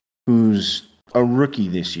 22-year-old who's a rookie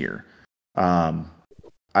this year. I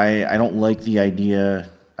don't like the idea.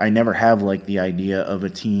 I never have liked the idea of a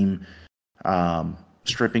team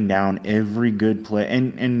stripping down every good play.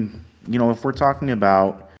 And you know, if we're talking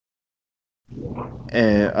about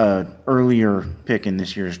a earlier pick in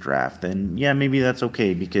this year's draft, then yeah, maybe that's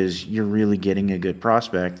okay because you're really getting a good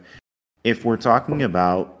prospect. If we're talking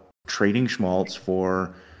about trading Schmaltz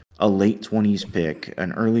for a late 20s pick,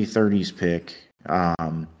 an early 30s pick,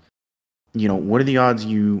 you know, what are the odds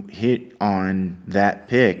you hit on that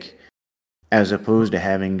pick as opposed to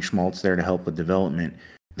having Schmaltz there to help with development?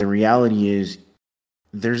 The reality is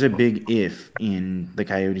there's a big if in the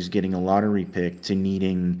Coyotes getting a lottery pick to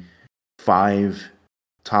needing 5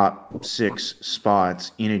 top 6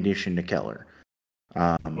 spots in addition to Keller.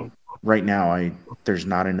 Right now, there's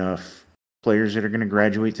not enough players that are going to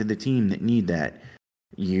graduate to the team that need that.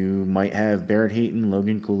 You might have Barrett Hayton,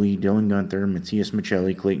 Logan Cooley, Dylan Guenther, Matthias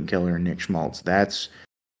Michelli, Clayton Keller, and Nick Schmaltz. That's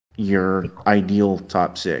your ideal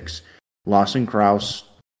top 6. Lawson Krause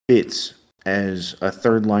fits as a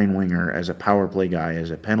third-line winger, as a power play guy,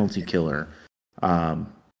 as a penalty killer.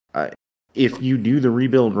 If you do the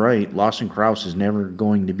rebuild right, Lawson Krause is never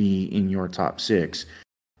going to be in your top 6.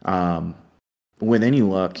 With any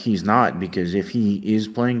luck, he's not, because if he is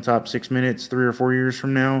playing top 6 minutes 3 or 4 years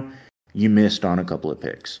from now, you missed on a couple of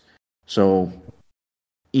picks. So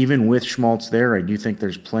even with Schmaltz there, I do think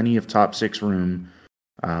there's plenty of top 6 room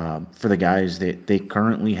for the guys that they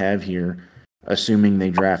currently have here, assuming they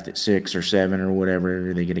draft at 6 or 7 or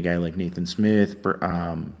whatever. They get a guy like Nathan Smith,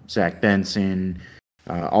 Zach Benson,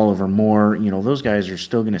 Oliver Moore. You know, those guys are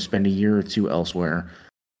still going to spend a year or two elsewhere.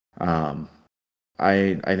 I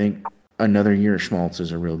think another year of Schmaltz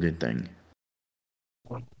is a real good thing.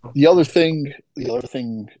 The other thing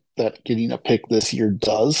that getting a pick this year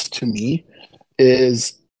does to me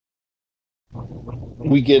is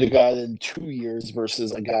we get a guy in 2 years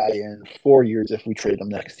versus a guy in 4 years if we trade him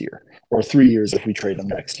next year, or 3 years if we trade him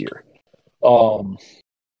next year.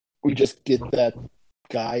 We just get that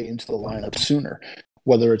guy into the lineup sooner,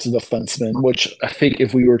 whether it's a defenseman, which I think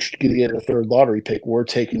if we were to get a third lottery pick, we're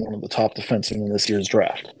taking one of the top defensemen in this year's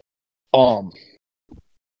draft.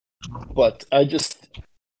 But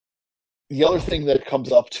the other thing that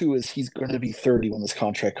comes up too is he's going to be 30 when this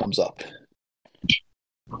contract comes up.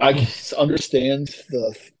 I understand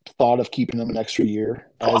the thought of keeping him an extra year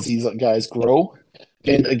as these guys grow.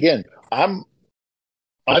 And again, I'm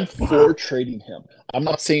for trading him. I'm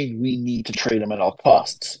not saying we need to trade him at all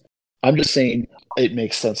costs. I'm just saying it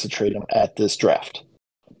makes sense to trade him at this draft.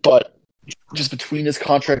 But just between his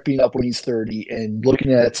contract being up when he's 30 and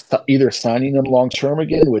looking at either signing him long-term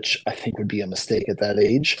again, which I think would be a mistake at that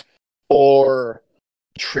age, or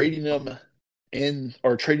trading him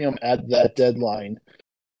at that deadline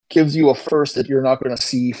gives you a first that you're not going to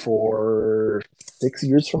see for 6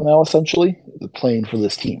 years from now, essentially, playing for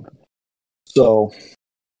this team. So,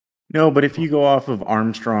 no, but if you go off of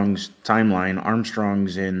Armstrong's timeline,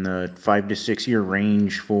 Armstrong's in the 5 to 6 year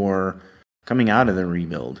range for coming out of the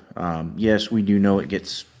rebuild. Yes, we do know it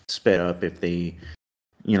gets sped up if the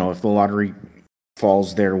lottery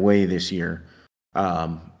falls their way this year.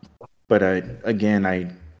 But again,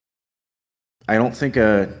 I don't think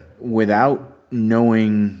without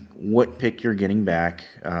knowing what pick you're getting back,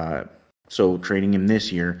 so trading him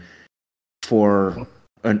this year for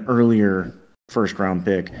an earlier first round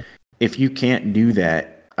pick, if you can't do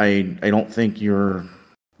that, I don't think you're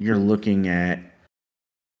looking at,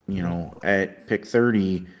 at pick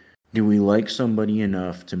 30, do we like somebody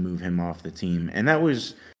enough to move him off the team? And that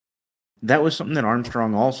was something that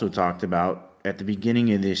Armstrong also talked about at the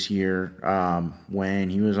beginning of this year when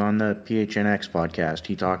he was on the PHNX podcast.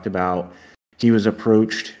 He talked about he was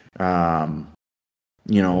approached, saying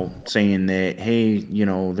that, hey,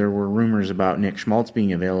 there were rumors about Nick Schmaltz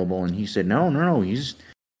being available, and he said, no, he's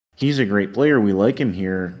a great player. We like him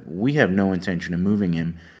here. We have no intention of moving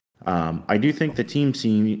him. I do think the team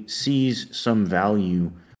sees some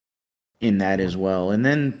value in that as well. And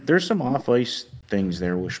then there's some off ice things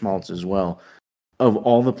there with Schmaltz as well. Of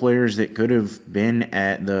all the players that could have been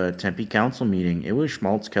at the Tempe Council meeting, it was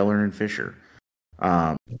Schmaltz, Keller, and Fisher.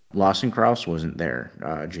 Lawson Krause wasn't there.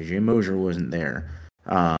 JJ Mosier wasn't there.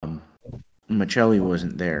 Michelli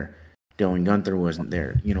wasn't there. Dylan Gunther wasn't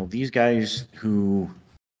there. You know, these guys who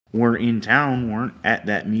were in town weren't at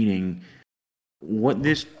that meeting. What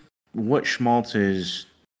Schmaltz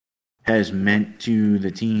has meant to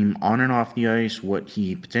the team on and off the ice, what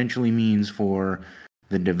he potentially means for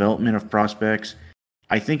the development of prospects.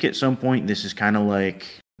 I think at some point this is kind of like,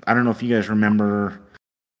 I don't know if you guys remember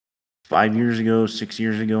 5 years ago, 6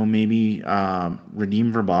 years ago, maybe,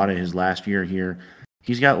 Radim Verbata, his last year here,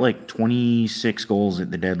 he's got like 26 goals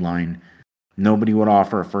at the deadline. Nobody would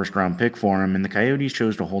offer a first-round pick for him, and the Coyotes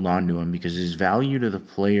chose to hold on to him because his value to the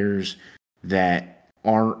players that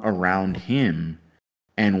are around him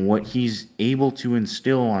and what he's able to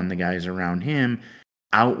instill on the guys around him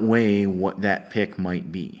outweigh what that pick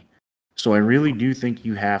might be. So I really do think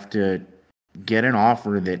you have to get an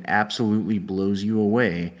offer that absolutely blows you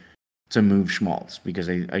away to move Schmaltz, because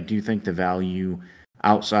I do think the value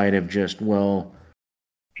outside of just, well,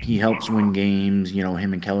 he helps win games, you know,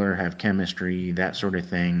 him and Keller have chemistry, that sort of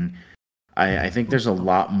thing. I think there's a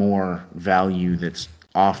lot more value that's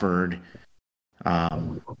offered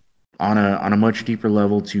on a much deeper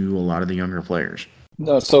level to a lot of the younger players.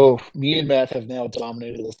 No, so me and Matt have now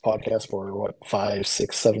dominated this podcast for 5,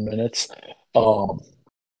 6, 7 minutes.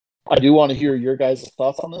 I do want to hear your guys'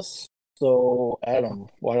 thoughts on this. So, Adam,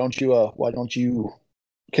 why don't you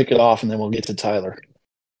kick it off, and then we'll get to Tyler?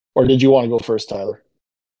 Or did you want to go first, Tyler?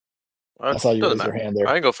 I saw you raise your hand there.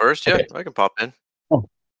 I can go first. Yeah, okay. I can pop in. Oh.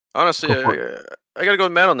 Honestly, I got to go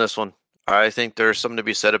with Matt on this one. I think there's something to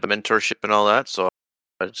be said about mentorship and all that. So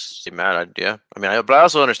I just see Matt. Yeah, I mean, but I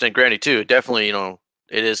also understand Grandy too. Definitely, you know,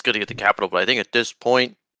 it is good to get the capital, but I think at this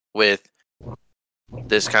point, with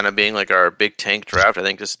this kind of being like our big tank draft, I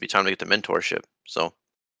think this would be time to get the mentorship. So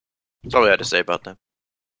that's all we had to say about that.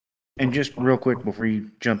 And just real quick before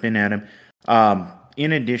you jump in, Adam,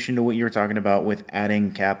 in addition to what you were talking about with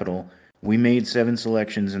adding capital, we made 7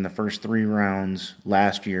 selections in the first 3 rounds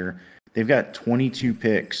last year. They've got 22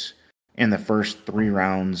 picks in the first 3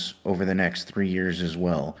 rounds over the next 3 years as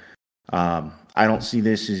well. I don't see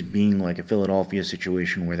this as being like a Philadelphia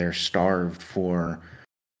situation where they're starved for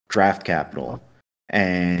draft capital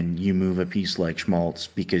and you move a piece like Schmaltz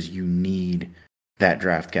because you need that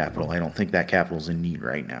draft capital. I don't think that capital's in need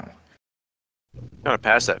right now. Kind of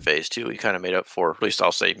past that phase too. He kind of made up for, at least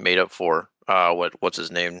I'll say made up for, what's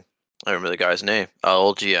his name? I remember the guy's name.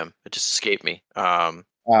 Old GM. It just escaped me. John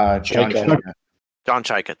Chaika. John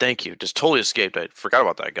Chaika. Thank you. Just totally escaped. I forgot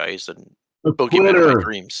about that guy. He's the boogeyman of my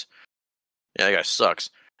dreams. Yeah, that guy sucks.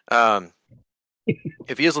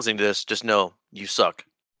 If he is listening to this, just know you suck.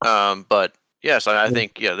 But yes, I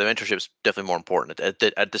think the mentorship is definitely more important at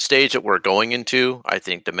the stage that we're going into. I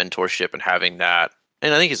think the mentorship and having that,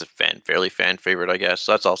 and I think he's a fairly fan favorite, I guess.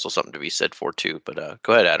 So that's also something to be said for too. But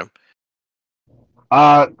go ahead, Adam.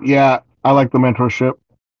 Yeah, I like the mentorship.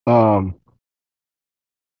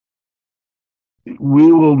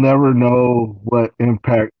 We will never know what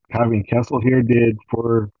impact having Kessel here did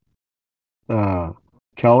for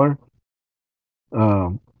Keller.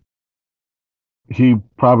 He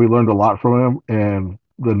probably learned a lot from him, and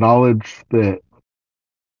the knowledge that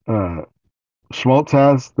Schmaltz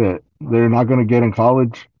has that they're not going to get in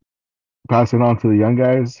college, passing on to the young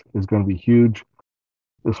guys is going to be huge.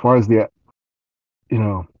 As far as the,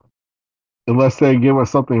 unless they give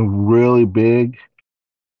us something really big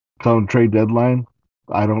come trade deadline,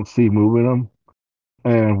 I don't see moving them.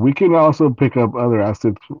 And we can also pick up other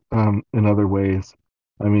assets in other ways.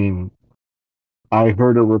 I mean, I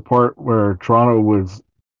heard a report where Toronto was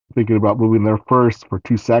thinking about moving their first for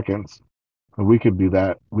 2 seconds. And we could do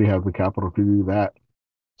that. We have the capital to do that.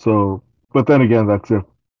 So, but then again, that's if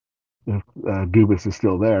Dubas is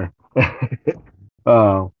still there.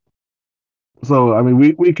 So I mean,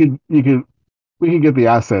 we could get the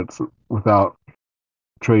assets without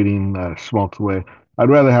trading Schmaltz away. I'd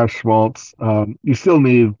rather have Schmaltz. You still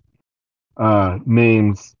need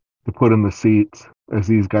names to put in the seats as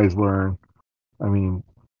these guys learn. I mean,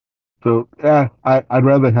 so yeah, I'd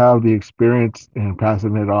rather have the experience in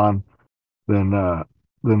passing it on than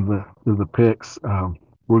the picks.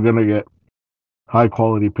 We're gonna get high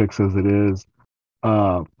quality picks as it is.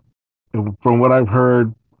 From what I've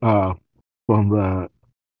heard from the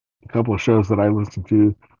couple of shows that I listened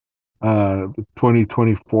to, the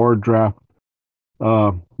 2024 draft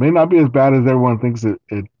may not be as bad as everyone thinks it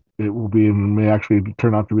will be, and may actually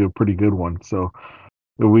turn out to be a pretty good one. So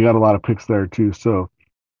we got a lot of picks there too. So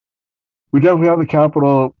we definitely have the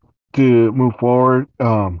capital to move forward.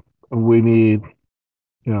 We need,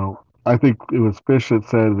 I think it was Fish that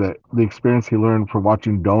said that the experience he learned from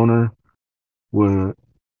watching Donor was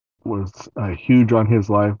huge on his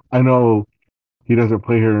life. I know he doesn't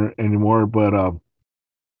play here anymore, but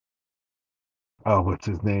what's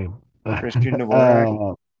his name? Christian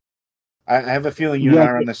Dvorak. I have a feeling you and I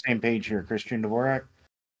are on the same page here. Christian Dvorak.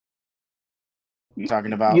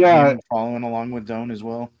 Talking about him following along with Doan as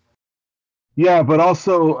well. Yeah, but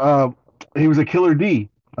also he was a killer D.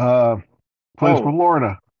 Plays for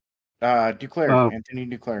Florida. Duclair, Anthony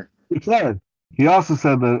Duclair. Duclair. He also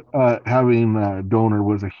said that having Donor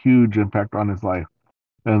was a huge impact on his life,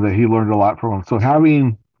 and that he learned a lot from him. So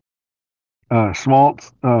having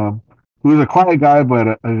Schmaltz, who's a quiet guy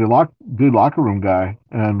but a good locker room guy,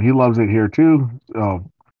 and he loves it here too. So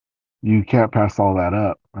you can't pass all that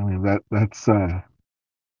up. I mean that's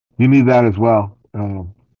you need that as well.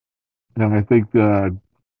 And I think Bill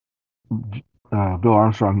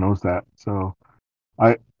Armstrong knows that. So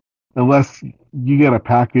unless you get a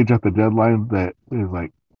package at the deadline that is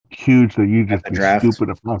like huge that you just be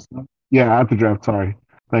stupid to pass up. Yeah, at the draft. Sorry,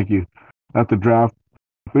 thank you. At the draft,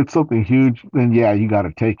 if it's something huge, then yeah, you got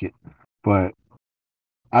to take it. But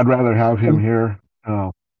I'd rather have him here.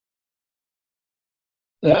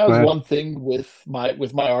 That was one thing with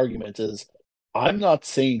my argument is I'm not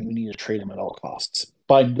saying we need to trade him at all costs.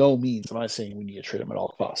 By no means am I saying we need to trade him at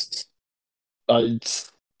all costs.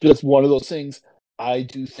 It's just one of those things. I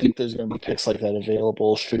do think there's going to be picks like that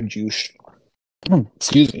available. Should you,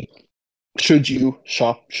 excuse me, should you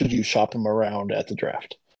shop him around at the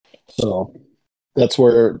draft? So that's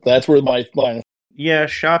where my line. Yeah,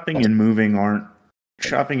 shopping and moving aren't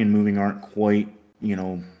quite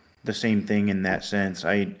the same thing in that sense.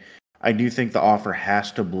 I do think the offer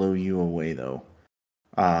has to blow you away though.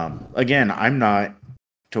 Again, I'm not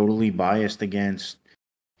totally biased against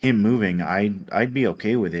him moving. I'd be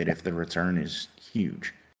okay with it if the return is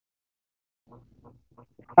huge.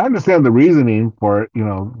 I understand the reasoning for it,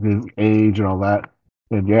 his age and all that.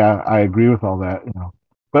 And yeah, I agree with all that,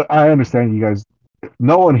 But I understand you guys.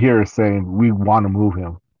 No one here is saying we want to move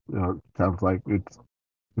him. It sounds like it's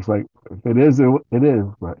like if it is, it is.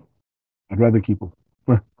 But I'd rather keep him.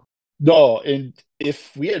 No, and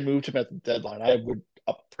if we had moved him at the deadline, I would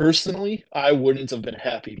personally, I wouldn't have been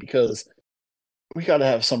happy because we got to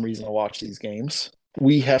have some reason to watch these games.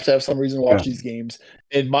 We have to have some reason to watch these games.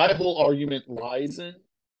 And my whole argument lies in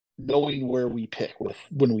knowing where we pick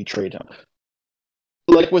when we trade him.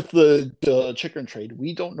 Like with the Chirpin trade,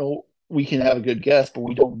 we don't know. We can have a good guess, but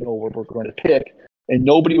we don't know where we're going to pick. And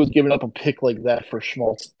nobody was giving up a pick like that for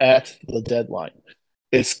Schmaltz at the deadline.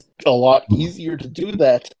 It's a lot easier to do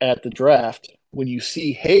that at the draft when you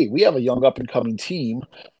see, hey, we have a young up-and-coming team.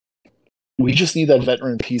 We just need that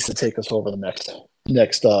veteran piece to take us over the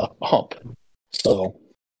next hump. So,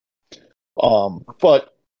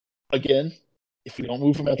 but again, if we don't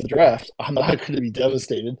move him at the draft, I'm not going to be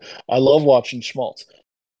devastated. I love watching Schmaltz.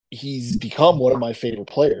 He's become one of my favorite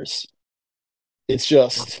players. It's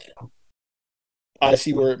just, I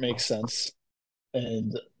see where it makes sense,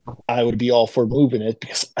 and I would be all for moving it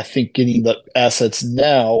because I think getting the assets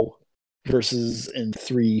now versus in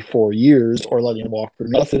 3-4 years or letting him walk for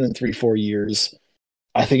nothing in 3-4 years,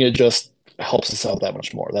 I think it just helps us out that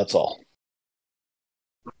much more. That's all.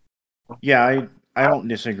 Yeah, I don't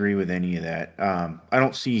disagree with any of that. I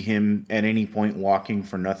don't see him at any point walking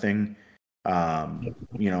for nothing.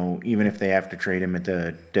 Even if they have to trade him at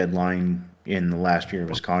the deadline in the last year of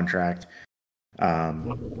his contract,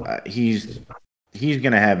 he's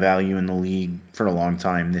going to have value in the league for a long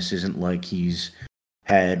time. This isn't like he's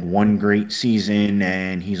had one great season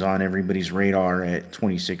and he's on everybody's radar at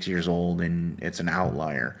 26 years old and it's an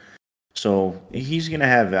outlier. So he's going to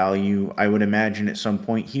have value. I would imagine at some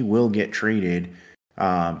point he will get traded.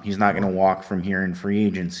 He's not going to walk from here in free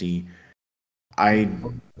agency.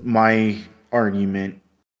 My argument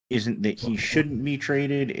isn't that he shouldn't be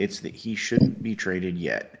traded. It's that he shouldn't be traded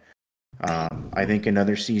yet. I think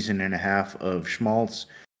another season and a half of Schmaltz,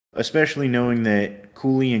 especially knowing that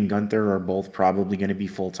Cooley and Gunther are both probably going to be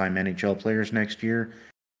full-time NHL players next year,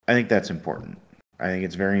 I think that's important. I think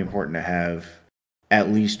it's very important to have at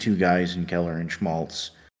least two guys in Keller and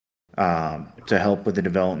Schmaltz to help with the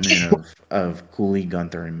development of Cooley,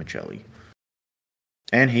 Gunther, and Michelli.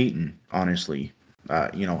 And Hayton, honestly.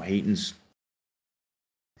 Hayton's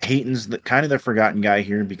kind of the forgotten guy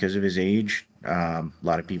here because of his age. A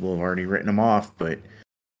lot of people have already written him off, but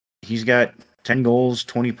he's got 10 goals,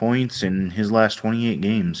 20 points in his last 28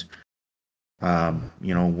 games.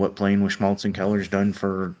 What playing with Schmaltz and Keller's done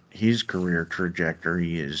for his career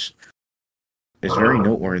trajectory is is very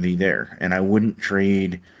noteworthy there. And I wouldn't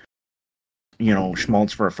trade,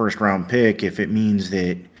 Schmaltz for a first-round pick if it means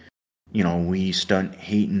that, we stunt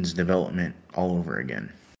Hayton's development all over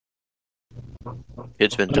again.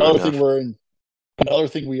 It's been doing Another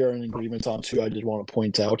thing we are in agreement on, too, I did want to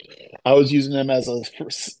point out. I was using him as a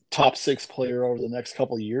top 6 player over the next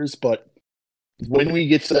couple of years, but when we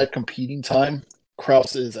get to that competing time,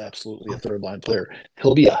 Krause is absolutely a third-line player.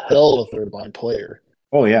 He'll be a hell of a third-line player.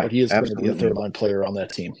 Oh, yeah. But he is absolutely going to be a third-line player on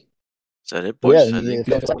that team. Is that it, boys?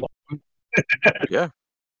 Yeah,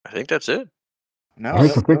 I think that's it. No,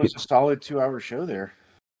 that was a solid 2-hour show there.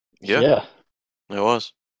 Yeah, it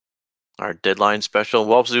was. Our deadline special.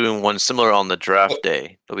 We're also doing one similar on the draft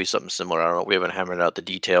day. There'll be something similar. I don't know. We haven't hammered out the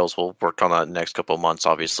details. We'll work on that in the next couple of months,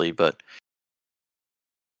 obviously, but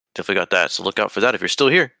definitely got that. So look out for that. If you're still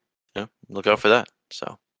here, look out for that.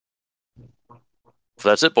 So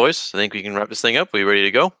that's it, boys. I think we can wrap this thing up. Are you ready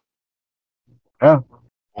to go? Yeah.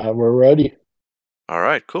 We're ready. All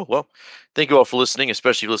right, cool. Well, thank you all for listening,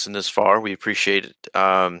 especially if you listened this far. We appreciate it.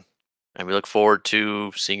 And we look forward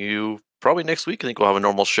to seeing you probably next week. I think we'll have a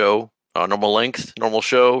normal show. Normal length, normal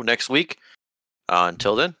show next week.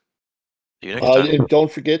 Until then, see you next time. And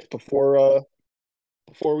don't forget, before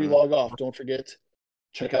we log off, don't forget,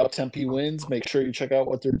 check out Tempe Wins. Make sure you check out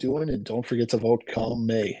what they're doing, and don't forget to vote come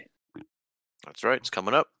May. That's right. It's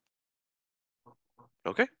coming up.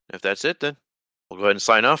 Okay. If that's it, then we'll go ahead and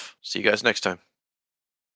sign off. See you guys next time.